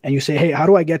and you say, hey, how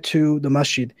do I get to the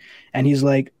masjid? And he's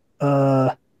like,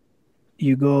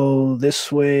 you go this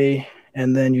way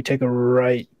and then you take a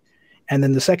right. And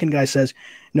then the second guy says,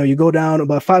 no, you go down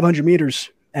about 500 meters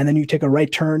and then you take a right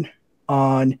turn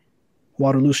on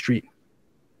Waterloo Street.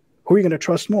 Who are you going to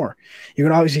trust more? You're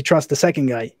going to obviously trust the second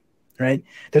guy, right?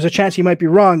 There's a chance he might be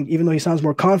wrong, even though he sounds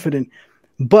more confident.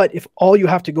 But if all you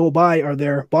have to go by are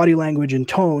their body language and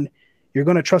tone, you're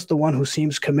going to trust the one who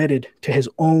seems committed to his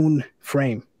own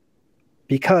frame,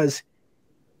 because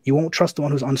you won't trust the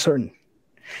one who's uncertain.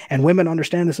 And women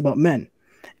understand this about men.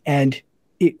 And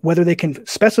whether they can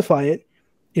specify it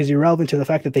is irrelevant to the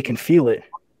fact that they can feel it,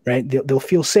 right? They'll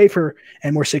feel safer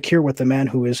and more secure with the man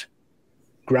who is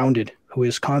grounded, who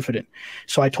is confident.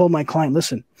 So I told my client,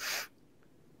 listen,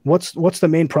 what's the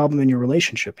main problem in your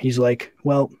relationship? He's like,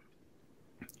 well,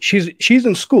 she's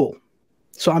in school,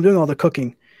 so I'm doing all the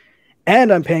cooking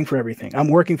and I'm paying for everything. I'm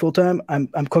working full time.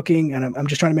 I'm cooking, and I'm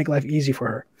just trying to make life easy for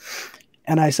her.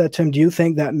 And I said to him, do you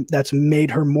think that that's made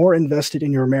her more invested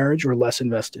in your marriage or less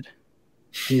invested?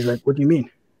 And he's like, what do you mean?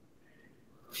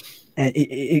 And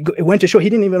it went to show he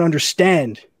didn't even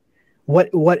understand what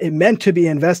it meant to be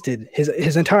invested.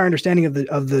 His entire understanding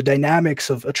of the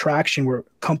dynamics of attraction were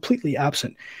completely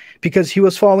absent, because he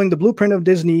was following the blueprint of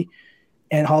Disney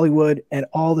and Hollywood and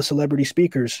all the celebrity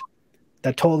speakers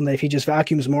that told him that if he just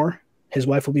vacuums more, his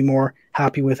wife will be more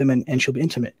happy with him and she'll be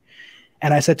intimate.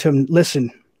 And I said to him, listen,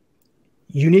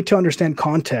 you need to understand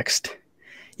context.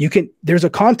 There's a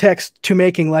context to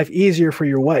making life easier for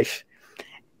your wife,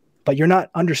 but you're not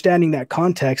understanding that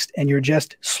context, and you're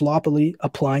just sloppily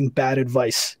applying bad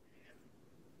advice.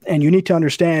 And you need to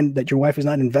understand that your wife is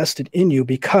not invested in you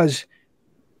because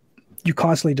you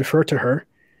constantly defer to her.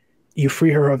 You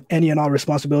free her of any and all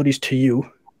responsibilities to you,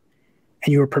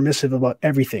 and you are permissive about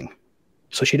everything.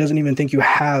 So she doesn't even think you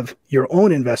have your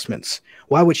own investments.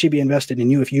 Why would she be invested in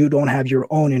you if you don't have your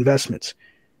own investments?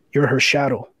 You're her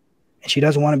shadow, and she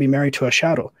doesn't want to be married to a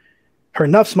shadow. Her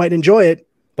nafs might enjoy it,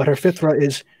 but her fitra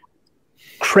is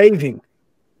craving.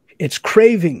 It's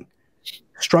craving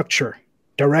structure,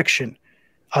 direction,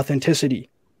 authenticity,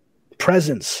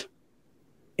 presence,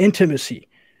 intimacy,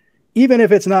 even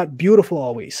if it's not beautiful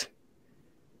always,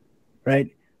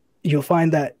 right? You'll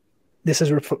find that this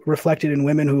is reflected in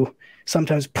women who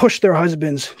sometimes push their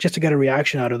husbands just to get a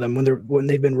reaction out of them when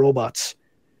they've been robots.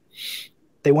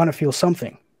 They want to feel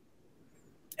something.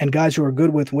 And guys who are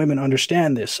good with women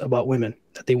understand this about women,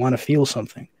 that they want to feel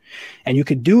something. And you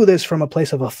could do this from a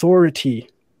place of authority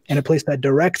and a place that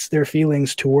directs their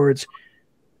feelings towards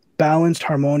balanced,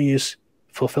 harmonious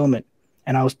fulfillment.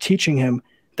 And I was teaching him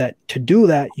that to do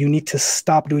that, you need to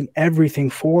stop doing everything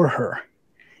for her.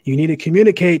 You need to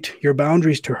communicate your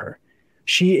boundaries to her.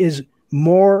 She is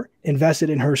more invested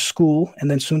in her school and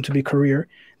then soon to be career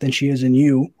than she is in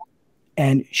you.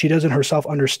 And she doesn't herself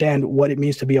understand what it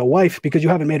means to be a wife because you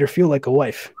haven't made her feel like a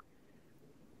wife.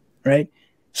 Right?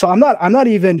 So I'm not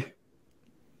even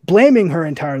blaming her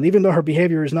entirely, even though her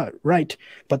behavior is not right,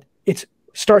 but it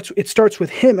starts with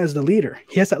him as the leader.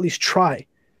 He has to at least try.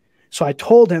 So I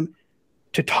told him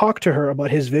to talk to her about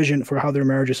his vision for how their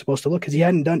marriage is supposed to look, because he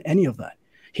hadn't done any of that.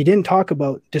 He didn't talk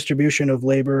about distribution of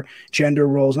labor, gender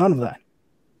roles, none of that.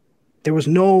 There was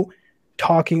no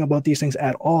talking about these things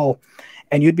at all.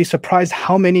 And you'd be surprised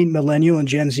how many millennial and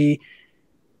Gen Z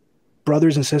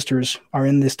brothers and sisters are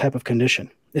in this type of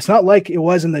condition. It's not like it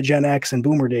was in the Gen X and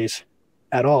Boomer days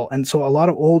at all. And so a lot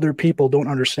of older people don't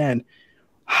understand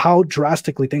how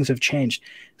drastically things have changed.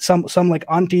 Some like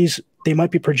aunties, they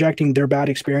might be projecting their bad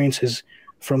experiences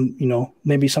from, you know,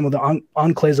 maybe some of the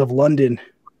enclaves of London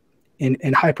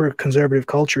in hyper conservative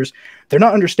cultures. They're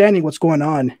not understanding what's going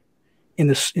on in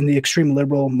the extreme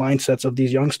liberal mindsets of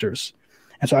these youngsters.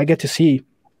 And so I get to see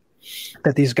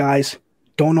that these guys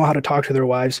don't know how to talk to their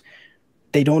wives.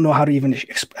 They don't know how to even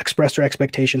express their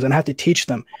expectations, and I have to teach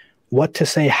them what to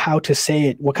say, how to say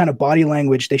it, what kind of body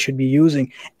language they should be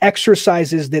using,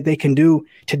 exercises that they can do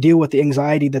to deal with the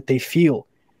anxiety that they feel,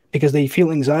 because they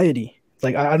feel anxiety.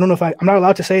 Like, I don't know if I'm not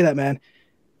allowed to say that, man.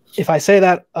 If I say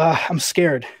that, I'm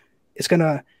scared. It's going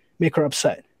to make her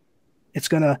upset. It's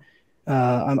going to,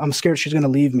 I'm scared she's going to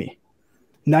leave me.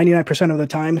 99% of the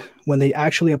time, when they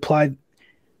actually apply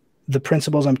the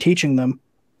principles I'm teaching them,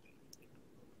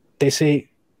 they say,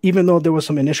 even though there was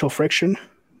some initial friction,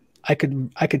 I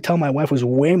could tell my wife was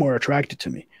way more attracted to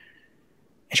me,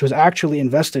 and she was actually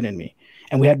invested in me,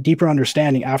 and we had deeper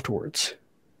understanding afterwards.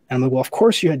 And I'm like, well, of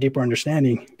course you had deeper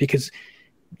understanding, because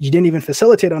you didn't even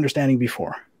facilitate understanding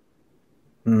before.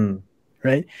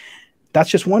 Right? That's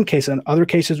just one case. And other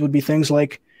cases would be things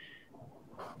like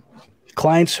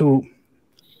clients who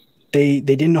they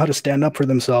didn't know how to stand up for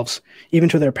themselves, even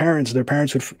to their parents. Their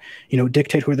parents would, you know,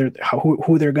 dictate who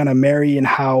they're going to marry and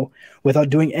how, without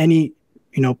doing any,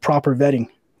 you know, proper vetting.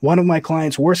 One of my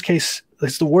clients, worst case,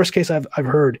 it's the worst case I've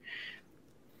heard.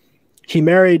 He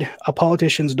married a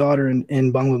politician's daughter in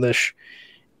Bangladesh,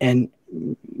 and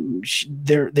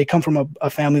they come from a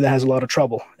family that has a lot of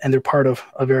trouble, and they're part of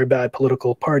a very bad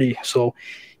political party. So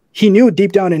he knew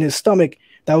deep down in his stomach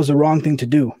that was the wrong thing to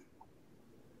do.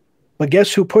 But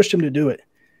guess who pushed him to do it?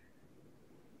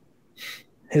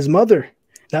 His mother.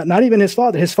 Not even his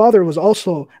father. His father was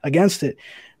also against it.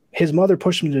 His mother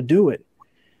pushed him to do it.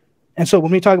 And so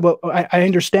when we talk about, I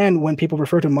understand when people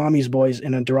refer to mommy's boys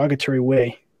in a derogatory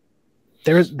way.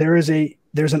 There's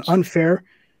an unfair,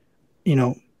 you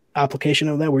know, application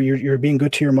of that, where you're being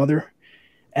good to your mother,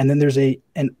 and then there's a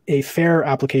fair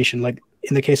application, like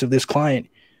in the case of this client,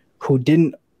 who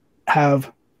didn't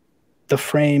have the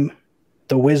frame,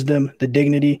 the wisdom, the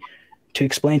dignity to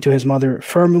explain to his mother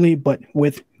firmly but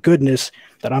with goodness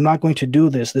that I'm not going to do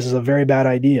this. This is a very bad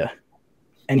idea.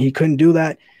 And he couldn't do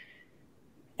that.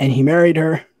 And he married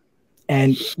her.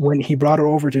 And when he brought her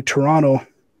over to Toronto,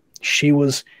 she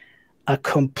was a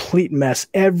complete mess.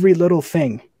 Every little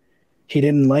thing. He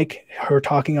didn't like her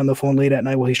talking on the phone late at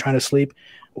night while he's trying to sleep.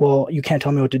 Well, you can't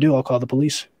tell me what to do. I'll call the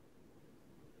police.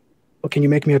 Well, can you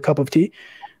make me a cup of tea?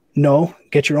 No,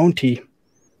 get your own tea.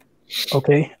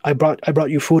 Okay, I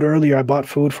brought you food earlier. I bought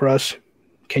food for us.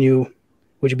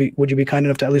 Would you be kind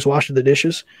enough to at least wash the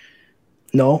dishes?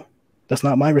 No, that's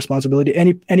not my responsibility.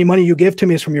 Any money you give to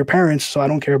me is from your parents, so I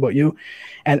don't care about you.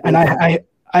 And I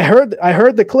heard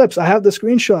the clips. I have the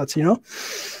screenshots, you know.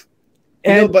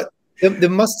 And you know, but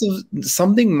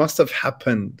something must have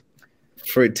happened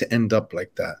for it to end up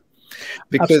like that.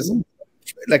 Because absolutely.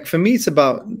 Like for me, it's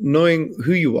about knowing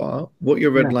who you are, what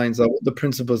your red lines are, what the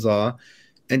principles are,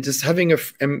 and just having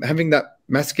that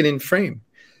masculine frame.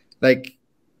 Like,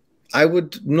 I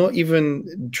would not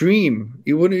even dream,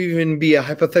 it wouldn't even be a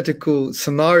hypothetical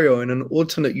scenario in an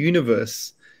alternate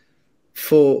universe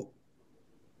for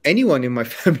anyone in my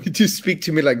family to speak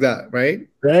to me like that, right?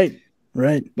 Right.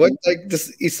 But like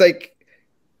this, it's like,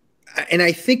 and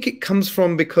I think it comes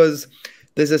from because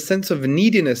there's a sense of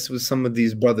neediness with some of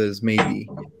these brothers. Maybe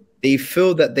they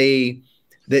feel that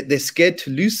they're scared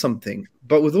to lose something.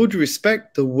 But with all due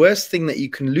respect, the worst thing that you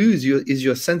can lose is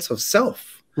your sense of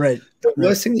self. Right. The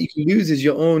worst thing that you can lose is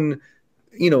your own,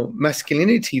 you know,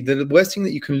 masculinity. The worst thing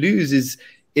that you can lose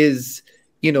is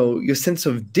you know, your sense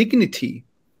of dignity.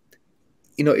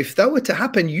 You know, if that were to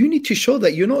happen, you need to show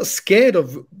that you're not scared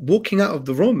of walking out of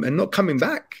the room and not coming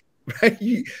back, right?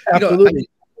 Absolutely.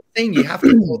 saying you have to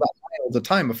hold that line all the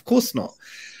time. Of course not.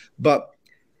 But,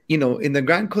 you know, in the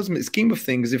grand cosmic scheme of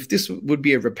things, if this would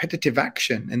be a repetitive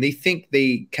action and they think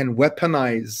they can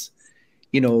weaponize,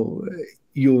 you know,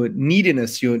 your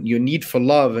neediness, your need for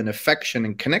love and affection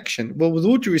and connection, well, with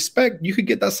all due respect, you could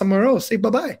get that somewhere else. Say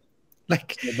bye-bye.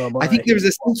 Like, I think there's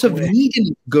a sense of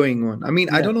neediness going on. I mean,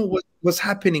 I don't know what's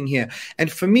happening here.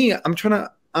 And for me, I'm trying to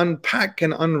unpack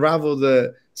and unravel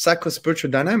the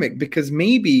psycho-spiritual dynamic, because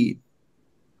maybe,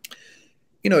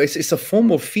 you know, it's a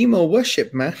form of female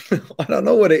worship, man. I don't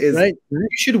know what it is. Right. You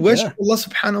should worship Allah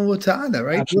subhanahu wa ta'ala,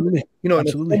 right? Absolutely. You know,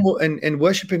 Absolutely. And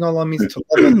worshiping Allah means to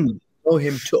love Him, know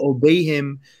Him, to obey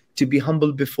Him, to be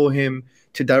humble before Him,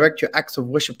 to direct your acts of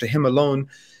worship to Him alone.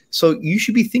 So you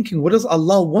should be thinking, what does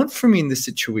Allah want from me in this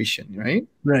situation, right?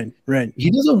 Right, right. He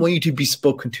doesn't want you to be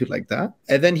spoken to like that.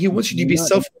 And then He wants you to be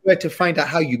self-aware, to find out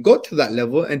how you got to that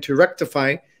level and to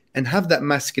rectify and have that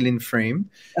masculine frame.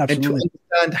 Absolutely. And to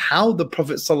understand how the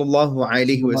Prophet sallallahu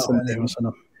alaihi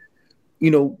wasallam,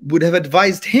 you know, would have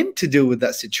advised him to deal with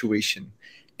that situation.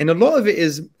 And a lot of it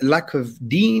is lack of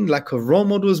deen, lack of role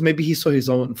models. Maybe he saw his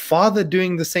own father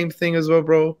doing the same thing as well,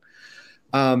 bro.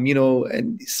 You know,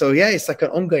 and so, yeah, it's like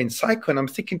an ongoing cycle. And I'm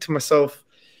thinking to myself,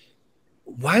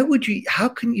 why would you, how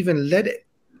can you even let it?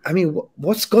 I mean,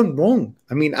 what's gone wrong?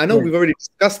 I mean, I know we've already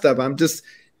discussed that, but I'm just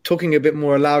talking a bit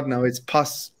more aloud now. It's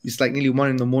like nearly 1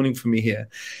 in the morning for me here.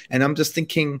 And I'm just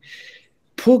thinking,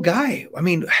 poor guy. I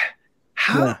mean,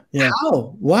 how?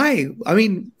 Why? I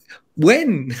mean,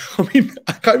 when? I mean,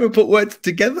 I can't even put words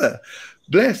together.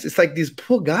 Bless. It's like these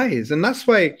poor guys. And that's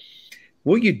why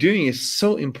what you're doing is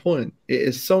so important. It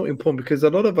is so important, because a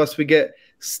lot of us, we get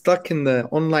stuck in the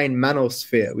online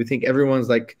manosphere. We think everyone's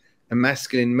like a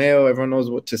masculine male. Everyone knows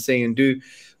what to say and do.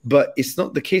 But it's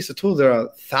not the case at all. There are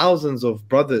thousands of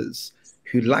brothers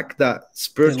who lack that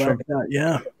spiritual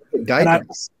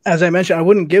guidance. As I mentioned, I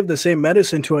wouldn't give the same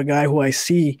medicine to a guy who I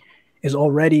see is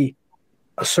already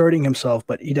asserting himself,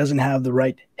 but he doesn't have the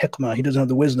right hikmah. He doesn't have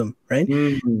the wisdom, right?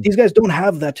 These guys don't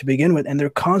have that to begin with, and they're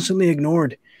constantly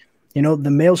ignored. You know,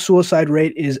 the male suicide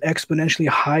rate is exponentially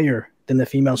higher than the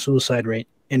female suicide rate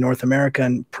in North America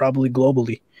and probably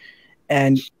globally.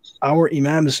 And our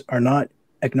imams are not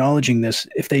acknowledging this.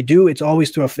 If they do, it's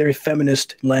always through a very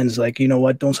feminist lens, like, you know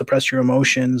what, don't suppress your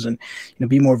emotions and, you know,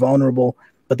 be more vulnerable.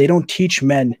 But they don't teach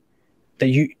men that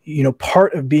you know,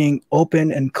 part of being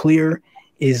open and clear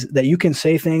is that you can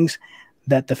say things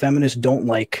that the feminists don't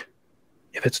like,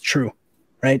 if it's true,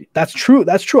 right? That's true.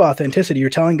 That's true authenticity. You're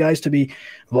telling guys to be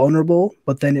vulnerable,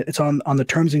 but then it's on the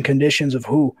terms and conditions of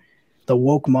who? The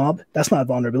woke mob. That's not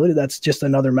vulnerability. That's just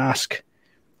another mask,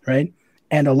 right?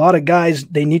 And a lot of guys,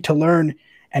 they need to learn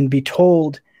and be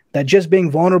told that just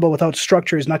being vulnerable without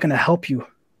structure is not going to help you.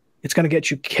 It's going to get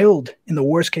you killed in the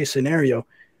worst case scenario,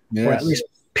 or at least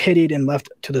pitied and left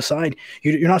to the side.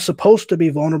 You're not supposed to be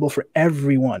vulnerable for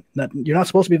everyone. You're not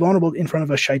supposed to be vulnerable in front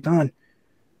of a shaitan.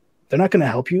 They're not going to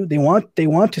help you. They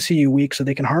want to see you weak so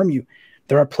they can harm you.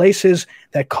 There are places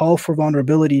that call for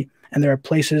vulnerability, and there are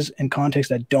places and contexts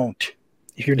that don't.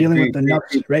 If you're dealing with the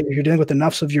nafs, right? If you're dealing with the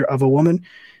nafs of a woman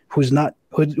who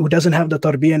doesn't have the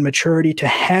tarbiyah and maturity to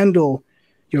handle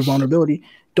your vulnerability,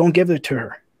 don't give it to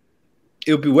her.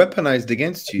 It'll be weaponized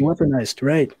against you. Weaponized,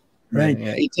 right? Right.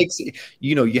 Yeah. It takes,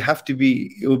 you know, you have to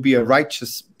be, it will be a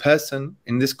righteous person,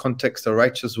 in this context, a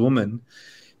righteous woman,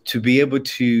 to be able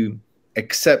to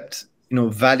accept, you know,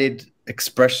 valid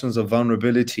expressions of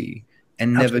vulnerability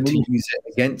and never to use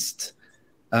it against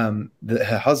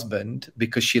her husband,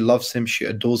 because she loves him, she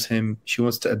adores him, she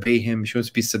wants to obey him, she wants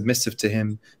to be submissive to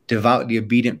him, devoutly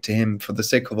obedient to him for the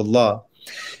sake of Allah.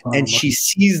 And she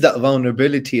sees that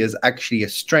vulnerability as actually a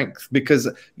strength,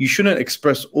 because you shouldn't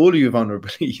express all of your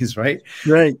vulnerabilities, right?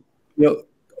 Right. You know,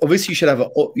 obviously you should have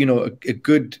a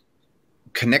good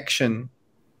connection,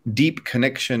 deep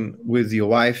connection with your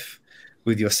wife,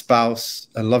 with your spouse,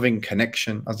 a loving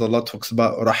connection, as Allah talks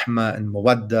about rahmah and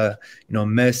mawadda, you know,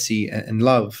 mercy and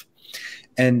love.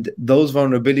 And those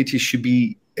vulnerabilities should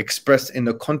be expressed in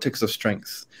the context of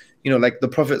strength. You know, like the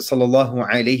Prophet sallallahu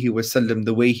alaihi wasallam,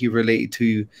 the way he related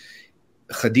to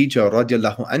Khadija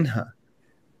radiallahu anha,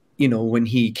 you know, when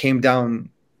he came down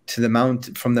to the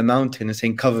mountain, from the mountain, and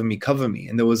saying, cover me, cover me.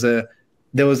 And there was,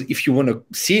 if you want to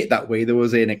see it that way, there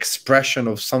was an expression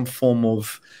of some form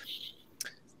of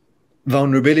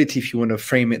vulnerability, if you want to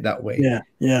frame it that way.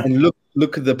 Yeah. And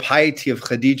look at the piety of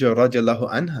Khadija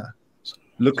radiallahu anha.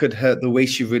 Look at her, the way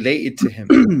she related to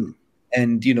him.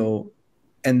 And, you know,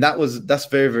 and that's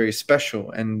very, very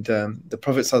special. And the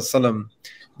Prophet ﷺ,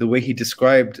 the way he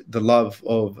described the love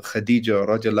of Khadija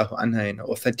radiallahu anha in an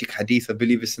authentic hadith, I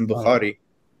believe it's in Bukhari,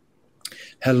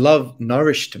 her love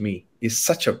nourished me is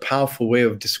such a powerful way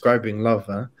of describing love.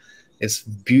 Huh? It's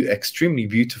extremely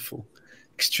beautiful,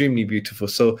 extremely beautiful.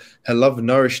 So her love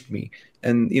nourished me.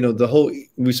 And you know, the whole,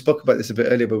 we spoke about this a bit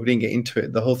earlier, but we didn't get into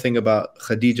it. The whole thing about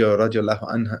Khadija radiallahu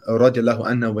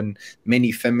anha, when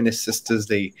many feminist sisters,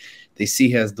 they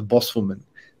see her as the boss woman.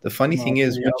 The funny thing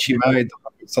is, when she married the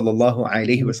Prophet sallallahu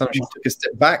alaihi wasallam, she took a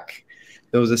step back.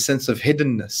 There was a sense of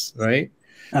hiddenness, right?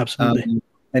 Absolutely.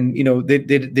 And you know, they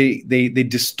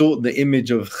distort the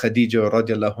image of Khadija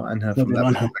radiallahu anha from that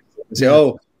perspective. They say,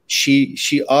 oh,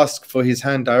 she asked for his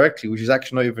hand directly, which is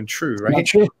actually not even true, right? Not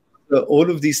true. So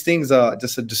all of these things are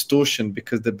just a distortion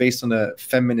because they're based on a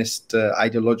feminist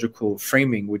ideological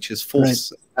framing, which is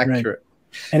false, accurate. Right.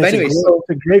 And it's, anyway, it's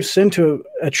a grave sin to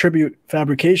attribute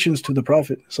fabrications to the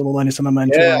Prophet sallallahu alaihi wasallam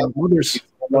and to our mothers.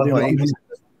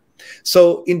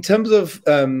 So in terms of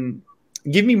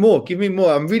give me more.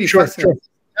 I'm really fascinated.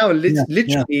 Now,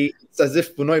 literally, it's as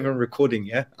if we're not even recording.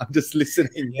 Yeah, I'm just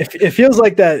listening. Yeah? It feels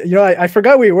like that. You know, I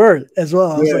forgot we were as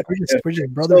well. I was like, we're just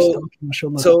brothers.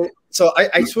 So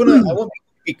I just want to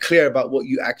be clear about what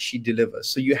you actually deliver.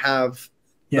 So you have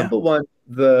number one,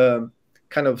 the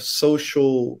kind of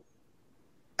social,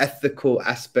 ethical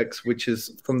aspects, which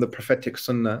is from the prophetic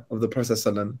Sunnah of the Prophet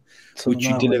ﷺ, which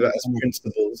you deliver as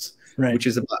principles, which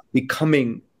is about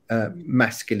becoming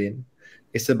masculine.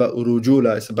 It's about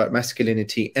urujula, it's about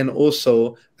masculinity, and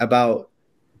also about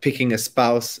picking a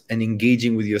spouse and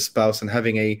engaging with your spouse and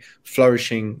having a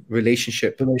flourishing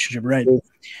relationship. Right.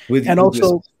 And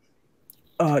also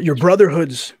your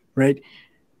brotherhoods, right?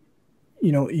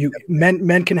 You know,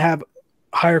 men can have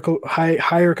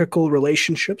hierarchical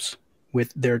relationships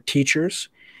with their teachers.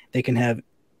 They can have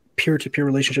peer-to-peer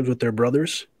relationships with their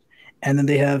brothers, and then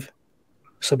they have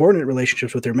subordinate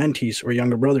relationships with their mentees or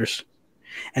younger brothers.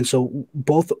 And so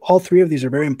all three of these are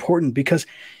very important, because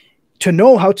to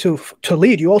know how to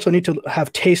lead, you also need to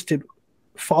have tasted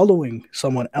following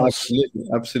someone else.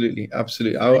 Absolutely.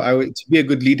 To be a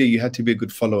good leader, you have to be a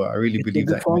good follower. I really believe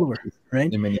that. Follower,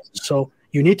 right? So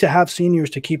you need to have seniors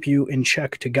to keep you in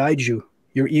check, to guide you.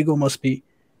 Your ego must be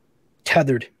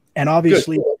tethered. And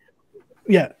obviously,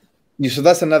 so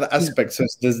that's another aspect. So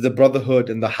there's the brotherhood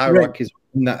and the hierarchies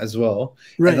in that as well.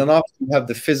 And then after you have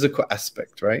the physical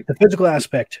aspect, right? The physical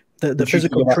aspect, the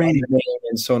physical training,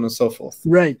 and so on and so forth.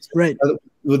 Right.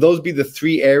 Would those be the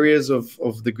three areas of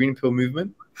the Green Pill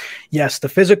movement? Yes, the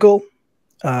physical.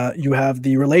 You have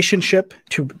the relationship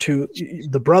to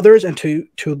the brothers and to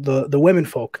the women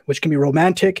folk, which can be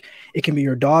romantic. It can be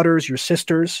your daughters, your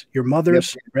sisters, your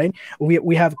mothers, right?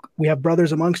 We have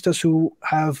brothers amongst us who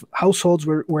have households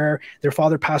where their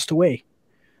father passed away,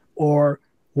 or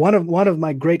one of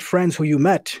my great friends who you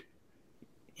met,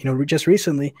 you know, just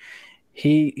recently,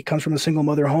 he comes from a single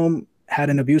mother home, had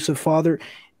an abusive father,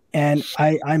 and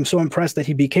I'm so impressed that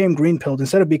he became green-pilled.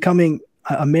 Instead of becoming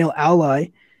a male ally,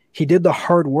 he did the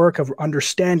hard work of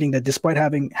understanding that despite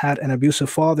having had an abusive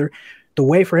father, the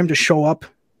way for him to show up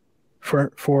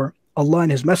for Allah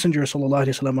and His Messenger sallallahu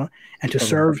alaihi wasallam and to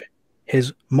serve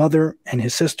his mother and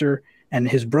his sister and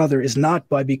his brother is not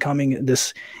by becoming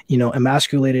this, you know,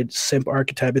 emasculated simp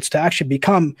archetype. It's to actually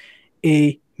become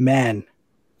a man,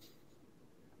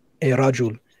 a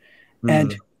rajul,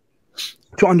 and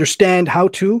to understand how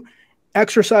to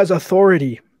exercise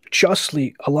authority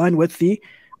justly aligned with the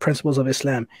principles of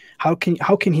Islam. How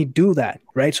can he do that,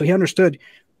 right? So he understood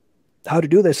how to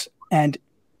do this, and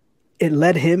it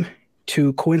led him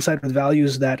to coincide with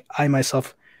values that I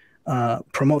myself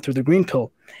promote through the Green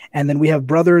Pill. And then we have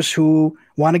brothers who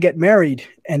want to get married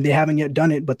and they haven't yet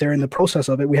done it, but they're in the process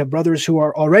of it. We have brothers who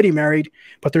are already married,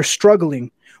 but they're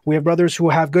struggling. We have brothers who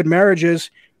have good marriages,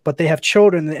 but they have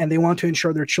children and they want to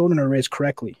ensure their children are raised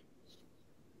correctly.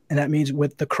 And that means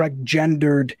with the correct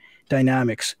gendered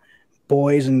dynamics,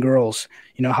 boys and girls.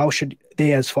 You know, how should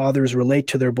they as fathers relate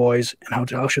to their boys, and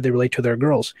how should they relate to their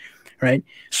girls, right?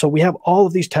 So we have all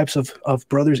of these types of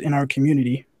brothers in our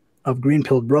community, of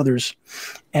green-pilled brothers.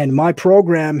 And my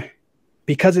program,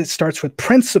 because it starts with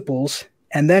principles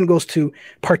and then goes to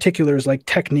particulars like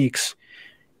techniques,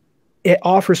 it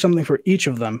offers something for each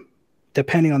of them,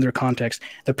 depending on their context.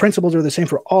 The principles are the same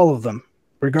for all of them,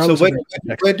 regardless of their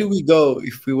context. Where do we go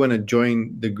if we want to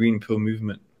join the Green Pill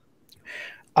movement?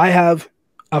 I have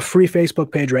a free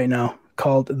Facebook page right now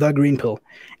called The Green Pill.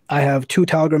 I have 2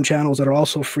 Telegram channels that are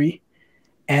also free.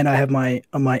 And I have my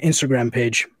Instagram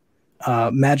page,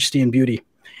 Majesty and Beauty.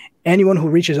 Anyone who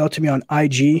reaches out to me on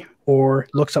IG or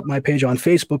looks up my page on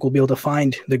Facebook will be able to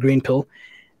find The Green Pill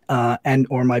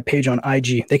or my page on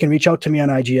IG. They can reach out to me on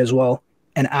IG as well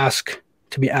and ask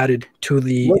to be added to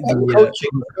the...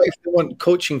 If they want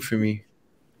coaching from me?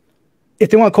 if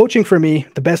they want coaching for me,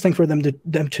 the best thing for them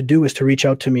to do is to reach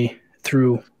out to me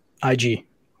through IG.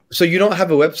 So you don't have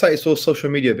a website, it's all social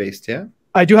media based, yeah?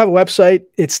 I do have a website.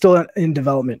 It's still in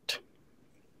development.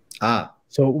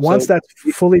 So once that's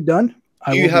fully done,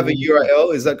 do you have a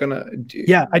URL? Is that gonna?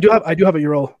 Yeah, I do have a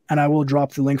URL, and I will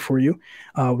drop the link for you.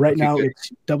 Right now, good.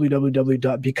 It's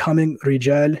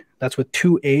www.becomingrijal. That's with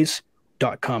 2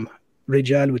 A's.com.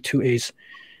 Rijal with 2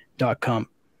 A's.com.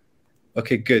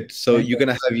 Okay, good. So you're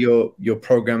gonna have your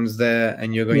programs there,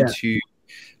 and you're going to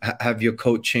have your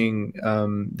coaching.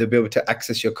 They'll be able to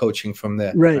access your coaching from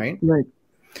there. Right.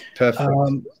 Perfect.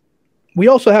 We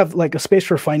also have like a space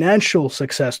for financial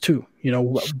success too. You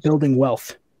know, building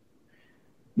wealth.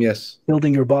 Yes.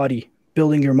 Building your body,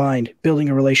 building your mind, building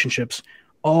your relationships,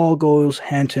 all goes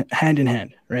hand in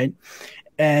hand, right?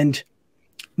 And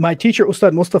my teacher,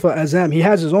 Ustad Mustafa Azam, he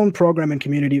has his own program and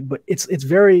community, but it's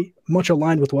very much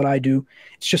aligned with what I do.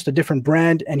 It's just a different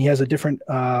brand, and he has a different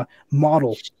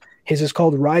model. His is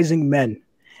called Rising Men.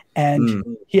 And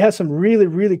he has some really,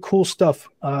 really cool stuff.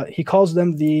 He calls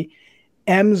them the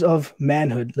M's of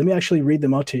manhood. Let me actually read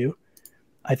them out to you.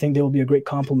 I think they will be a great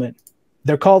compliment.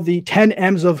 They're called the 10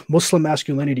 M's of Muslim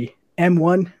masculinity.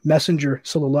 M1, Messenger,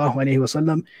 sallallahu alaihi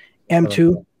wasallam.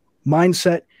 M2,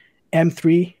 mindset.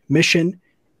 M3, mission.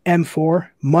 M4,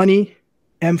 money.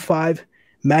 M5,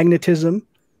 magnetism.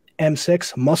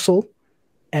 M6, muscle.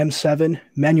 M7,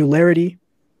 manularity.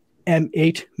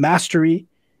 M8, mastery.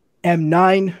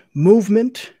 M9,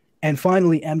 movement. And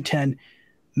finally, M10,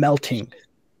 melting.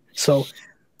 So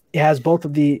it has both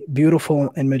of the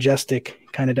beautiful and majestic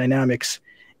kind of dynamics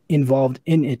involved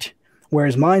in it,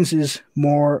 whereas mine's is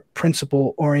more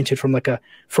principle oriented from like a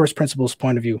first principles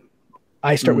point of view.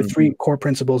 I start with 3 core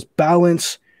principles: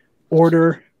 balance,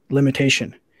 order,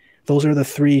 limitation. Those are the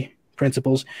 3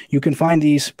 principles. You can find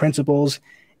these principles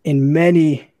in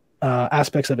many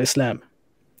aspects of Islam,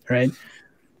 right?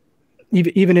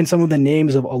 Even in some of the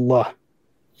names of Allah,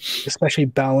 especially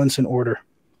balance and order,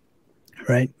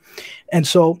 right? And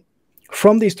so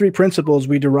from these 3 principles,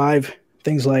 we derive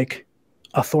things like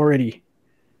authority,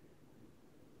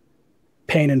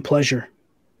 pain and pleasure,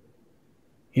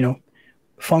 you know,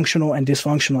 functional and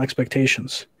dysfunctional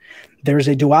expectations. There's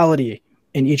a duality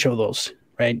in each of those,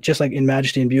 right? Just like in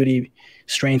majesty and beauty,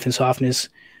 strength and softness,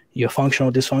 you have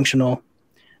functional, dysfunctional,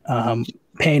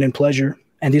 pain and pleasure.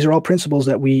 And these are all principles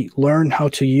that we learn how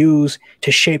to use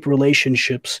to shape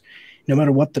relationships, no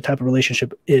matter what the type of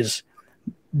relationship is.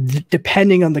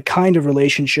 Depending on the kind of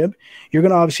relationship, you're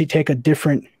going to obviously take a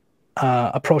different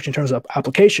approach in terms of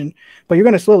application, but you're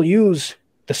going to still use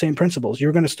the same principles.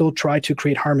 You're going to still try to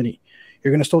create harmony.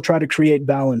 You're going to still try to create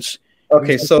balance.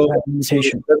 Okay, so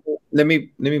let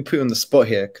me put you on the spot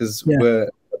here, because we're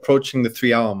approaching the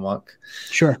 3-hour mark.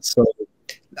 Sure. So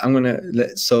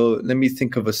let me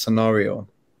think of a scenario,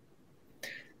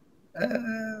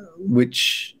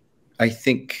 which I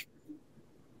think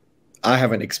I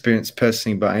haven't experienced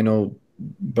personally, but I know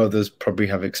brothers probably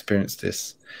have experienced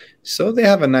this. So they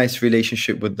have a nice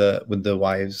relationship with the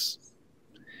wives.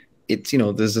 It's, you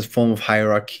know, there's a form of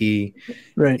hierarchy.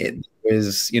 Right. It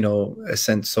is, you know, a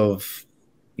sense of,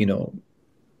 you know,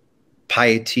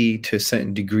 piety to a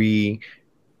certain degree.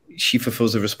 She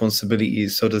fulfills the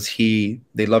responsibilities, so does he.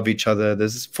 They love each other.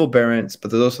 There's forbearance, but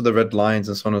there's also the red lines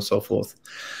and so on and so forth.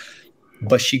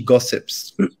 But she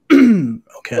gossips.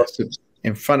 Okay. Gossips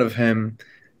in front of him,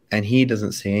 and he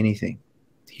doesn't say anything.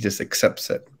 He just accepts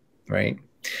it, right?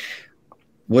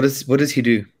 What does he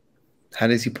do? How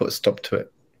does he put a stop to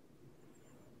it?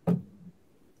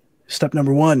 Step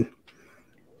number 1,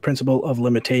 principle of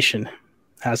limitation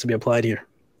has to be applied here.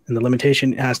 And the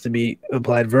limitation has to be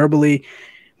applied verbally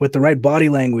with the right body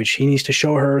language. He needs to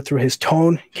show her through his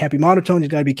tone. Can't be monotone. He's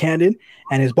got to be candid.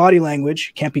 And his body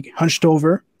language can't be hunched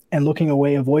over and looking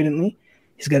away avoidantly.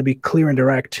 He's got to be clear and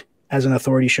direct, as an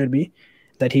authority should be,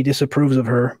 that he disapproves of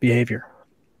her behavior.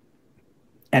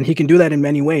 And he can do that in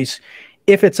many ways.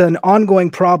 If it's an ongoing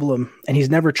problem and he's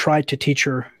never tried to teach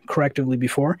her correctively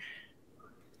before,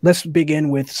 let's begin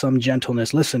with some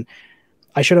gentleness. Listen,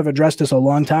 I should have addressed this a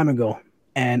long time ago,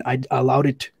 and I allowed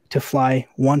it to fly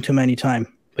one too many times.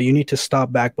 But you need to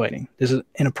stop backbiting. This is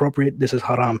inappropriate. This is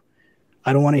haram.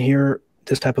 I don't want to hear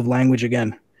this type of language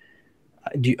again.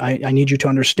 I need you to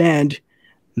understand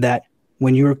that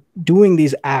when you're doing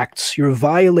these acts, you're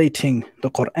violating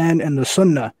the Quran and the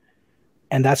Sunnah,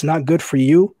 and that's not good for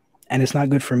you, and it's not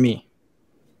good for me.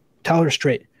 Tell her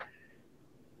straight,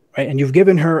 right? And you've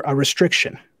given her a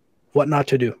restriction, what not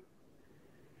to do.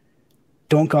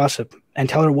 Don't gossip, and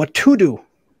tell her what to do.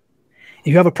 If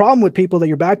you have a problem with people that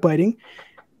you're backbiting,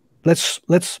 let's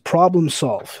problem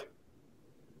solve.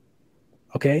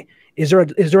 Okay? Is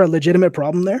there a legitimate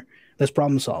problem there? Let's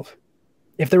problem solve.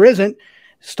 If there isn't,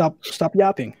 stop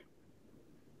yapping.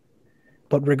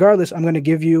 But regardless, I'm going to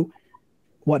give you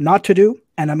what not to do,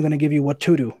 and I'm going to give you what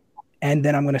to do, and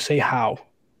then I'm going to say how.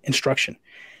 Instruction.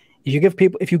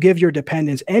 If you give your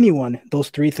dependents, anyone, those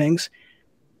three things,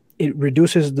 it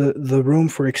reduces the room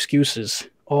for excuses.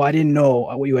 Oh, I didn't know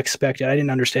what you expected. I didn't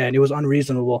understand. It was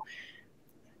unreasonable.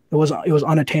 It was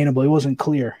unattainable. It wasn't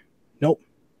clear. Nope.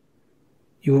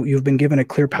 You've been given a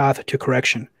clear path to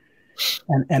correction,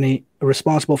 and a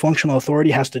responsible functional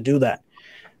authority has to do that.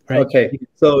 Right? Okay.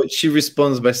 So she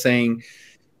responds by saying,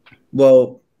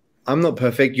 "Well, I'm not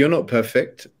perfect. You're not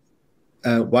perfect.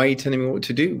 Why are you telling me what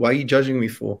to do? Why are you judging me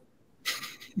for?"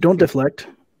 Don't deflect.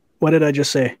 What did I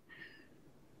just say?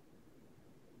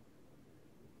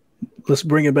 Let's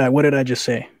bring it back. What did I just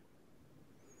say?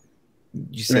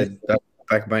 You said that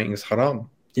backbiting is haram.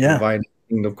 Yeah.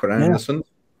 Violating the Quran and the Sunnah.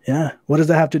 Yeah. What does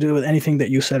that have to do with anything that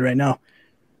you said right now?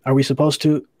 Are we supposed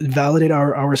to validate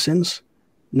our sins?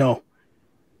 No.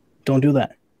 Don't do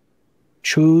that.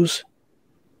 Choose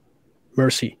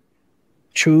mercy.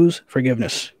 Choose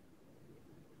forgiveness.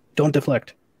 Don't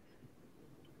deflect.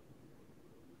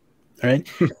 All right.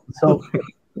 So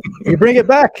you bring it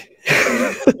back.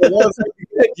 That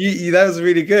was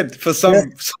really good. For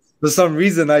some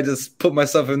reason, I just put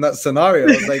myself in that scenario.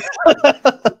 I was like,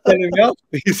 telling me up.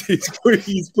 He's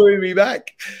putting me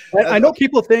back. I know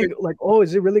people think like, oh,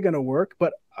 is it really going to work?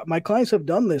 But my clients have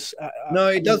done this. No,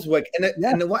 it does work. And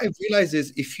what I've realized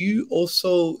is if you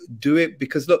also do it,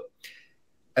 because look,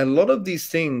 a lot of these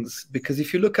things, because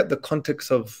if you look at the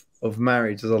context of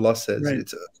marriage, as Allah says,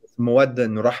 it's mawadda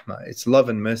and rahma, it's love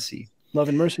and mercy. Love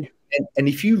and mercy. And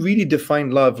if you really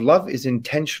define love is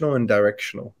intentional and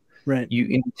directional. Right. You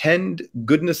intend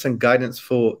goodness and guidance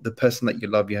for the person that you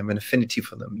love. You have an affinity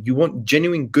for them. You want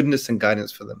genuine goodness and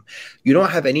guidance for them. You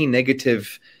don't have any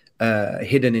negative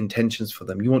hidden intentions for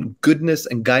them. You want goodness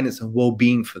and guidance and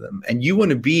well-being for them. And you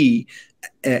want to be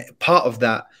part of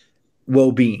that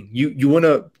well-being. You want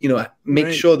to make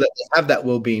sure that they have that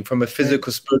well-being from a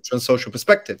physical, spiritual, and social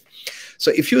perspective.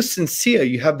 So if you're sincere,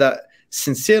 you have that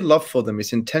sincere love for them.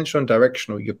 It's intentional and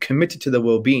directional. You're committed to their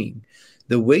well-being.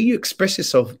 The way you express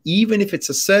yourself, even if it's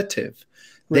assertive,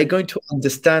 they're going to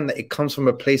understand that it comes from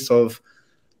a place of,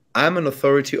 I'm an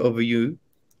authority over you.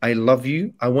 I love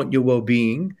you. I want your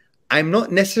well-being. I'm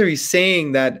not necessarily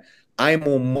saying that I'm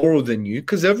more moral than you,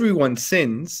 because everyone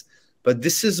sins, but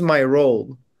this is my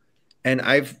role. And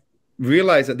I've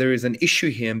realized that there is an issue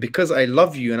here. And because I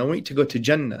love you and I want you to go to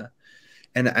Jannah,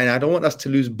 and I don't want us to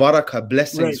lose barakah,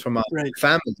 blessings from our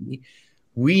family,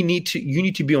 you need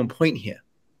to be on point here.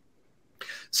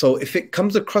 So if it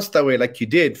comes across that way, like you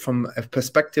did, from a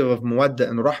perspective of mawadda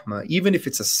and rahma, even if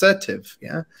it's assertive,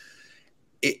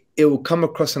 it will come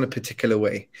across in a particular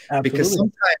way. Absolutely. Because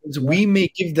sometimes we may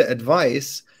give the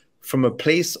advice from a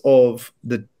place of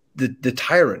the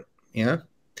tyrant,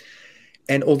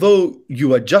 and although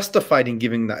you are justified in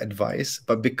giving that advice,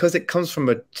 but because it comes from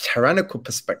a tyrannical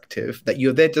perspective, that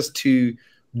you're there just to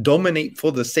dominate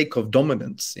for the sake of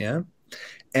dominance,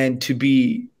 and to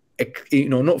be,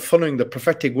 not following the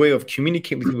prophetic way of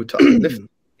communicating with people to uplift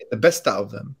the best out of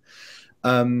them,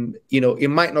 it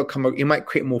might not come. It might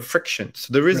create more friction.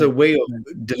 So there is a way of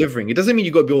delivering. It doesn't mean you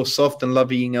got to be all soft and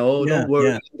loving. Don't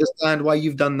worry, understand why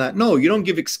you've done that. No, you don't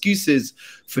give excuses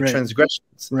for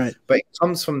transgressions. Right. But it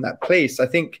comes from that place. I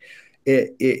think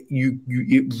it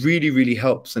really, really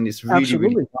helps, and it's really,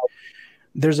 really helps.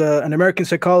 There's an American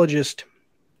psychologist,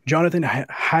 Jonathan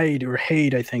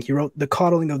Haidt, I think. He wrote The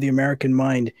Coddling of the American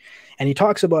Mind, and he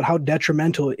talks about how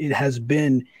detrimental it has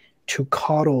been to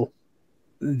coddle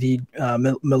the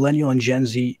millennial and Gen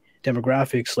Z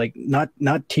demographics. Like not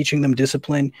teaching them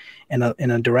discipline in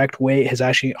a direct way has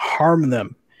actually harmed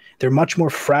them. They're much more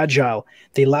fragile.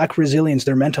 They lack resilience.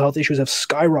 Their mental health issues have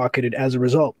skyrocketed as a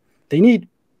result. They need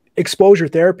exposure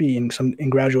therapy in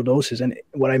gradual doses. And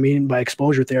what I mean by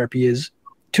exposure therapy is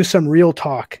to some real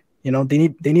talk. They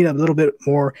need a little bit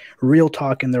more real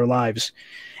talk in their lives.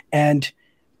 And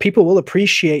people will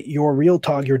appreciate your real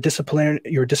talk, your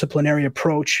disciplinary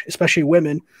approach, especially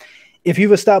women, if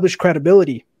you've established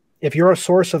credibility, if you're a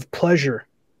source of pleasure,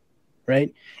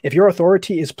 right? If your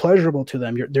authority is pleasurable to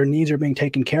them, their needs are being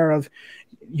taken care of,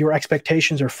 your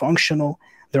expectations are functional,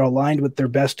 they're aligned with their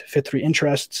best fitri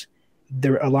interests,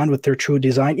 they're aligned with their true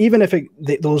design, even if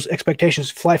those expectations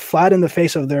fly flat in the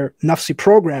face of their nafsi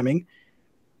programming,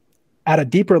 at a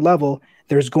deeper level,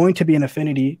 there's going to be an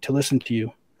affinity to listen to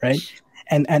you, right?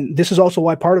 And this is also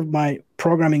why part of my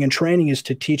programming and training is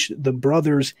to teach the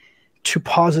brothers to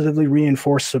positively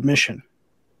reinforce submission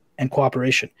and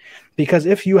cooperation. Because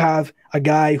if you have a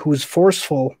guy who's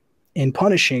forceful in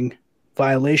punishing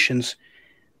violations,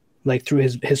 like through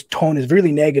his tone is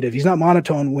really negative. He's not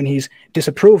monotone when he's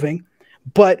disapproving,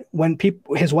 but when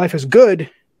his wife is good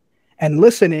and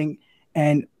listening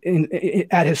and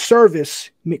at his service,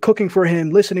 cooking for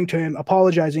him, listening to him,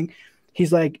 apologizing,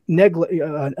 he's like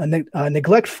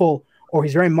neglectful, or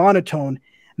he's very monotone,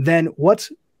 then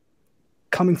what's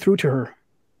coming through to her?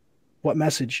 What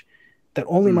message? That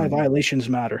only my violations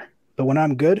matter. But when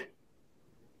I'm good,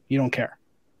 you don't care.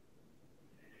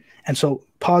 And so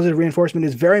positive reinforcement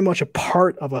is very much a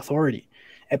part of authority.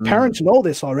 And parents know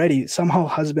this already. Somehow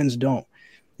husbands don't,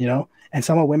 you know, and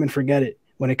somehow women forget it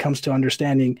when it comes to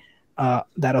understanding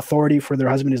that authority for their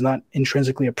husband is not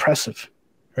intrinsically oppressive,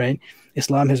 right?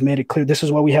 Islam has made it clear. This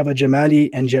is why we have a Jamali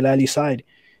and Jalali side.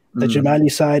 The Jamali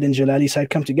side and Jalali side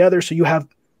come together, so you have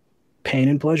pain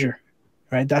and pleasure,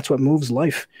 right? That's what moves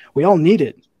life. We all need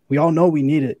it. We all know we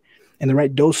need it in the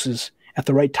right doses at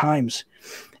the right times.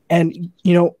 And,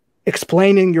 you know,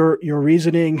 explaining your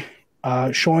reasoning,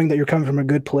 showing that you're coming from a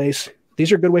good place.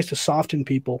 These are good ways to soften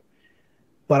people.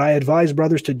 But I advise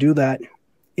brothers to do that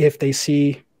if they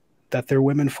see that their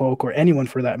women folk, or anyone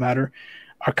for that matter,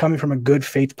 are coming from a good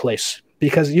faith place.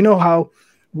 Because you know how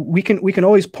we can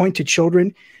always point to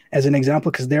children as an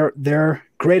example, because they're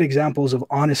great examples of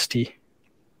honesty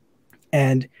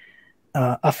and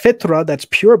a fitra that's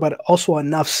pure, but also a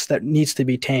nafs that needs to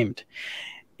be tamed.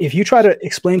 If you try to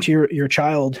explain to your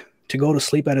child to go to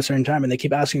sleep at a certain time and they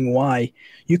keep asking why,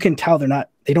 you can tell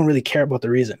they don't really care about the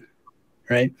reason,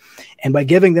 right? And by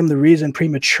giving them the reason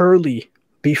prematurely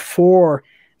before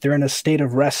they're in a state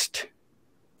of rest,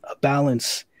 a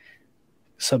balance,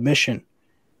 submission,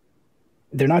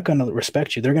 they're not going to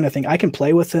respect you. They're going to think, I can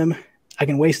play with him, I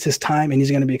can waste his time, and he's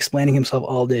going to be explaining himself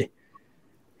all day,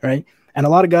 right? And a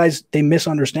lot of guys, they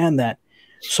misunderstand that.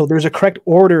 So there's a correct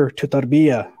order to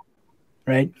tarbiyah,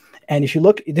 right? And if you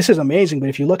look, this is amazing, but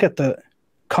if you look at the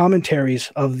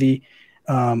commentaries of the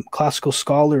classical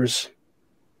scholars,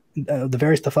 the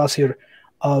various tafasir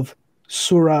of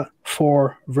Surah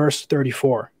 4, verse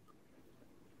 34,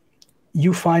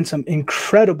 you find some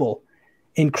incredible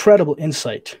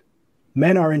insight.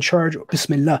 Men are in charge,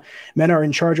 Bismillah, men are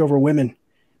in charge over women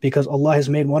because Allah has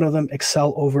made one of them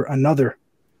excel over another.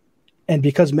 And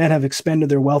because men have expended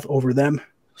their wealth over them,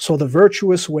 so the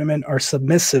virtuous women are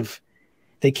submissive.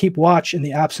 They keep watch in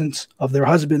the absence of their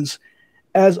husbands,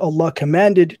 as Allah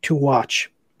commanded to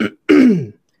watch.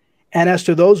 And as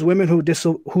to those women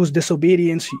whose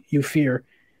disobedience you fear,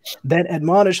 then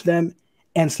admonish them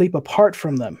and sleep apart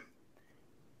from them.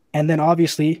 And then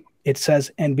obviously it says,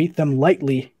 and beat them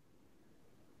lightly.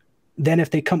 Then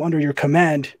if they come under your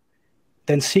command,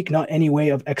 then seek not any way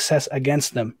of excess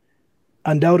against them.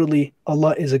 Undoubtedly,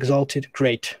 Allah is exalted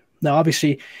great. Now,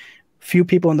 obviously, few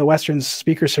people in the Western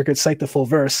speaker circuit cite the full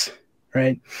verse,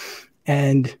 right?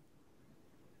 And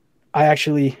I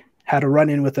actually had a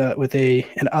run-in with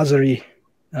an Azari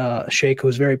sheikh who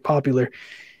was very popular,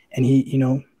 and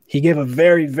he gave a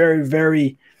very, very,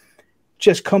 very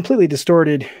just completely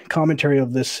distorted commentary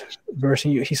of this verse.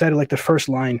 And he cited like the first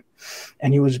line,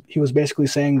 and he was basically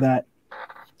saying that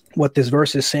what this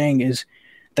verse is saying is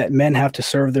that men have to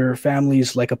serve their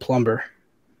families like a plumber,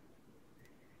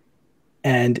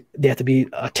 and they have to be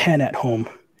a 10 at home.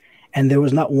 And there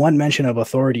was not one mention of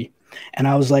authority. And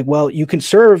I was like, well, you can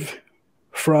serve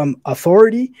from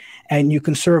authority and you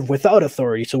can serve without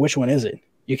authority. So which one is it?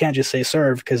 You can't just say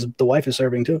serve, because the wife is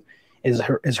serving too. Is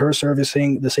her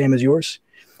servicing the same as yours?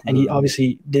 And he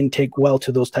obviously didn't take well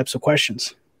to those types of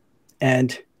questions.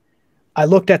 And I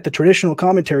looked at the traditional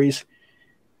commentaries,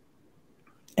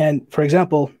 and for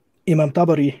example, Imam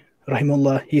Tabari,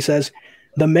 rahimullah, he says,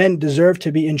 the men deserve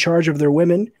to be in charge of their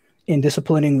women in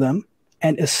disciplining them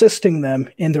and assisting them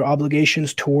in their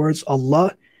obligations towards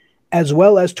Allah, as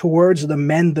well as towards the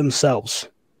men themselves.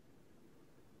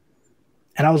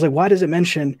 And I was like, why does it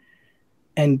mention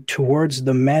and towards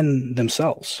the men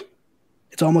themselves?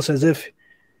 It's almost as if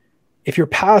you're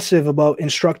passive about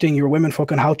instructing your women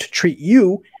folk on how to treat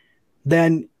you,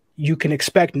 then you can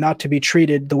expect not to be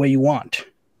treated the way you want.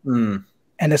 And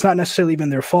it's not necessarily even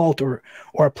their fault or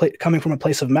coming from a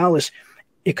place of malice.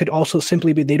 It could also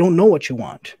simply be they don't know what you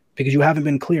want because you haven't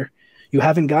been clear. You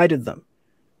haven't guided them.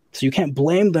 So you can't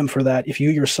blame them for that if you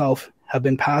yourself have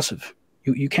been passive.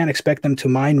 You can't expect them to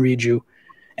mind read you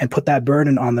and put that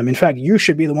burden on them. In fact, you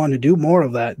should be the one to do more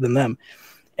of that than them.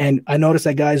 And I noticed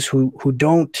that guys who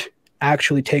don't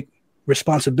actually take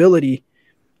responsibility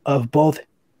of both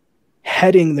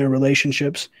heading their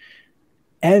relationships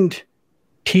and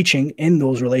teaching in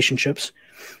those relationships,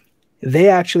 they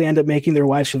actually end up making their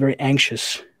wives feel very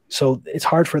anxious. So it's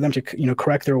hard for them to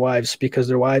correct their wives because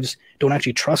their wives don't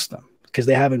actually trust them. because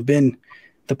they haven't been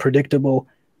the predictable,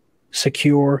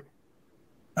 secure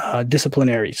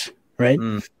disciplinaries, right?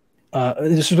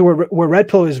 This is where red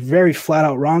pill is very flat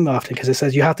out wrong often, because it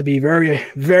says you have to be very,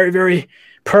 very, very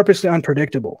purposely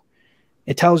unpredictable.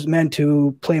 It tells men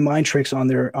to play mind tricks on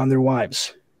their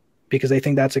wives because they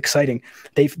think that's exciting.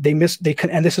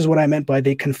 And this is what I meant by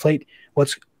they conflate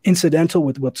what's incidental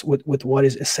with what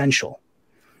is essential,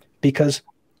 because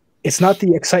it's not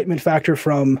the excitement factor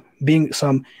from being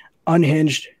some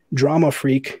unhinged drama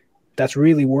freak that's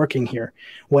really working here.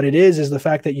 What it is the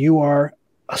fact that you are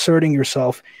asserting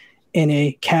yourself in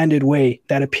a candid way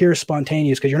that appears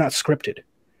spontaneous because you're not scripted.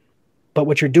 But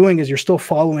what you're doing is you're still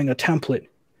following a template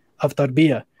of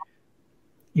tarbiyah.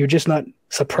 You're just not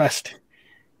suppressed.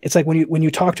 It's like when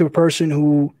you talk to a person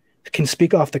who can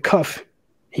speak off the cuff,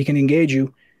 he can engage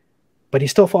you, but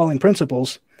he's still following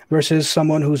principles, versus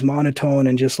someone who's monotone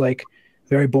and just like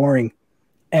very boring.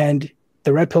 And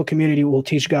the red pill community will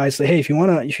teach guys that, hey, if you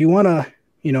wanna,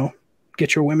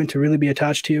 get your women to really be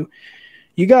attached to you,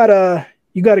 you gotta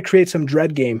create some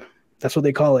dread game. That's what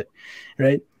they call it,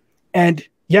 right? And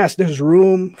yes, there's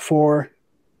room for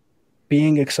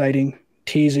being exciting,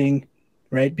 teasing,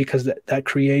 right? Because that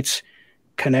creates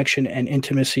connection and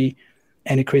intimacy,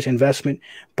 and it creates investment.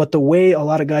 But the way a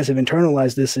lot of guys have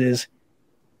internalized this is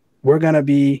we're going to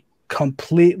be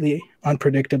completely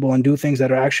unpredictable and do things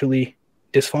that are actually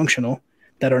dysfunctional,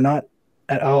 that are not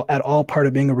at all part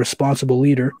of being a responsible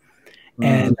leader.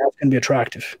 And that's going to be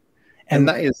attractive. And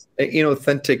that is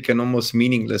inauthentic and almost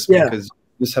meaningless, because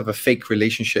you just have a fake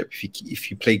relationship if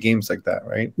you play games like that,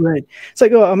 right? Right. It's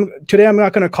like, today I'm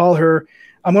not going to call her.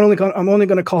 I'm only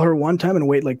going to call her one time and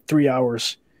wait like 3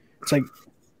 hours. It's like,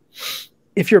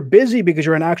 if you're busy because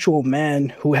you're an actual man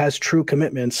who has true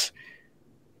commitments,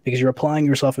 because you're applying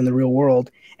yourself in the real world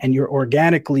and you're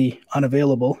organically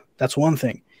unavailable, that's one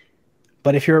thing.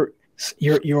 But if you're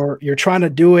trying to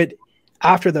do it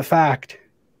after the fact,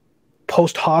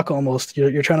 post hoc almost,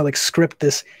 you're trying to like script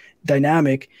this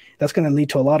dynamic, that's going to lead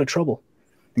to a lot of trouble.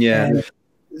 Yeah. And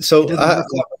so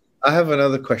I have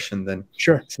another question then.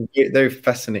 Sure. It's very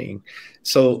fascinating.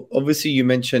 So obviously you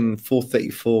mentioned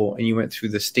 434 and you went through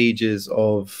the stages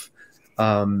of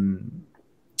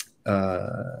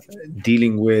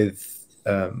dealing with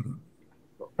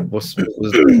what's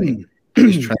the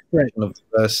translation of the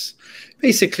verse.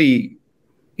 Basically,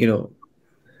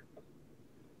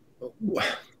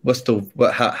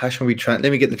 how should we let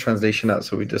me get the translation out,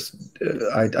 so we just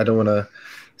I don't want to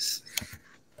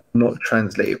not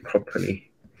translate it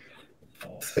properly.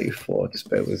 34, just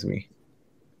bear with me.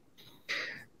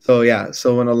 So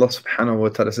when Allah subhanahu wa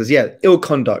ta'ala says, ill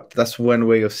conduct, that's one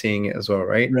way of seeing it as well,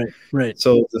 right? Right.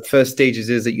 So the first stages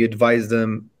is that you advise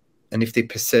them, and if they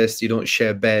persist, you don't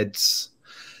share beds.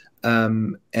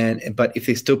 But if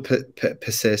they still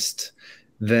persist,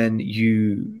 then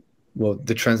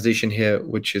the translation here,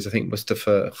 which is I think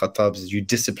Mustafa Khattab's, is you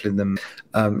discipline them.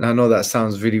 And I know that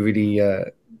sounds really, really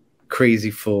crazy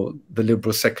for the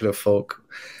liberal secular folk,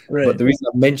 but the reason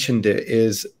I mentioned it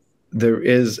is there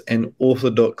is an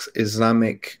orthodox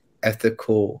Islamic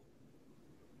ethical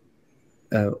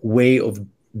way of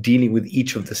dealing with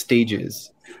each of the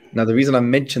stages. Now, the reason I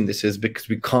mentioned this is because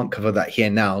we can't cover that here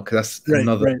now, because that's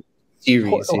another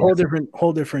series. A whole different,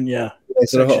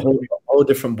 it's a whole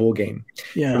different ball game.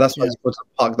 Yeah, so that's why I was supposed to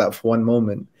park that for one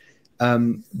moment.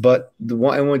 But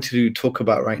what I want to talk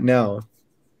about right now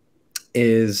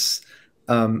is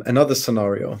another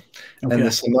scenario. Okay. And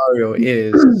the scenario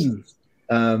is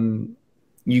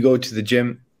you go to the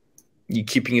gym, you're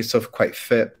keeping yourself quite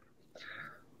fit,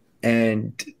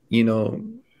 and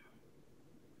you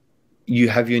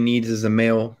have your needs as a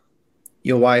male.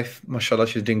 Your wife, mashallah,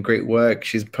 she's doing great work.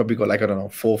 She's probably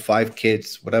got 4 or 5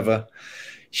 kids, whatever.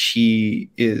 She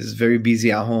is very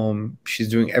busy at home. She's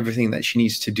doing everything that she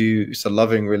needs to do. It's a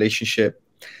loving relationship,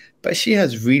 but she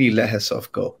has really let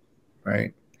herself go,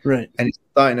 right? Right. And it's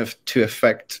starting to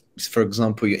affect, for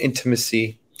example, your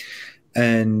intimacy.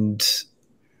 And,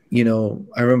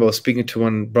 I remember I was speaking to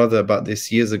one brother about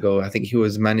this years ago. I think he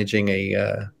was managing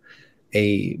a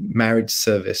marriage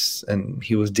service, and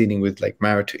he was dealing with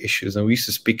marital issues. And we used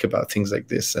to speak about things like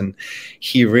this. And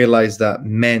he realized that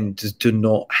men just do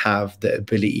not have the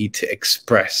ability to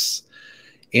express,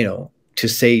 to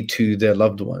say to their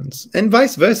loved ones, and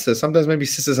vice versa. Sometimes maybe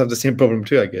sisters have the same problem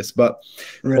too, I guess. But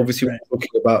obviously we're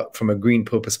talking about from a green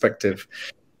pill perspective.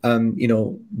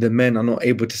 The men are not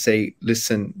able to say,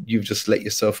 listen, you've just let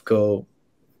yourself go.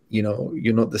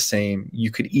 You're not the same.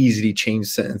 You could easily change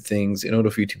certain things in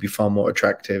order for you to be far more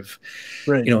attractive.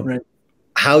 Right.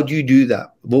 How do you do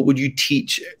that? What would you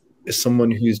teach someone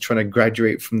who's trying to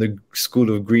graduate from the school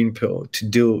of green pill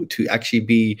to actually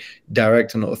be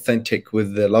direct and authentic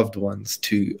with their loved ones,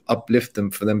 to uplift them,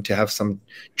 for them to have some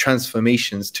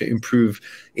transformations to improve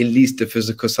at least the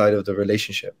physical side of the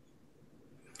relationship?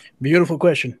 Beautiful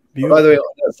question. Beautiful. By the way,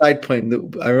 on that side point,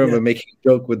 I remember making a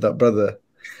joke with that brother,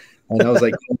 and I was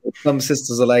like, some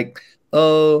sisters are like,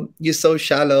 "Oh, you're so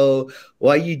shallow.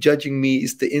 Why are you judging me?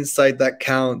 It's the inside that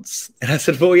counts." And I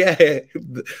said, well, yeah,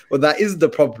 well, that is the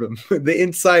problem. The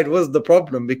inside was the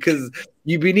problem, because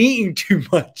you've been eating too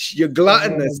much. You're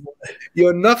gluttonous.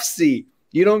 You're nafsi.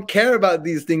 You don't care about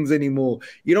these things anymore.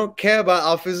 You don't care about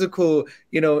our physical,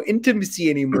 intimacy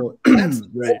anymore. That's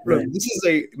the problem. This is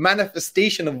a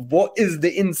manifestation of what is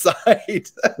the inside.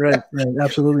 Right,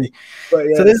 absolutely. But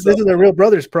yeah, so this is a real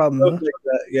brother's problem. Huh?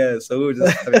 Like yeah, so we were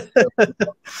just having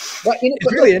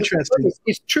it's really interesting.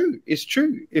 It's true. It's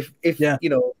true.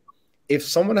 If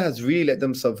someone has really let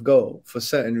themselves go for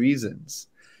certain reasons,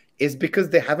 it's because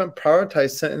they haven't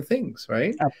prioritized certain things,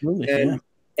 right? Absolutely.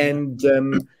 And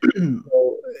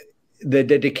the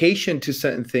dedication to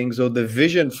certain things, or the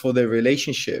vision for their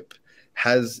relationship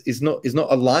is not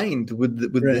aligned with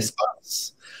their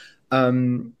spouse,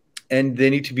 and they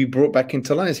need to be brought back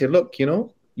into line and say, look, you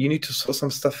need to sort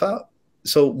some stuff out.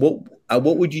 So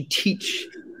what would you teach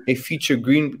a future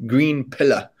green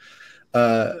pillar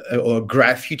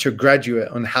or future graduate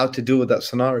on how to deal with that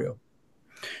scenario?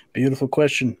 Beautiful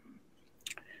question.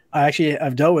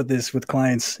 I've dealt with this with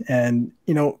clients, and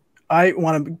I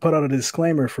want to put out a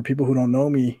disclaimer for people who don't know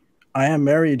me. I am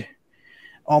married.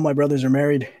 All my brothers are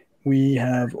married. We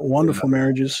have wonderful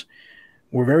marriages.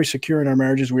 We're very secure in our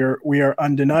marriages. We are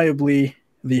undeniably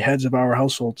the heads of our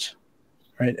households,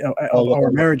 right? Of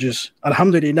our marriages.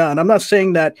 Alhamdulillah. And I'm not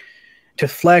saying that to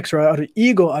flex or out of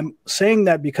ego. I'm saying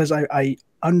that because I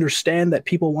understand that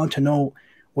people want to know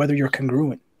whether you're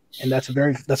congruent. And that's a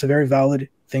very valid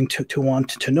thing to want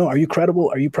to know. Are you credible?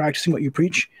 Are you practicing what you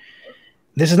preach?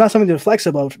 This is not something to flex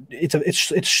about.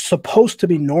 It's supposed to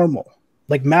be normal.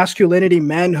 Like masculinity,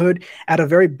 manhood at a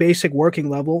very basic working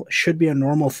level should be a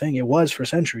normal thing. It was for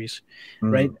centuries,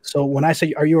 right? So when I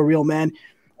say, are you a real man?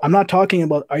 I'm not talking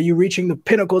about, are you reaching the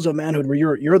pinnacles of manhood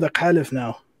where you're the caliph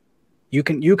now? You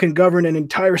can govern an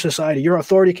entire society. Your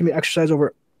authority can be exercised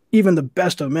over even the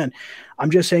best of men.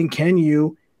 I'm just saying, can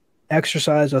you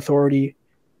exercise authority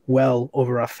well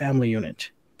over a family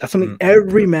unit? That's something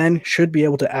every man should be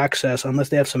able to access, unless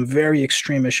they have some very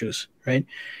extreme issues, right?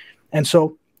 And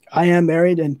so I am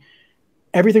married, and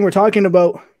everything we're talking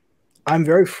about, I'm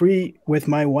very free with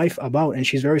my wife about, and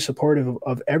she's very supportive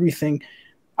of everything.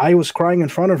 I was crying in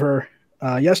front of her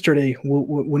yesterday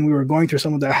when we were going through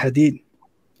some of the hadith,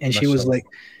 and she was like,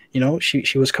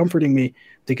 she was comforting me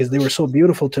because they were so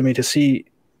beautiful to me to see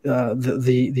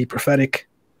the prophetic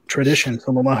tradition,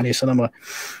 sallallahu alaihi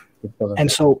wasallam.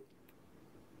 And so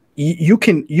you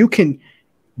can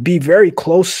be very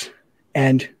close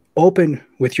and open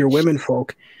with your women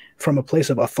folk from a place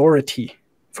of authority,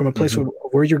 from a place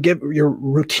where you're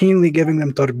routinely giving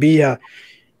them tarbiyah,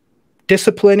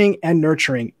 disciplining and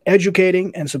nurturing,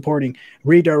 educating and supporting,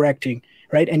 redirecting,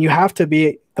 right? And you have to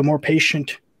be the more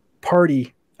patient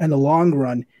party in the long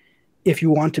run if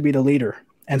you want to be the leader.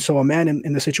 And so a man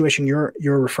in the situation you're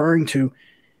referring to,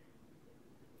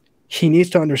 he needs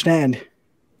to understand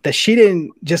that she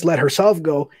didn't just let herself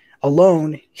go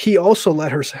alone. He also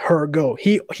let her go.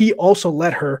 He also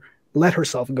let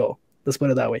herself go. Let's put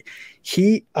it that way.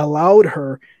 He allowed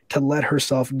her to let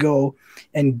herself go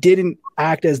and didn't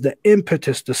act as the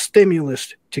impetus, the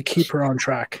stimulus to keep her on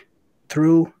track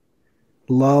through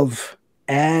love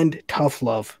and tough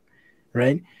love,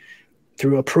 right?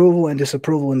 Through approval and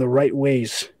disapproval in the right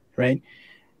ways, right?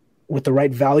 With the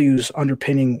right values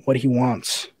underpinning what he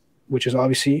wants, which is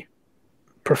obviously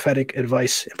prophetic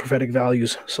advice and prophetic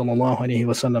values. Sallallahu alaihi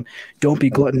wasallam. Don't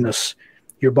be gluttonous.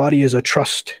 Your body is a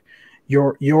trust.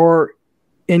 Your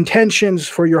intentions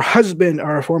for your husband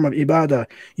are a form of ibadah.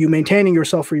 You maintaining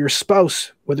yourself for your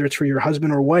spouse, whether it's for your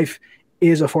husband or wife,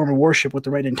 is a form of worship with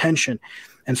the right intention,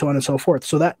 and so on and so forth.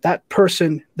 So that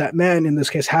person, that man in this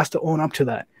case, has to own up to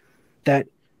that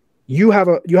you have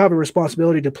a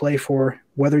responsibility to play for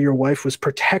whether your wife was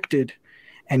protected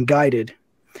and guided.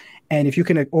 And if you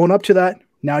can own up to that,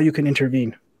 now you can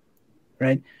intervene,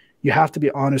 right? You have to be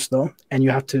honest, though, and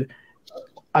you have to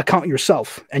account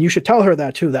yourself. And you should tell her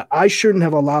that, too, that I shouldn't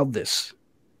have allowed this,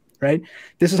 right?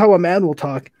 This is how a man will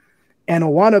talk. And a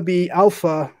wannabe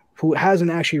alpha who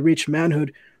hasn't actually reached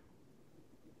manhood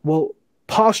will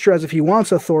posture as if he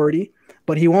wants authority,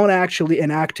 but he won't actually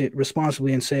enact it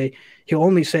responsibly and say, he'll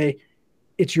only say,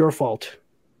 it's your fault,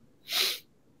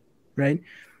 right?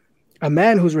 a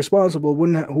man who's responsible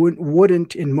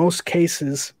wouldn't in most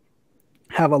cases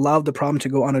have allowed the problem to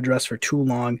go unaddressed for too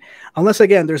long, unless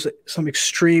again there's some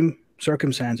extreme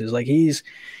circumstances, like he's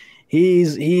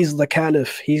the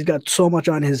caliph, he's got so much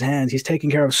on his hands, he's taking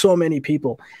care of so many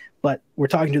people. But we're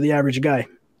talking to the average guy,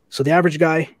 so the average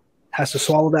guy has to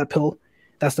swallow that pill.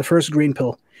 That's the first green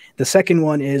pill. The second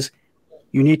one is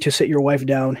you need to sit your wife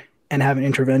down and have an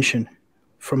intervention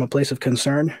from a place of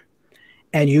concern,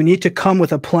 and you need to come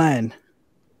with a plan.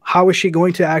 How is she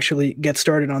going to actually get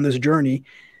started on this journey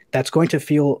that's going to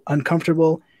feel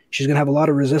uncomfortable? She's going to have a lot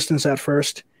of resistance at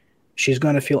first. She's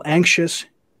going to feel anxious.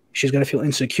 She's going to feel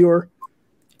insecure.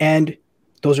 And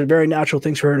those are very natural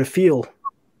things for her to feel.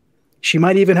 She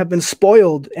might even have been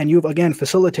spoiled, and you've, again,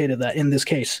 facilitated that in this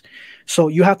case. So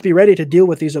you have to be ready to deal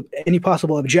with these, any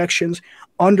possible objections,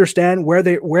 understand where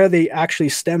they actually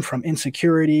stem from: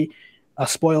 insecurity,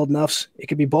 spoiled nafs. It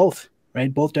could be both,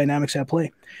 right? Both dynamics at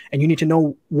play. And you need to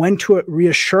know when to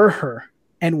reassure her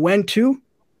and when to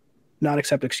not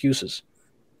accept excuses.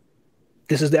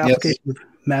 This is the application of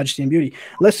majesty and beauty.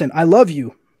 Listen, I love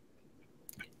you.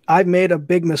 I've made a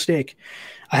big mistake.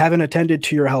 I haven't attended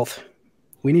to your health.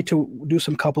 We need to do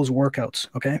some couples workouts,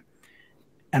 okay?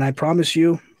 And I promise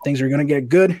you, things are going to get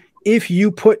good if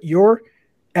you put your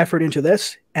effort into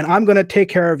this, and I'm going to take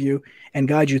care of you and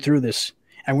guide you through this.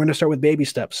 And we're going to start with baby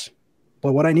steps.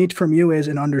 But what I need from you is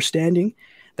an understanding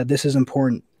that this is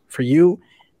important for you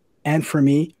and for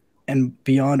me, and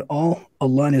beyond all,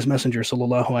 Allah and His Messenger,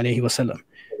 sallallahu alaihi wasallam.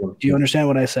 Do you understand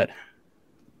what I said?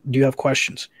 Do you have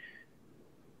questions?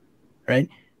 Right?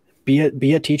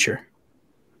 Be a teacher.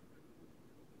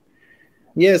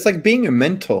 Yeah, it's like being a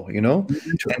mentor, you know,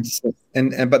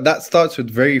 and but that starts with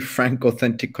very frank,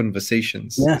 authentic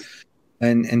conversations. Yeah,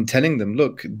 and telling them,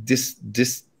 look, this,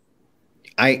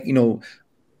 you know,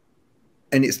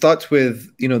 and it starts with,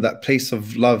 you know, that place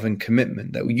of love and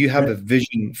commitment, that you have a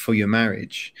vision for your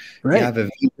marriage, you have a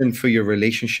vision for your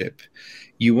relationship.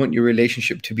 You want your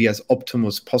relationship to be as optimal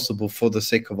as possible for the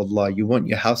sake of Allah. You want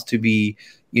your house to be,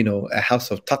 you know, a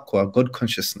house of taqwa, God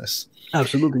consciousness.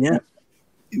 Absolutely, yeah.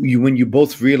 When you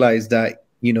both realize that,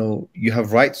 you know, you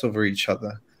have rights over each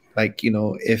other. Like, you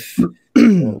know, if you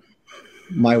know,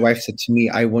 my wife said to me,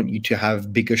 I want you to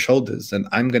have bigger shoulders, and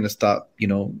I'm going to start, you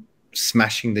know,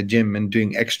 smashing the gym and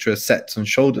doing extra sets on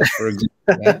shoulders, for example.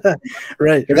 Yeah?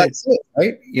 Right. That's it,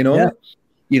 right? You know,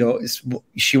 you know,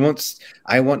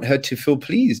 I want her to feel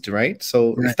pleased, right?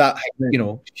 So if that, you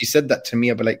know, she said that to me,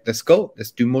 I'd be like, let's go,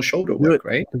 let's do more shoulder work,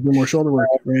 right? Let's do more shoulder work,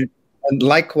 right? And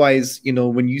likewise, you know,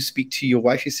 when you speak to your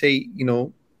wife, you say, you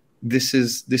know, this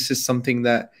is something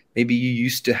that maybe you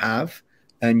used to have,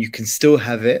 and you can still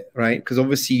have it, right? Because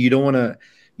obviously you don't want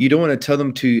to tell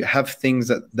them to have things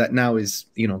that now is,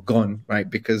 you know, gone, right?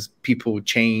 Because people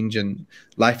change and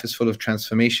life is full of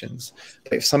transformations.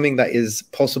 But if something that is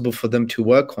possible for them to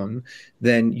work on,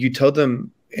 then you tell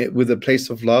them it with a place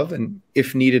of love and,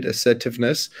 if needed,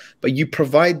 assertiveness. But you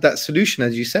provide that solution,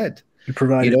 as you said. You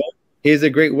provide, you know, here's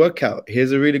a great workout.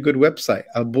 Here's a really good website.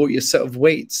 I bought you a set of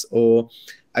weights, or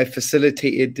I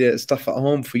facilitated stuff at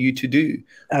home for you to do.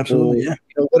 Absolutely, or,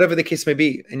 you know, whatever the case may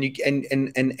be. And you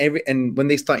and when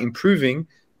they start improving,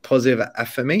 positive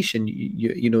affirmation.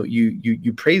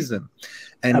 You praise them.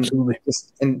 And absolutely.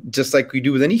 Just like we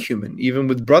do with any human, even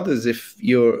with brothers, if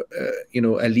you're you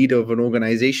know, a leader of an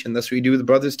organization, that's what you do with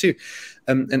brothers too.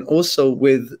 And also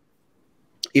with,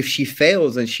 if she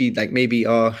fails and she, like, maybe,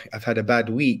 oh, I've had a bad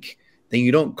week, then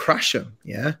you don't crush them.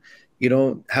 Yeah. You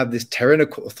don't have this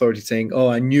tyrannical authority saying, oh,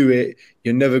 I knew it,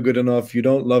 you're never good enough, you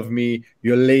don't love me,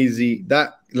 you're lazy.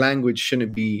 That language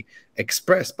shouldn't be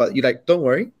expressed. But you're like, don't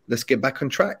worry, let's get back on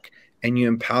track. And you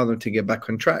empower them to get back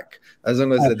on track, as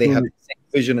long as they have the same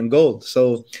vision and goal.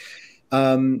 So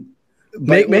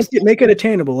make it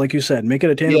attainable, like you said, make it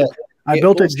attainable. Yeah, I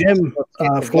built a gym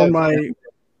for my...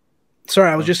 Sorry,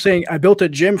 I was just saying, I built a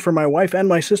gym for my wife and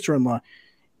my sister-in-law.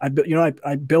 I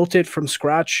built it from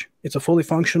scratch. It's a fully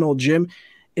functional gym.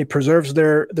 It preserves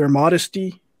their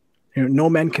modesty. You know, no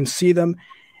men can see them.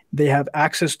 They have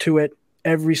access to it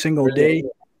every single day.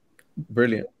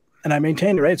 Brilliant. And I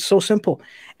maintain it, right? It's so simple.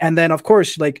 And then, of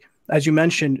course, like, as you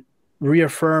mentioned,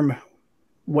 reaffirm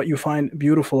what you find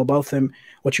beautiful about them,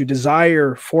 what you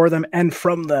desire for them and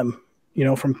from them, you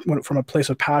know, from a place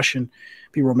of passion.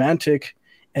 Be romantic.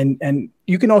 And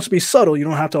you can also be subtle. You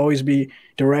don't have to always be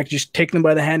direct. Just take them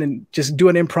by the hand and just do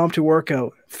an impromptu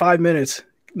workout. 5 minutes.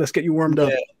 Let's get you warmed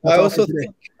up. I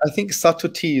think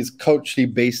subtlety is culturally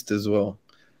based as well.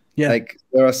 Yeah. Like,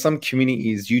 there are some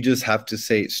communities you just have to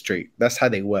say it straight. That's how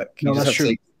they work. You just have to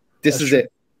say, this is it.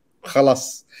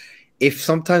 Khalas. if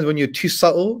sometimes when you're too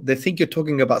subtle, they think you're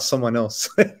talking about someone else.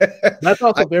 That's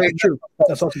also very true.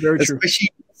 That's also very true.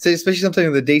 Especially sometimes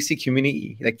in the Desi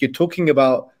community, like you're talking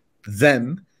about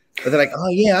them, but they're like, oh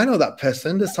yeah, I know that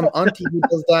person. There's some auntie who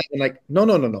does that. And like,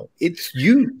 no. It's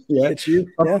you. Yeah. It's you.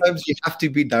 Sometimes you have to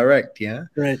be direct. Yeah.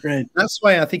 Right. That's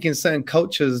why I think in certain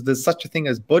cultures, there's such a thing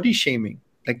as body shaming.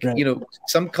 Like, you know,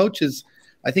 some cultures,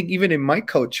 I think even in my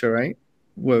culture, right,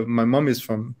 where my mom is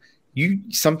from,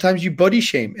 sometimes you body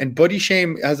shame, and body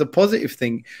shame has a positive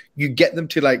thing. You get them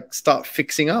to like start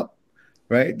fixing up.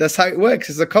 Right, that's how it works.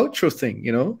 It's a cultural thing,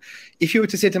 you know. If you were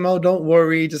to say to them, "Oh, don't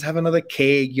worry, just have another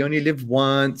cake. You only live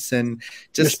once," and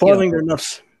just spoiling their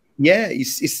nuts. Yeah,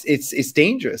 it's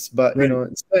dangerous. But you know,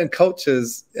 in certain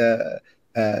cultures,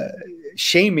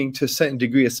 shaming to a certain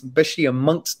degree, especially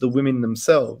amongst the women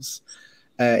themselves,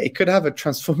 it could have a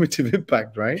transformative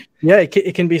impact, right? Yeah,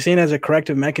 it can be seen as a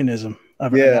corrective mechanism.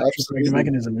 Absolutely.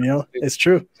 Mechanism, you know, it's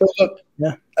true. So, look,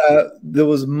 there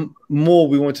was more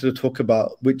we wanted to talk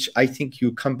about, which I think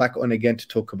you come back on again to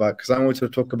talk about, because I wanted to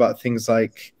talk about things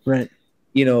like,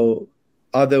 you know,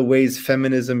 other ways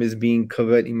feminism is being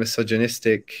covertly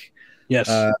misogynistic. Yes.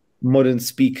 Modern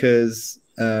speakers,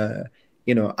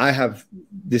 you know, I have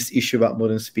this issue about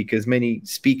modern speakers. Many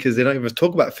speakers, they don't even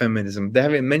talk about feminism. They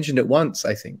haven't mentioned it once,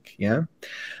 I think. Yeah.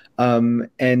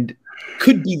 And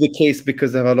could be the case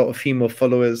because they have a lot of female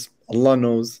followers, Allah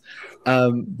knows.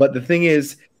 But the thing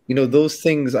is, you know, those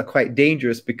things are quite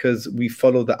dangerous because we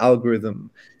follow the algorithm,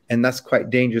 and that's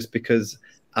quite dangerous because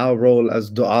our role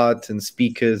as du'at and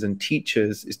speakers and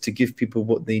teachers is to give people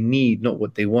what they need, not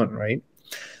what they want, right?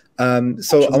 So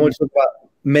I want to talk about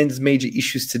men's major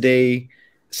issues today,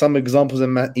 some examples of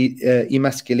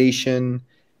emasculation.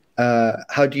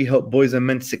 How do you help boys and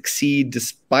men succeed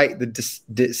despite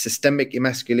the systemic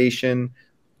emasculation?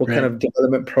 What kind of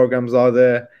development programs are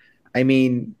there? I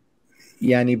mean,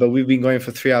 Yani, but we've been going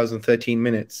for 3 hours and 13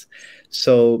 minutes.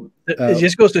 So it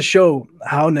just goes to show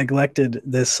how neglected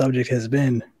this subject has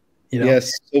been. You know?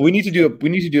 Yes. So we need to do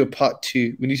a part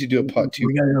two. We need to do a part two.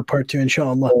 We got to do a part two,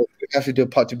 inshallah. So we have to do a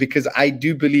part two because I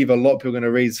do believe a lot of people are going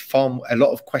to raise a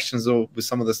lot of questions with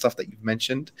some of the stuff that you've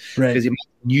mentioned. Because it might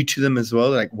be new to them as well.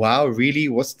 Like, wow, really?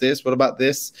 What's this? What about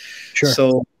this? Sure.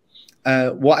 So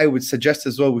what I would suggest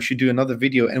as well, we should do another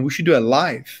video, and we should do a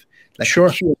live. Like a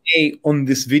Q&A on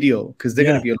this video, because there are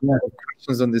going to be a lot of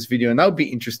questions on this video, and that would be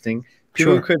interesting.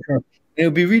 People could, it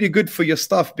would be really good for your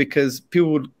stuff because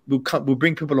people will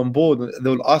bring people on board.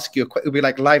 They'll ask you, it'll be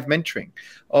like live mentoring.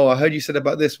 Oh, I heard you said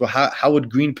about this. Well, how would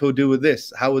green pill do with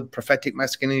this? How would prophetic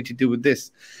masculinity do with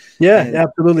this? Yeah,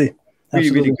 absolutely.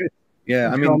 Really good.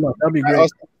 Yeah, I mean, that'd be great. I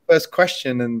asked the first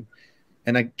question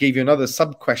and I gave you another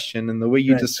sub question, and the way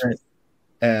you just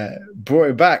brought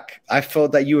it back, I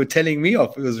felt that you were telling me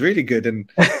off. It was really good, and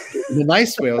in a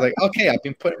nice way. I was like, okay, I've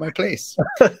been put in my place.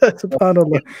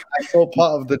 SubhanAllah. I felt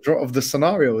part of the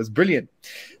scenario. It was brilliant.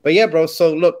 But yeah, bro.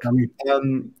 So look,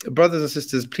 brothers and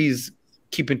sisters, please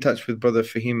keep in touch with brother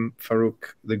Fahim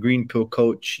Faruk, the Green Pill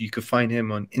Coach. You can find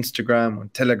him on Instagram, on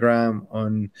Telegram,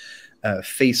 on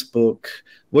Facebook.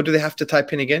 What do they have to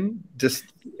type in again?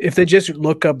 If they just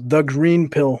look up the Green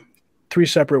Pill, 3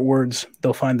 separate words,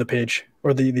 they'll find the page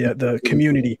or the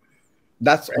community.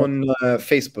 That's on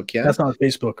Facebook, yeah? That's on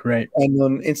Facebook, right. And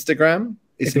on Instagram,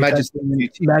 it's Majesty and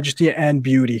Beauty. Majesty and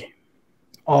Beauty,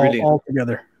 all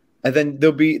together. And then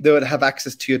they'll have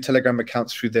access to your Telegram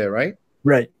accounts through there, right?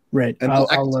 Right. And I'll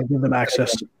give them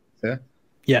access.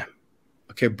 Yeah.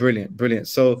 Okay, brilliant.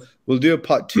 So we'll do a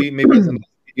part 2, maybe as a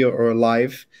video or a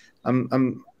live.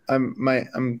 I'm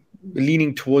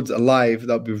leaning towards a live.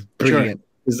 That'll be brilliant.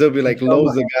 Because there'll be like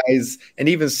loads of guys and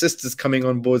even sisters coming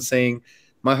on board saying,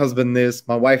 my husband this,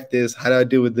 my wife this, how do I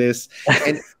deal with this?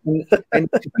 And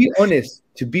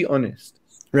to be honest,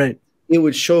 right, it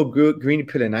would show green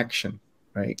pill in action,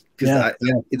 right? Because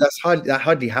that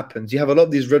hardly happens. You have a lot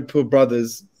of these red pill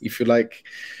brothers, if you like,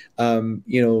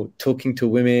 you know, talking to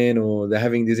women, or they're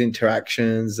having these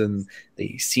interactions and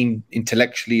they seem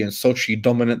intellectually and socially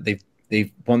dominant.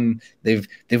 They've won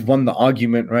the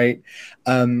argument, right?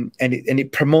 And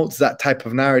it promotes that type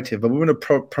of narrative. But we want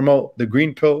to promote the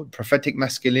green pill, prophetic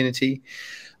masculinity,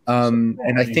 and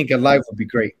I think a live would be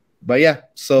great. But yeah,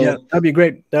 that'd be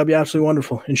great. That'd be absolutely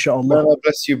wonderful, inshallah. God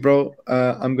bless you, bro.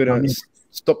 I'm gonna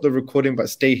stop the recording, but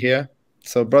stay here.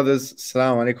 So, brothers,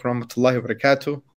 assalamu alaikum warahmatullahi wabarakatuh.